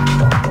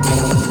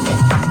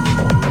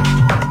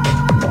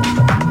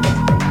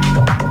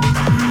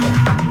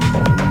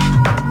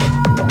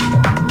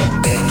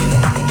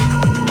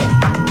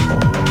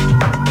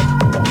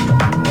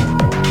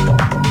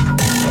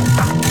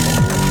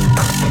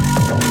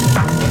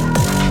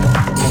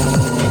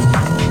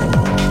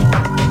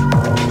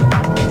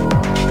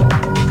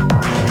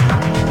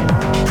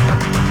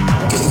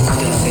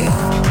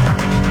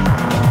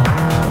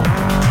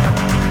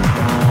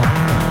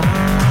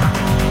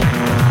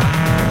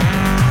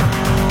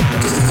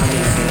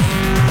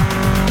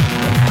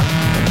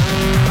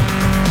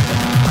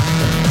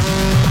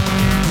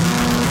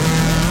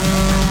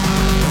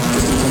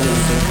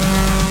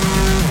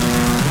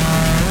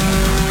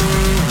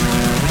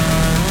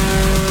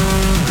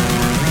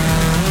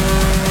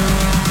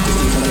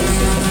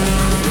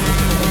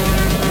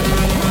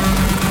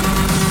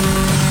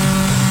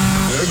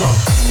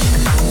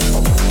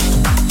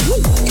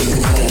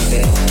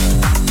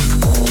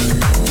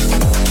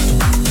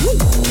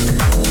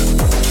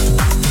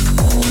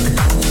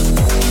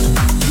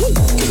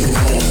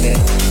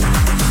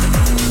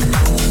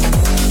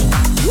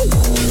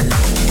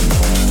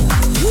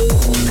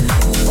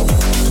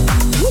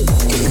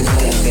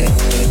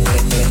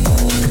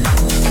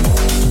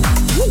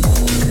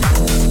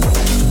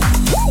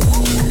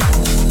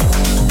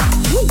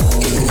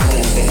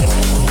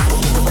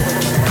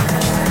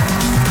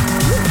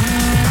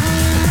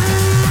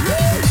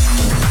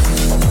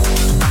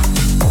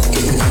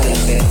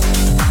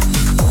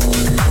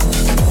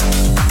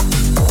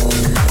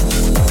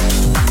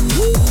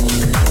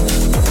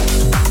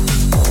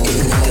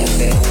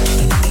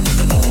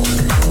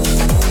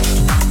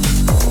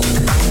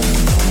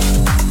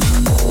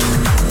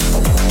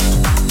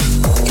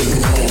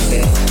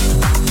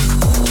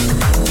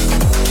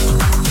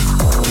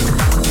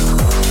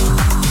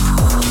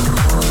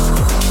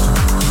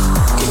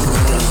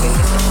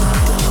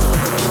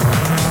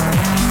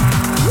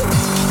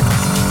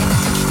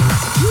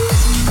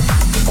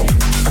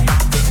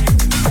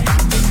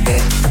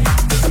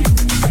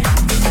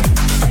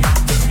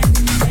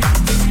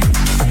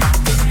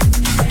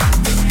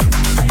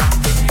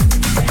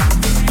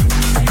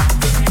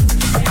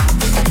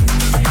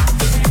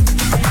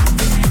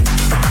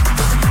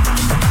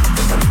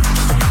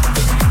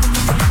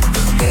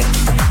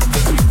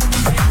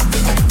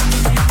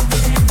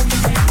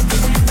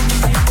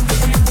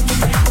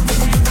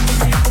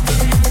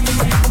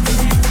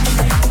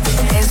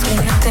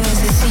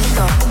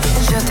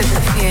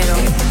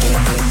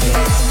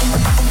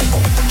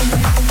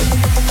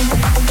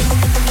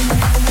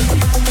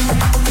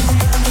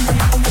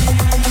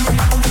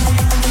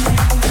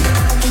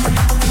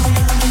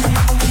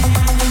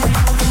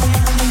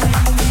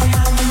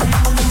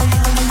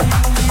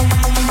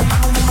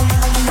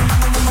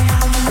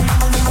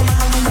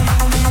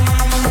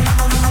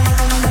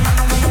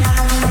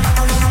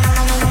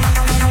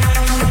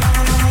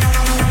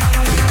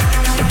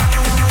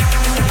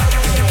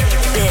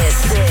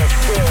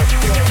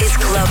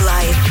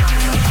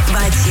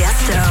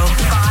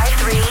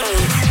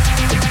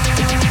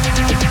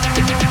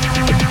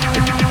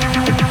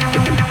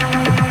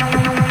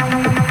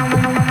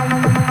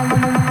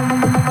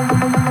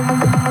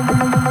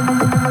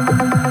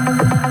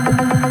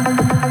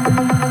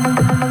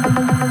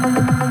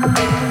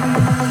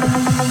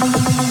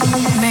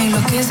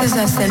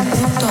 hasta el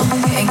punto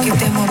en que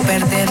temo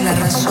perder la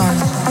razón,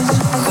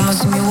 como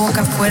si mi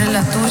boca fuera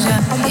la tuya,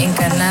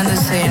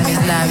 encarnándose en mis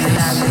labios.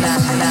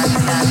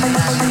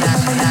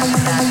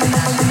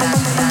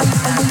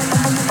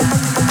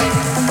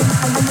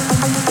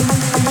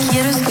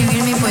 Quiero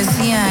escribir mi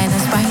poesía en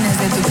las páginas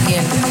de tu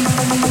piel,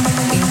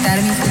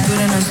 pintar mi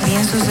futuro en los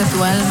lienzos de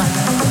tu alma.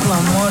 Tu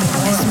amor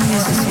es mi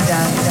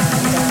necesidad.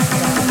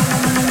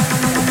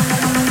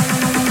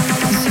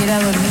 Quisiera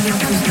dormir en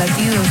tus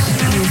latidos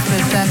y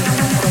despertar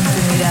con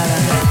tu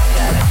mirada.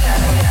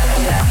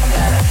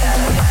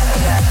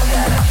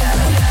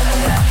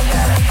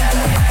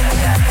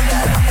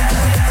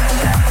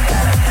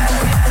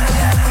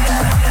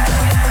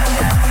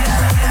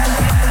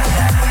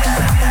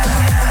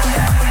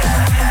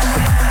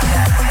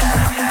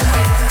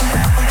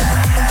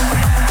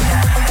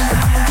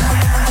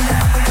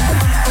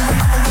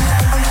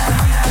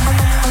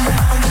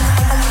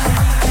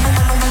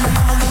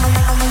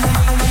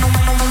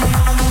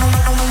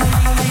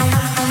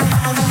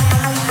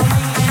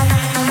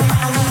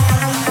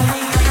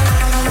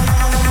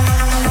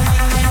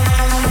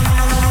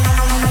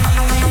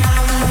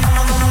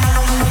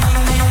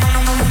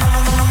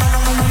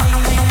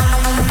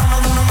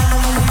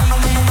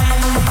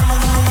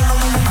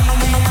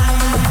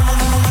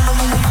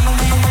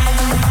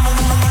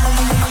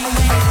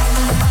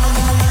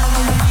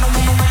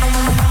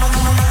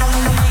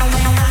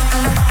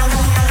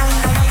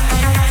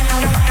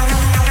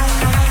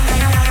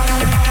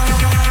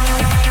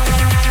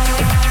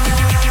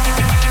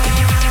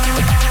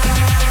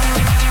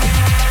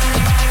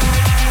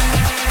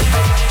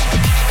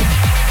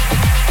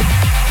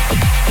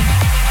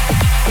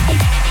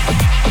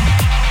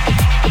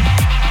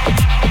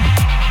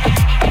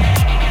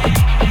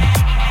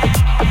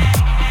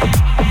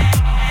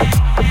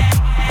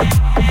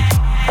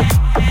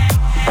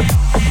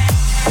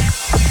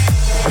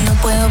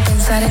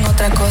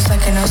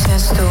 que no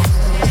seas tú.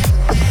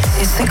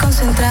 Estoy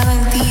concentrada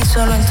en ti y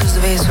solo en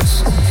tus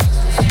besos.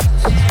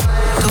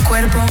 Tu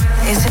cuerpo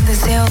es el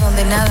deseo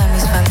donde nadan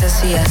mis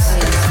fantasías.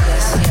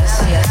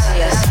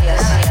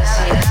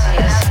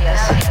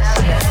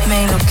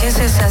 Me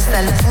enloqueces hasta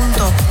el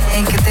punto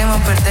en que temo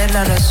perder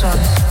la razón.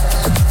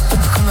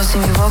 Como si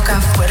mi boca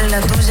fuera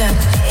la tuya,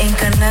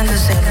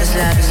 encarnándose en mis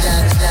labios.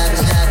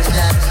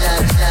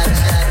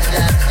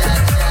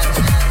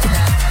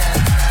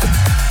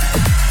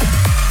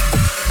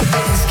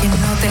 Es que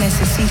no te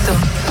necesito,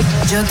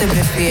 yo te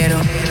prefiero.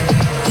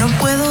 No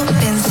puedo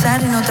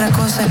pensar en otra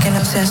cosa que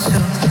no seas tú.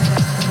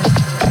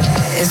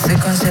 Estoy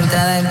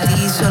concentrada en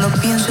ti y solo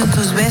pienso en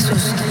tus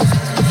besos.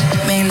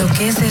 Me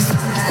enloqueces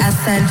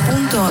hasta el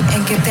punto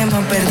en que temo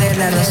perder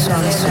la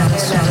razón.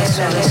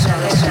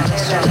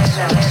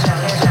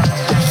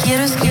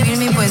 Quiero escribir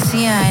mi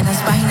poesía en las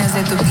páginas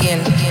de tu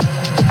piel.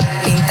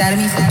 Pintar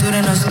mi futuro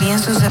en los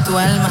lienzos de tu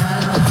alma.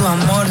 Tu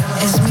amor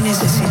es mi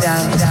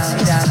necesidad.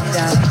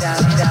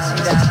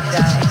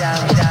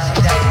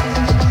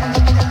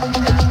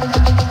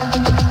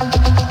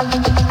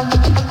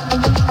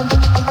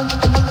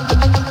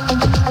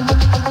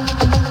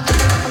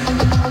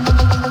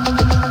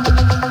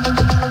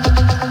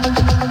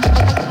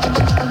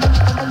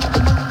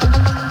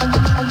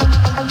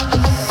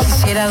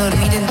 Quisiera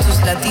dormir en tus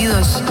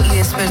latidos y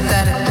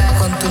despertar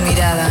con tu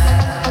mirada.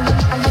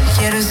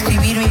 Quiero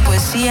escribir mi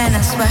poesía en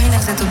las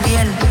páginas de tu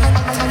piel,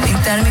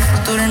 pintar mi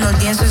futuro en los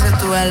lienzos de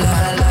tu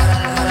alma.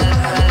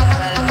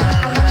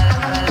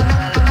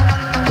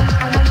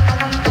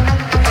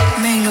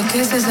 Me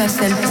enloqueces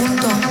hasta el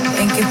punto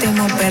en que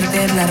temo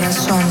perder la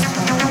razón,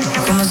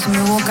 como si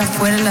mi boca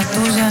fuera la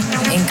tuya,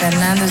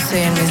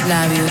 encarnándose en mis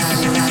labios.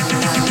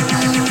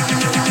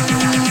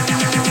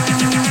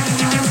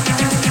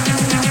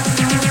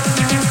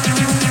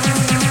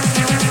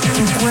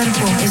 Tu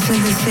cuerpo es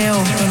el deseo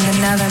donde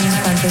nadan mis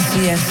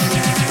fantasías.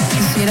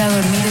 Quisiera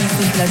dormir en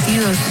tus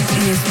latidos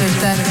y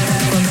despertar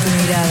con tu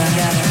mirada.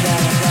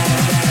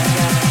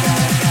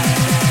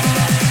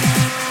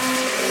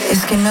 Es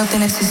que no te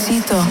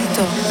necesito,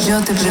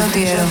 yo te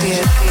prefiero.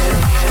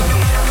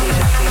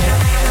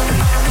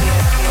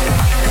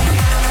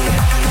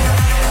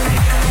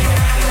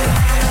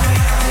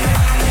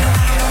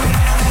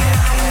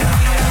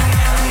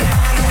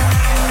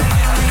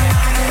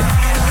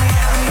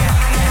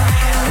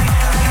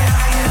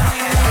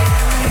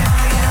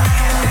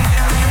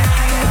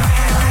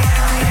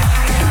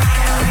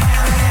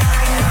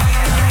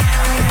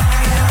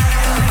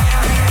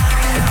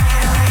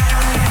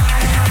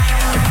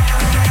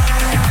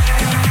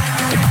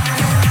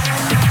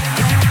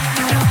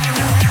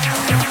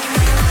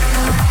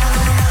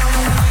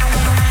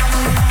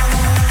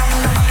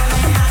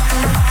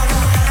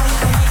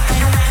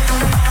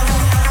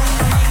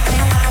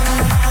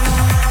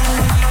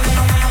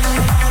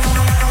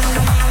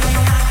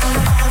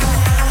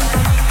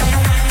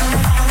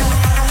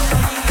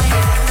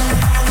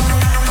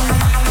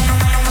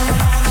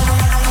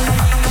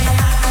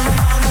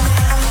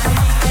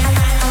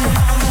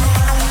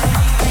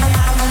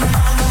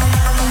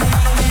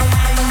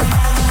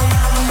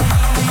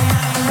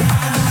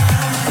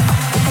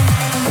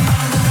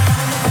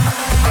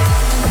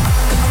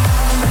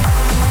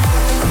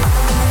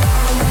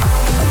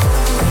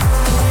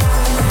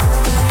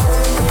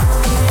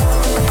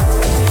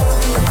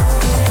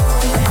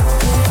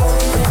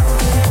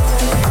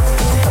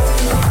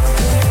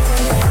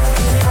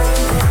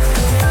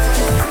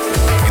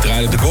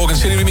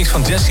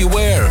 Van Jessie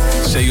Ware,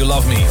 Say You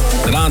Love Me.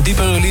 Daarna een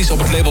diepere release op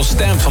het label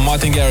Stamp van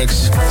Martin Garrix,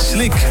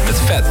 Sleek met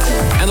Fat.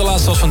 En de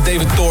laatste was van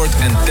David Tort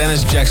en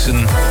Dennis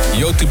Jackson,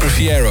 Yo Te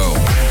Prefiero.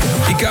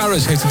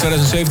 Icarus heeft in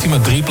 2017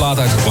 maar 3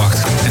 platen uitgebracht.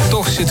 En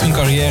toch zit hun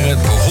carrière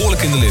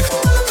behoorlijk in de lift.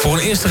 Voor een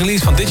eerste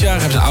release van dit jaar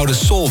hebben ze een oude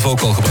soul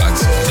vocal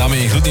gebruikt.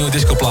 Daarmee een gloednieuwe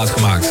discoplaat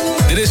gemaakt.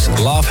 Dit is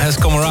Love Has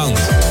Come Around.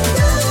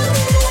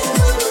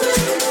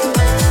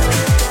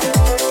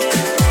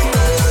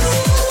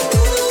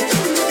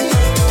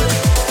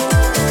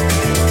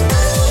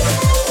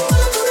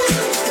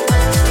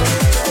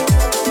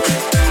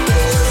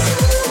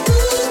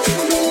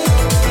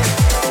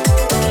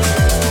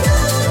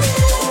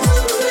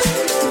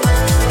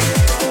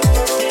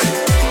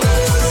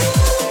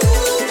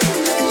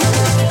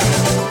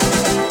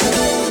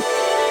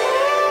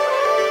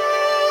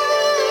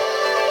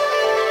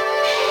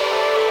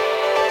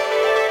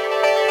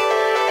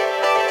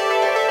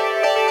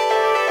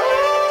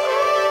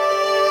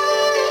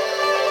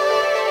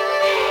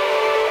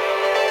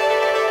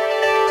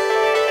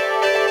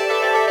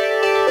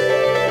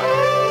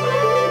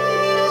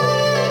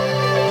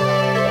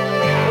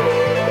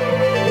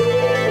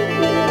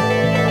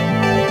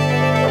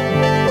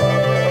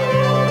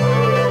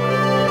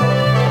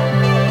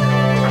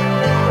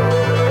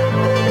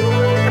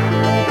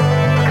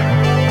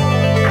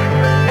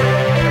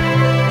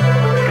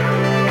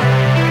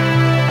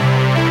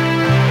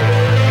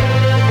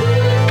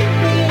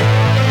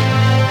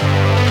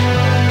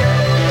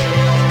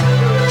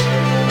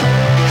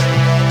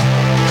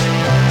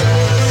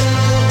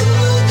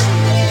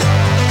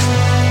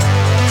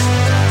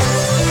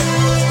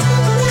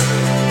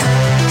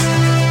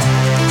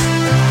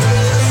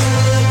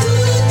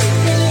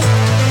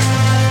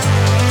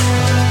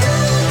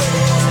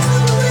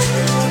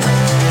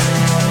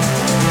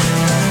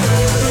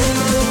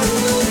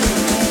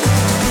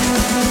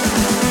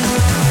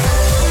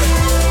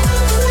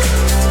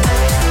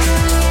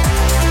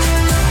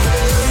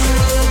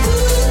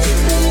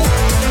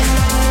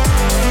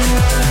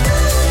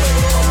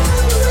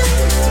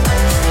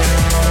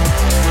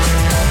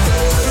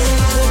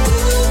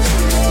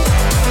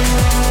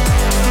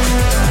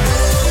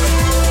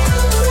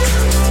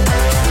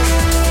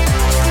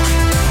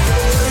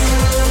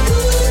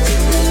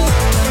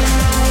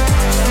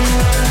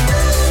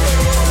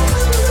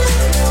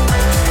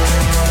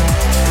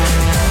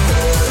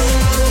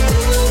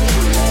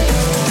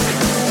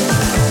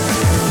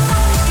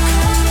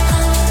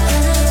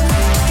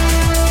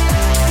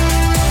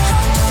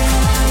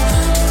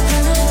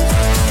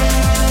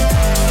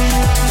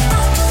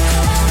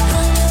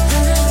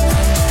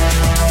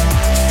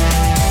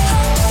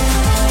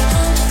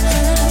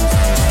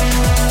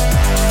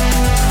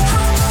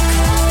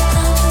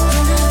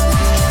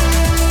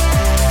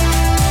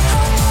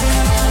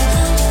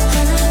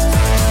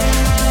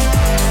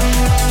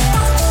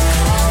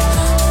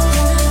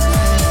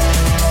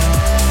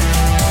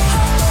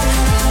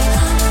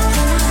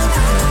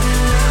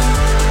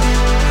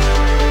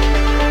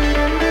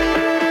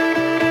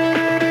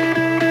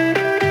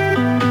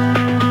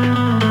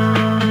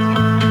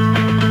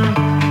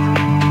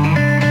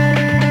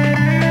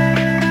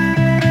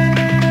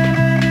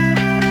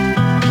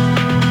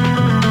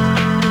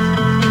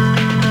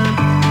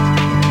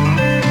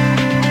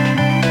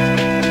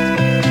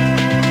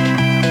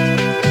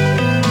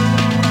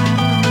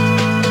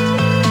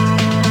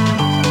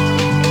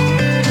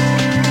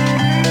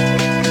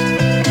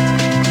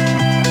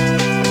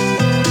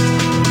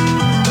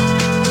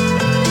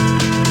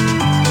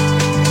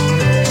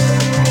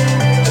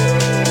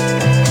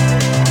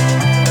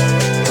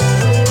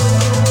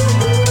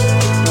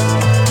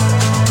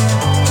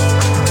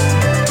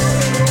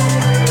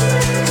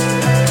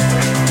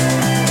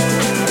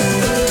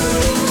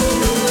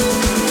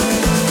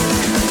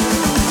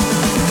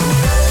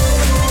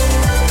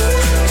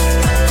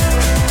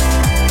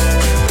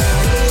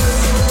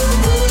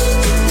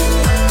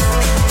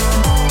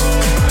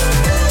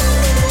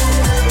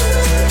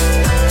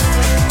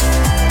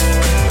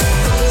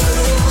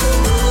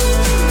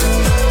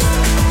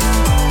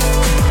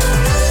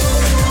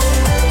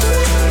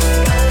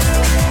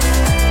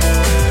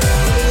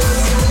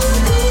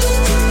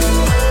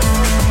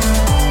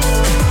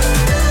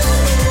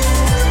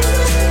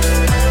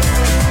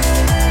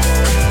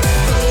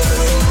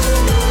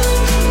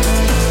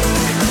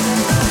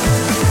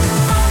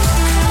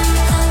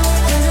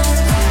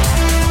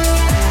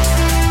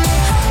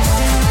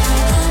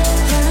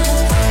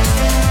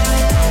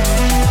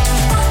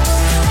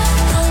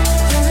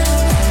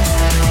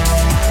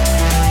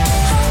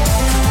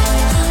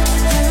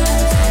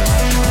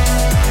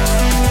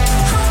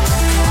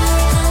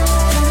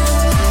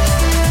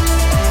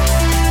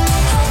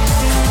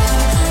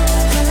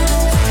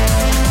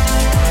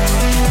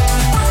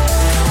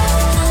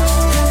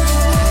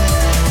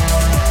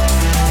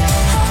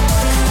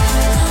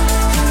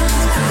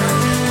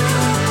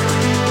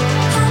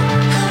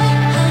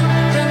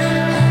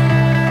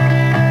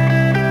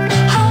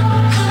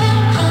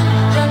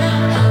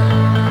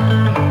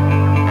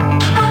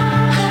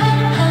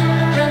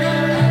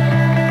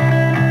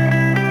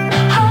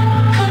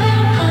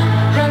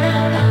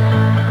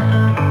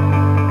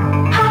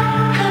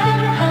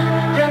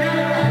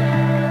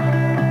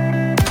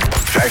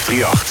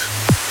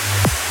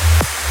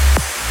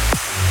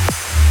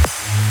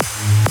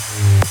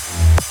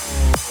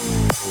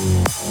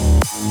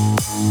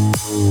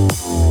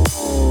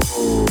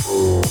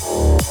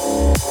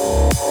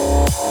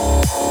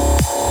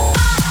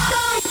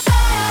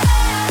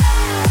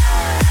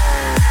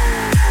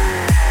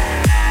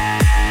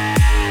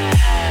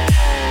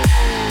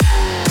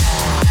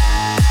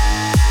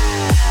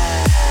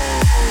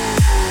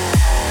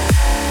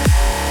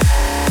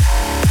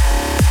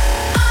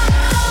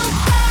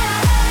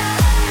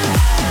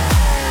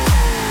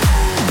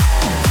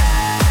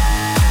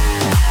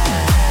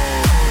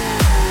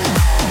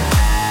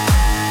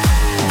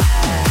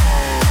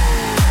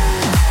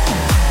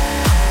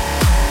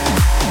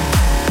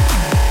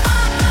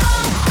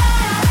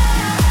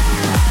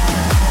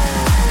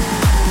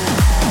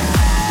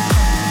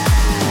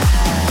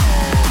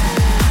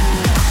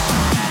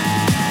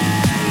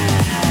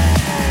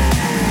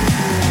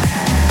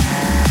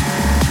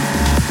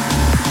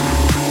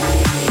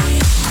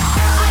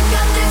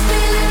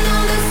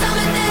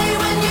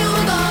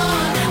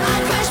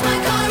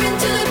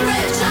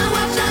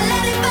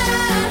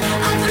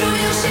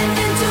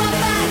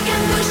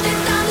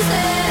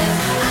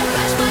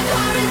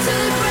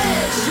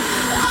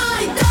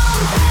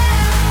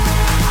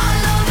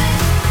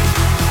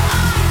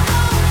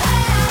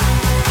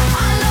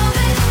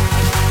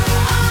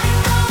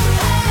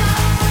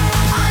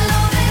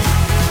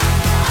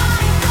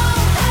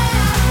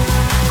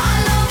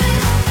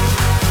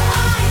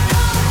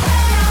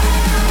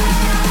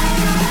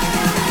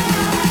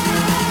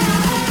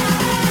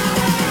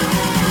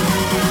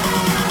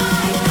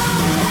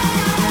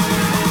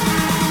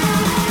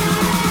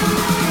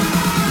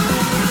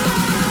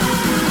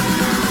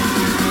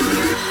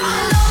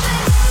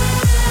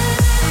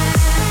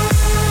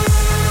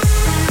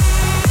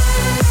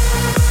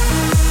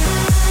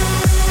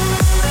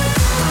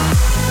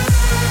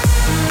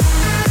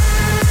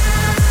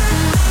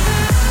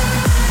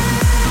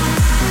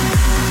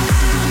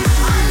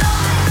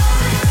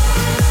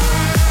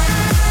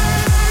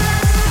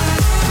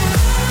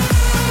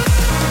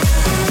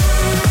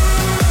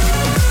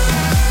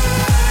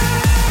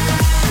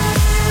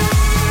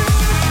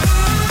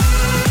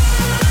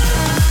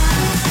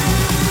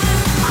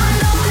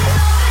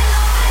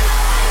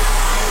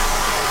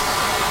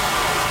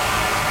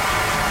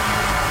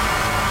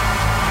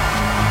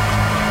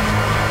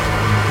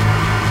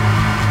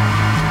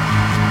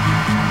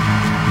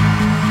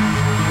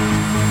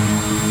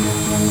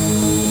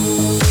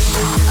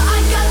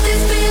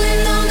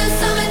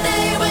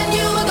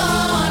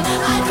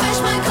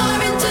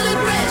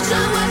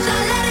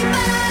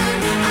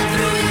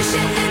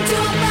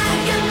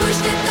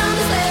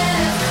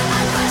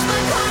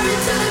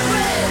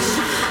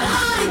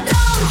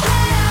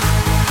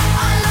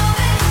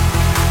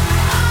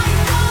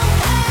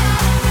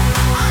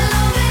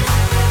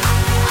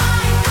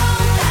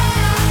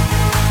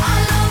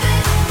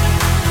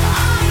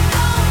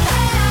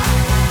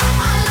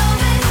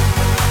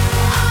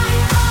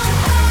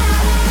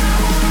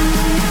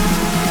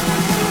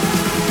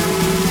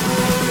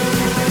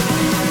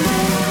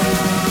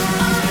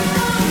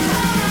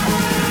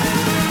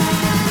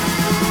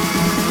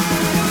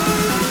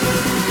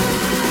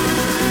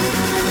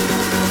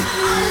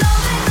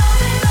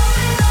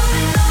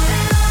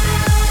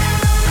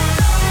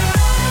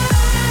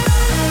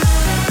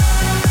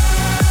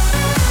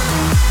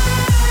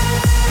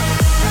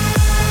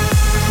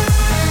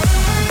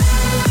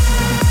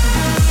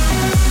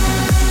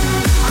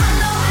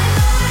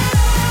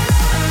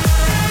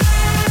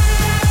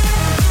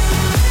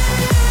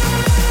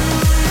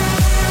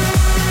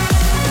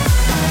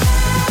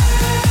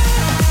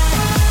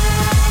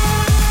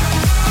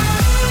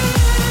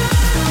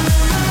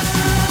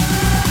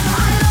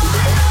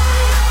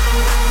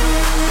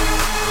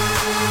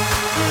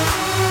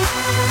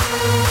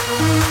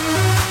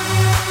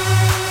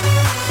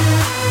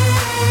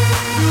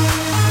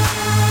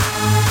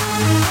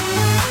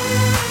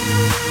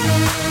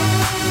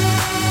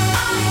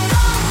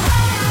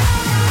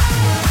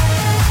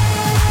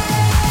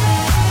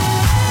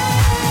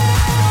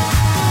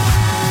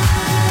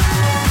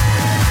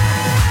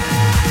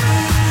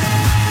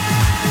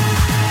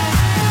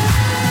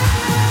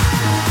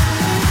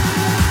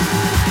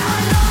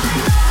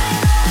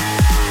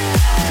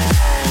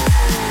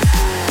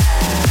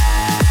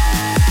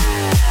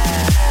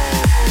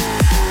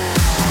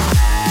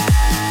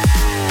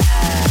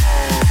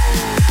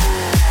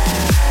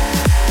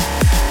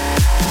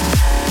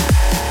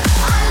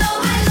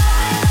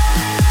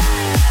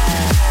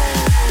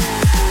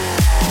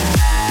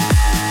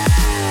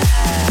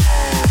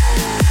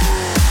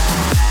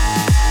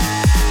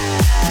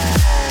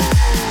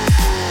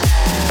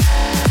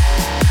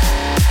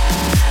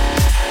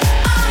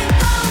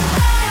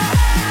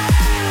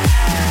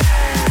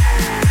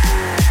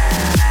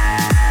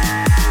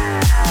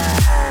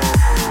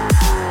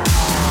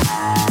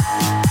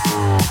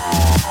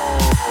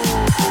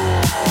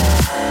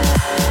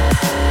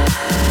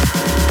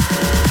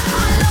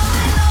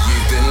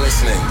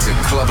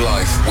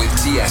 Life with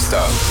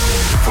Tiesto.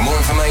 For more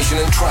information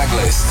and track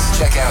lists,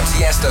 check out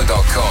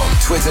tiesto.com,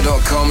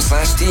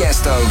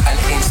 twitter.com/Tiesto and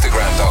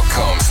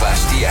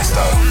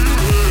instagram.com/Tiesto.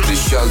 The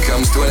show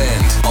comes to an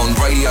end on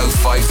Radio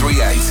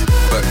 538,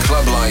 but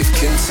Club Life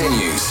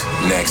continues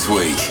next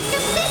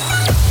week.